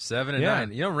 maybe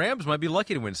 7-9. You know, Rams might be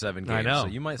lucky to win 7 games. I know. So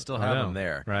you might still have them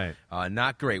there. Right.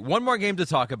 Not great. One more game to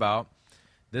talk about.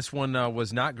 This one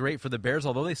was not great for the Bears,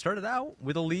 although they started out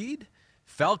with a lead.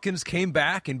 Falcons came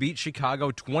back and beat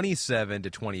Chicago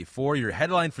 27-24. Your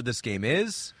headline for this game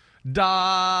is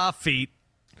Defeat.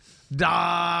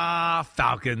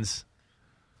 Falcons.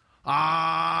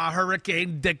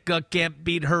 Hurricane Dicka can't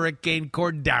beat Hurricane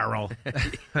Cordero.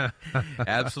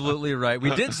 Absolutely right. We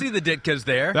did see the Ditkas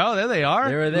there. Oh, there they are.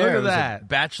 They were there. Look at that.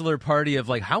 Bachelor party of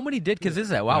how many Ditkas is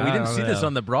that? Wow, we didn't see this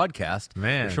on the broadcast.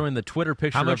 Man. They're showing the Twitter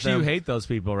picture of them. How much do you hate those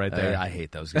people right there? I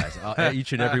hate those guys.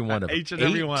 Each and every one of them. Each and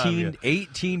every one of you.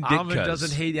 18 Ditkas. Ahmed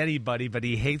doesn't hate anybody, but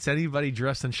he hates anybody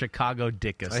dressed in Chicago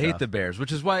Dickas. I hate the Bears,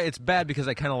 which is why it's bad because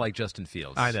I kind of like Justin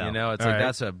Fields. I know. You know, it's all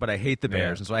like right. but I hate the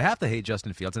Bears, and so I have to hate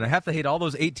Justin Fields, and I have to hate all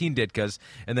those 18 Ditkas.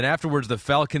 And then afterwards, the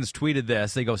Falcons tweeted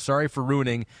this. They go, sorry for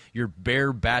ruining your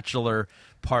Bear Bachelor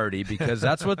party, because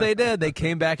that's what they did. They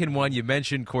came back and won. You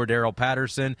mentioned Cordero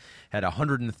Patterson had a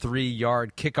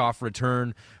 103-yard kickoff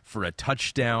return for a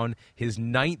touchdown, his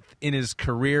 9th in his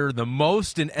career, the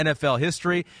most in NFL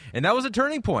history. And that was a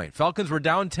turning point. Falcons were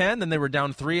down 10, then they were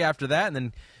down 3 after that, and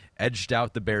then edged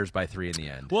out the Bears by 3 in the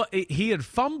end. Well, he had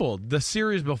fumbled the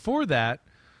series before that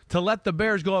to let the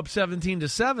Bears go up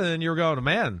 17-7, and you're going,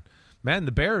 man,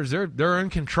 the Bears, they're in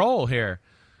control here.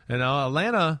 You know,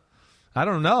 Atlanta, I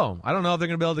don't know. I don't know if they're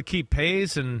going to be able to keep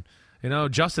pace. And, you know,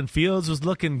 Justin Fields was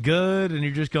looking good, and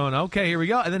you're just going, okay, here we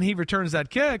go. And then he returns that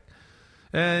kick,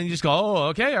 and you just go, oh,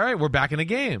 okay, all right, we're back in the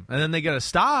game. And then they get a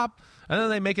stop, and then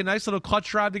they make a nice little clutch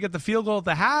drive to get the field goal at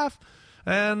the half.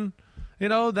 And, you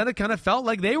know, then it kind of felt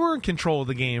like they were in control of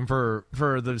the game for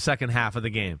the second half of the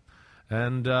game.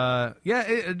 And,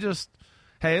 it just,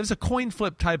 hey, it was a coin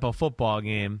flip type of football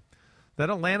game that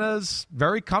Atlanta's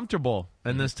very comfortable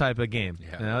in this type of game.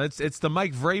 Yeah. You know, it's the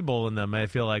Mike Vrabel in them, I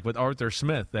feel like, with Arthur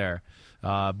Smith there.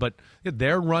 But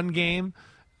their run game,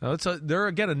 they're,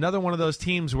 again, another one of those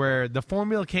teams where the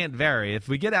formula can't vary. If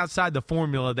we get outside the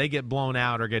formula, they get blown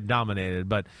out or get dominated.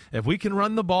 But if we can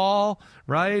run the ball,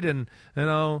 right, and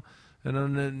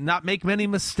not make many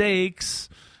mistakes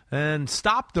and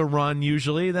stop the run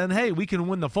usually, then, hey, we can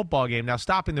win the football game. Now,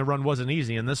 stopping the run wasn't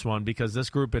easy in this one because this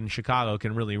group in Chicago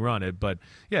can really run it. But,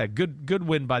 yeah, good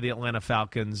win by the Atlanta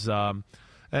Falcons.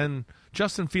 And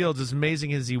Justin Fields, as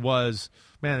amazing as he was,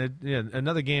 man,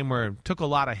 another game where it took a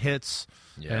lot of hits,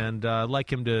 and I'd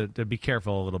like him to be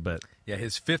careful a little bit. Yeah,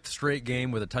 his 5th straight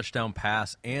game with a touchdown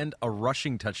pass and a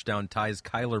rushing touchdown ties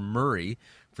Kyler Murray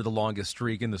for the longest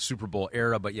streak in the Super Bowl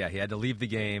era. But, yeah, he had to leave the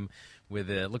game with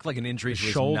it looked like an injury to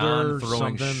his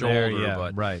non-throwing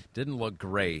shoulder, but didn't look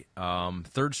great.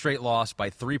 3rd straight loss by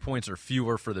 3 points or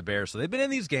fewer for the Bears. So they've been in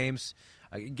these games.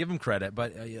 I give them credit,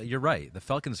 but you're right. The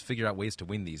Falcons figured out ways to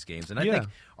win these games, and I think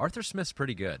Arthur Smith's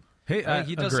pretty good. Hey,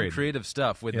 he does some creative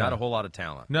stuff with not a whole lot of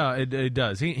talent. No, it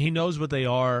does. He knows what they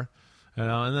are, you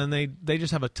know, and then they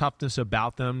just have a toughness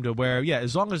about them to where,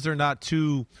 as long as they're not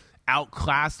too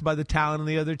outclassed by the talent of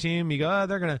the other team, you go,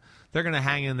 they're gonna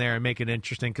hang in there and make it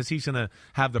interesting because he's gonna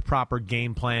have the proper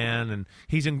game plan, and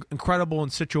he's incredible in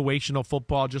situational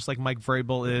football, just like Mike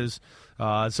Vrabel is.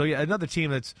 Another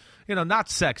team that's not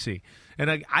sexy,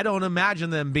 and I don't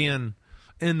imagine them being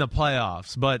in the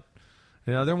playoffs, but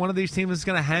They're one of these teams that's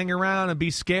going to hang around and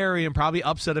be scary and probably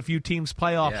upset a few teams'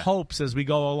 playoff hopes as we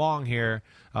go along here.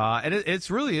 And it's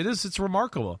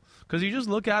remarkable because you just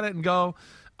look at it and go,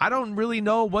 I don't really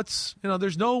know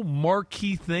there's no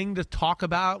marquee thing to talk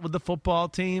about with the football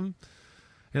team.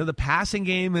 The passing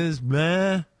game is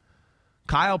meh.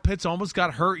 Kyle Pitts almost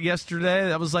got hurt yesterday.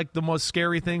 That was like the most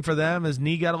scary thing for them. His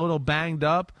knee got a little banged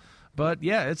up. But,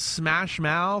 yeah, it's smash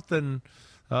mouth and,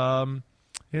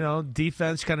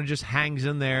 defense kind of just hangs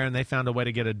in there, and they found a way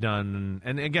to get it done.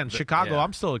 And again, Chicago,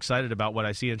 I'm still excited about what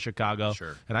I see in Chicago.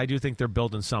 Sure. And I do think they're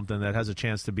building something that has a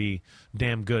chance to be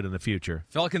damn good in the future.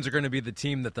 Falcons are going to be the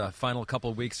team that the final couple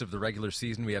of weeks of the regular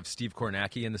season, we have Steve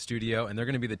Kornacki in the studio, and they're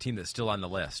going to be the team that's still on the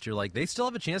list. You're like, they still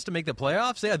have a chance to make the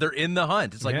playoffs? Yeah, they're in the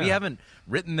hunt. It's like we haven't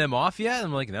written them off yet.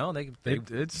 I'm like, no, they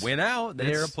win out.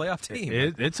 They're a playoff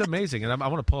team. It's amazing. And I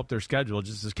want to pull up their schedule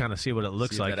just to kind of see what it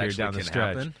looks like here down the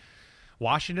stretch. Happen.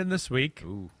 Washington this week.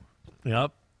 Ooh.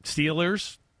 Yep.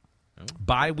 Steelers.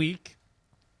 Bye week.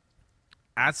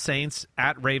 At Saints.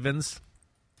 At Ravens.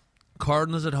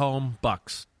 Cardinals at home.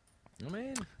 Bucks. Oh,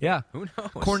 man. Yeah. Who knows?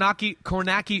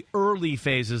 Kornacki early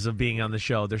phases of being on the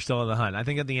show. They're still in the hunt. I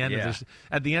think at the end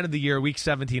of the year, week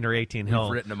 17 or 18, we've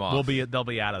written them off. They'll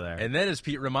be out of there. And then, as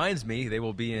Pete reminds me, they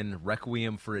will be in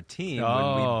Requiem for a Team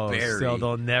when we bury so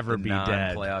they'll never be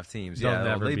dead. Playoff teams. They'll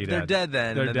never be dead. They're dead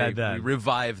then. They're dead then. We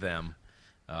revive them.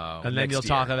 And then you'll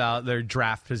talk about their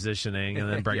draft positioning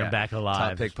and then bring them back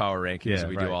alive. Top pick power rankings.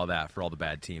 We do all that for all the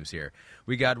bad teams here.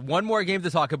 We got one more game to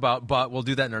talk about, but we'll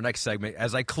do that in our next segment.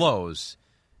 As I close,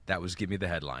 that was Give Me the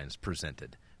Headlines,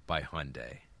 presented by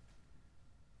Hyundai.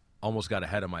 Almost got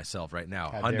ahead of myself right now.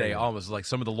 Hyundai almost, like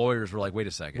some of the lawyers were like, wait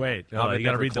a second. You got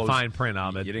to read the fine print,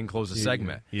 Ahmed. You didn't close the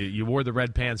segment. You wore the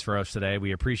red pants for us today.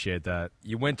 We appreciate that.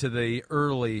 You went to the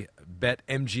early Bet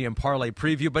MGM Parlay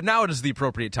preview, but now it is the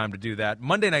appropriate time to do that.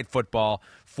 Monday Night Football,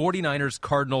 49ers,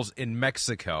 Cardinals in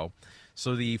Mexico.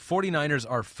 So the 49ers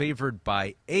are favored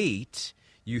by 8.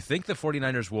 You think the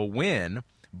 49ers will win,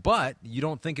 but you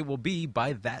don't think it will be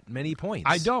by that many points.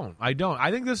 I don't.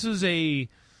 I think this is a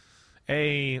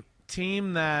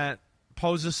team that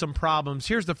poses some problems.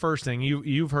 Here's the first thing.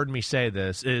 You've heard me say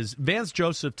this, is Vance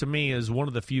Joseph, to me, is one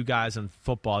of the few guys in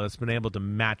football that's been able to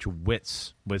match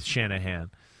wits with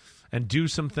Shanahan and do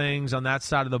some things on that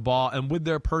side of the ball, and with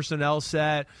their personnel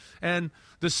set and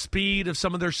the speed of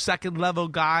some of their second-level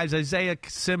guys, Isaiah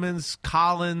Simmons,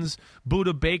 Collins,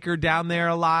 Budda Baker down there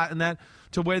a lot, and that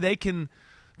to where they can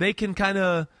kind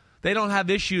of – they don't have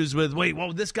issues with,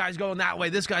 this guy's going that way,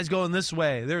 this guy's going this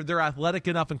way. They're athletic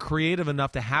enough and creative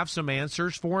enough to have some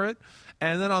answers for it.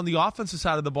 And then on the offensive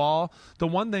side of the ball, the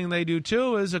one thing they do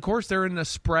too is, of course, they're in a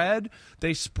spread.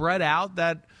 They spread out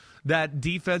that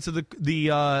defense of the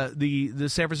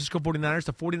San Francisco 49ers.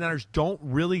 The 49ers don't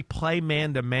really play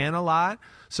man-to-man a lot.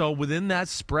 So within that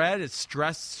spread, it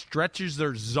stretches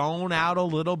their zone out a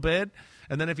little bit.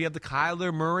 And then if you have the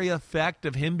Kyler Murray effect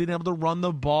of him being able to run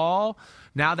the ball,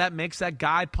 now that makes that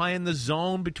guy playing the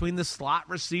zone between the slot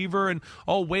receiver and,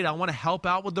 I want to help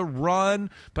out with the run,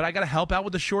 but I got to help out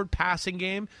with the short passing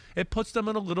game. It puts them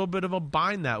in a little bit of a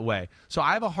bind that way. So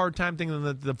I have a hard time thinking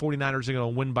that the 49ers are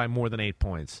going to win by more than 8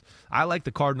 points. I like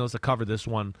the Cardinals to cover this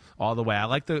one all the way. I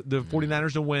like the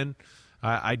 49ers to win.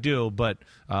 I do, but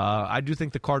I do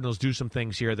think the Cardinals do some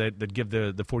things here that give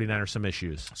the 49ers some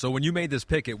issues. So when you made this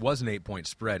pick, it was an 8-point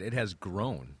spread. It has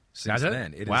grown since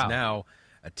then. It is now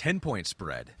a 10-point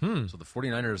spread. So the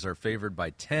 49ers are favored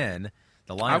by 10.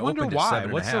 The line opened at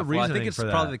 7.5. What's the reasoning I think it's for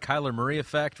that? probably the Kyler Murray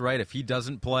effect, right? If he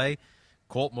doesn't play,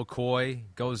 Colt McCoy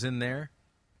goes in there.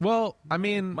 Well, I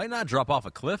mean, might not drop off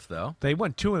a cliff, though. They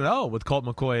went 2-0 with Colt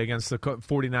McCoy against the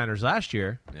 49ers last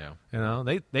year. Yeah.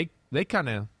 They kind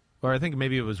of... Or I think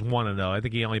maybe it was 1-0. I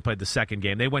think he only played the second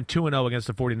game. They went 2-0 against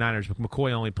the 49ers, but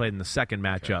McCoy only played in the second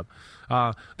matchup.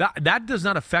 That does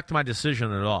not affect my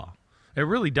decision at all. It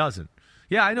really doesn't.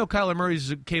 Yeah, I know Kyler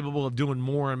Murray's capable of doing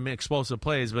more and explosive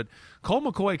plays, but Colt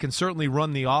McCoy can certainly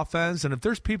run the offense. And if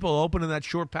there's people open in that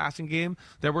short passing game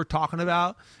that we're talking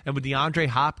about, and with DeAndre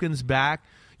Hopkins back,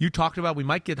 you talked about we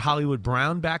might get Hollywood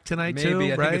Brown back tonight too, Maybe.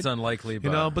 right? I think it's unlikely.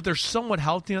 But they're somewhat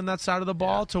healthy on that side of the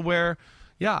ball to where –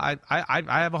 yeah, I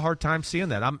have a hard time seeing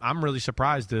that. I'm really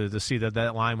surprised to see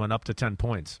that line went up to 10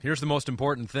 points. Here's the most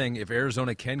important thing. If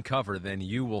Arizona can cover, then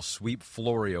you will sweep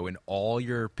Florio in all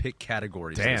your pick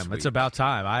categories. Damn, it's about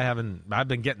time. I've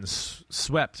been getting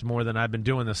swept more than I've been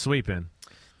doing the sweeping.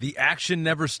 The action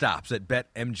never stops at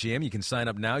BetMGM. You can sign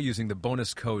up now using the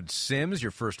bonus code SIMS.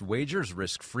 Your first wager is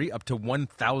risk-free up to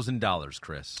 $1,000,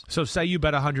 Chris. So say you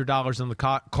bet $100 on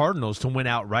the Cardinals to win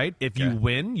outright. If you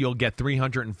win, you'll get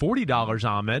 $340,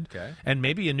 Ahmed, and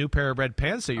maybe a new pair of red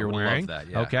pants that you're wearing. Love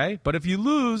that, yeah. Okay, but if you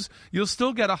lose, you'll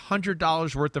still get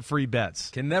 $100 worth of free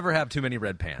bets. Can never have too many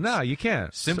red pants. No, you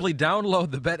can't. Simply download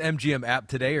the BetMGM app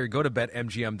today or go to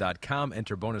BetMGM.com.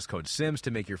 Enter bonus code SIMS to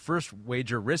make your first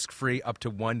wager risk-free up to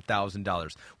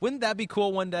 $1,000. Wouldn't that be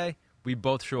cool one day? We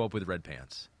both show up with red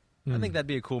pants. I think that'd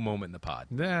be a cool moment in the pod.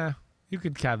 Yeah, you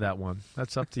could have that one.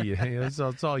 That's up to you. It's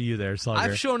all you there, Slugger.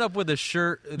 I've shown up with a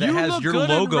shirt that has your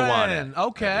logo on it.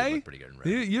 Okay. Look pretty good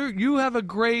in red. You have a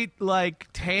great,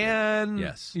 tan.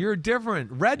 Yes. You're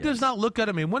different. Red does not look good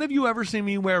at me. When have you ever seen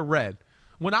me wear red?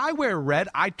 When I wear red,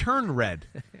 I turn red.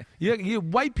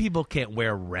 White people can't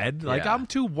wear red. I'm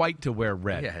too white to wear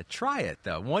red. Yeah, try it,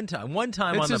 though. One time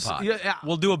on the pod. Yeah.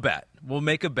 We'll do a bet. We'll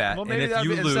make a bet. Well, maybe and if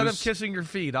you lose, instead of kissing your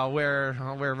feet, I'll wear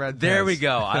red There pants. we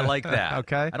go. I like that.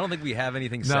 Okay. I don't think we have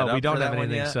anything set up. No, we don't for have that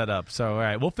anything one yet. set up. So, all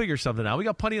right, we'll figure something out. We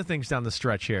got plenty of things down the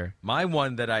stretch here. My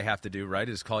one that I have to do, right,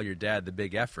 is call your dad the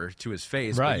big effer to his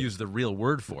face, but use the real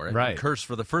word for it. Right. And curse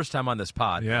for the first time on this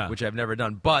pod, which I've never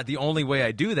done. But the only way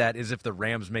I do that is if the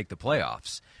Rams make the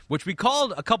playoffs, which we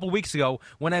called a couple weeks ago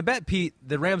when I bet Pete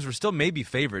the Rams were still maybe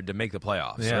favored to make the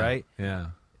playoffs, right? Yeah.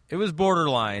 It was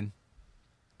borderline.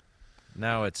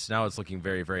 Now it's looking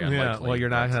very, very unlikely. Yeah, well, you're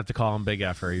not going to have to call him Big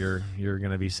Effer. You're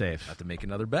going to be safe. Have to make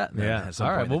another bet. Then, yeah. All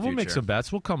right. Well, we'll make some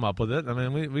bets. We'll come up with it. I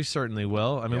mean, we certainly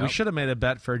will. I mean, we should have made a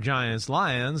bet for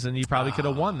Giants-Lions, and you probably could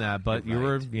have won that, but you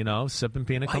were, sipping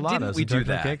pina coladas. Why didn't we do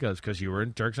that? Because you were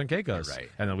in Turks and Caicos. Right.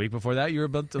 And the week before that, you were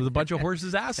with a bunch of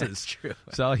horses' asses. That's true.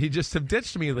 So you just have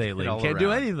ditched me lately. Can't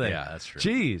do anything. Yeah, that's true.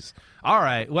 Jeez. All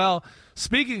right. Well,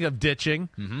 speaking of ditching,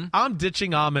 I'm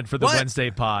ditching Ahmed for the Wednesday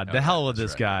pod. The hell with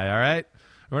this guy, all right?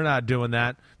 We're not doing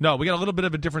that. No, we got a little bit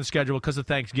of a different schedule because of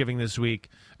Thanksgiving this week.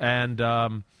 And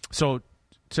so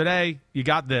today, you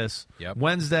got this. Yep.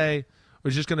 Wednesday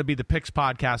was just going to be the Picks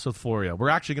podcast with Florio. We're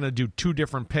actually going to do 2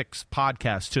 different Picks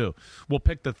podcasts, too. We'll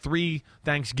pick the 3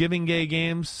 Thanksgiving Day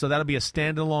games, so that'll be a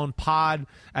standalone pod,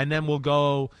 and then we'll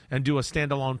go and do a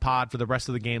standalone pod for the rest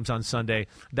of the games on Sunday.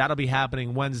 That'll be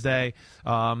happening Wednesday.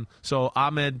 So,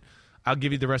 Ahmed, I'll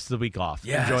give you the rest of the week off.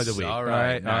 Yes. Enjoy the week. All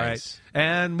right. Nice. All right.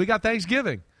 And we got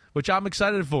Thanksgiving, which I'm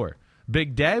excited for.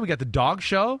 Big day. We got the dog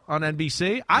show on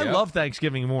NBC. I love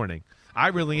Thanksgiving morning. I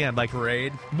really am.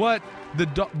 Parade. What?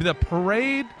 The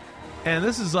parade, and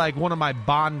this is one of my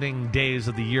bonding days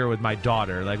of the year with my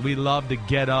daughter. We love to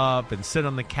get up and sit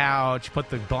on the couch, put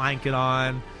the blanket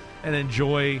on, and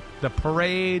enjoy the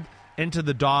parade, into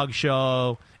the dog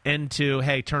show, into,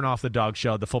 hey, turn off the dog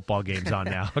show. The football game's on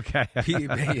now. Okay.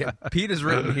 Pete has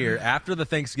written here, after the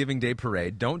Thanksgiving Day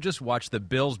parade, don't just watch the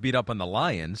Bills beat up on the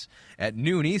Lions. At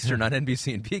noon Eastern on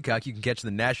NBC and Peacock, you can catch the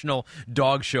National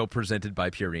Dog Show presented by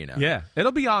Purina. Yeah.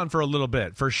 It'll be on for a little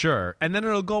bit, for sure. And then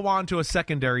it'll go on to a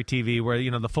secondary TV where,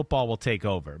 the football will take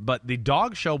over. But the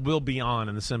dog show will be on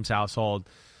in the Sims household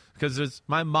because it's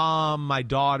my mom, my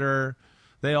daughter,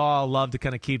 they all love to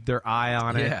kind of keep their eye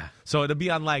on it. Yeah. So it'll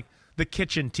be on, the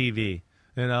kitchen TV.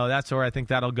 That's where I think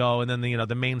that'll go. And then,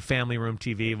 the main family room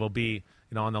TV will be,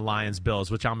 on the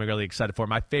Lions-Bills, which I'm really excited for.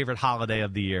 My favorite holiday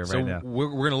of the year right now. So we're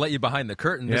going to let you behind the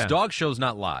curtain. This dog show's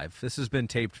not live. This has been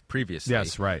taped previously.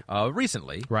 Yes, right.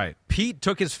 Recently. Right. Pete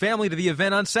took his family to the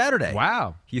event on Saturday.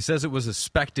 Wow. He says it was a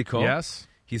spectacle. Yes.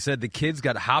 He said the kids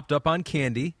got hopped up on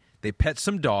candy. They pet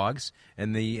some dogs,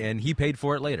 and he paid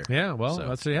for it later. Yeah, well,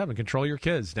 that's what you have. Control your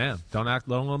kids. Damn. Don't let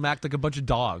them act like a bunch of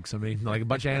dogs. I mean, like a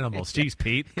bunch of animals. Jeez,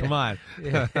 Pete. Come on.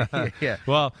 Yeah.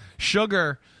 Well,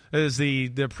 sugar is the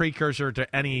precursor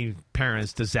to any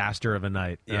parent's disaster of a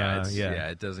night. It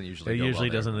doesn't usually go well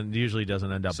there. Usually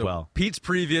doesn't end up well. Pete's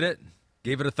previewed it.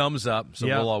 Gave it a thumbs up, so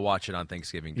we'll all watch it on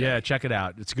Thanksgiving Day. Yeah, check it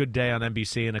out. It's a good day on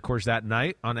NBC. And, of course, that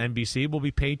night on NBC will be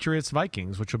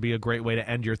Patriots-Vikings, which will be a great way to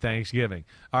end your Thanksgiving.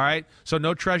 All right? So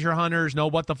no treasure hunters, no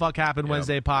What the Fuck Happened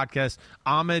Wednesday podcast.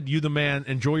 Ahmed, you the man.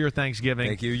 Enjoy your Thanksgiving.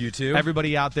 Thank you. You too.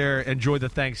 Everybody out there, enjoy the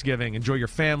Thanksgiving. Enjoy your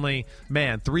family.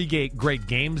 Man, 3 great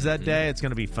games that day. It's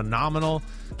going to be phenomenal.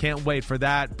 Can't wait for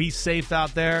that. Be safe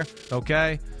out there,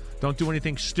 okay? Don't do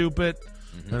anything stupid.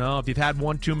 If you've had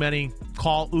one too many,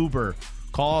 call Uber,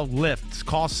 call Lyft,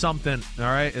 call something, all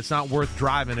right? It's not worth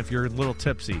driving if you're a little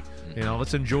tipsy.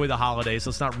 Let's enjoy the holidays.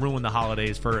 Let's not ruin the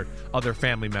holidays for other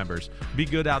family members. Be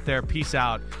good out there. Peace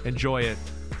out. Enjoy it.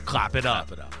 Clap it up.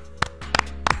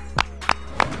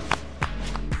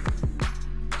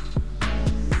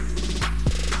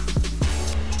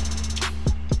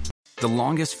 The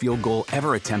longest field goal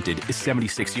ever attempted is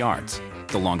 76 yards.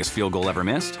 The longest field goal ever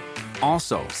missed?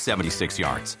 also 76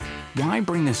 yards. Why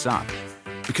bring this up?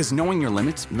 Because knowing your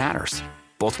limits matters,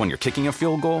 both when you're kicking a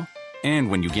field goal and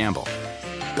when you gamble.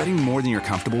 Betting more than you're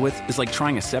comfortable with is like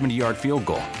trying a 70-yard field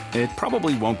goal. It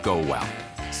probably won't go well.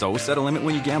 So set a limit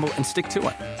when you gamble and stick to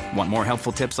it. Want more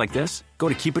helpful tips like this? Go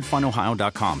to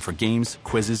keepitfunohio.com for games,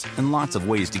 quizzes, and lots of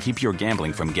ways to keep your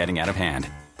gambling from getting out of hand.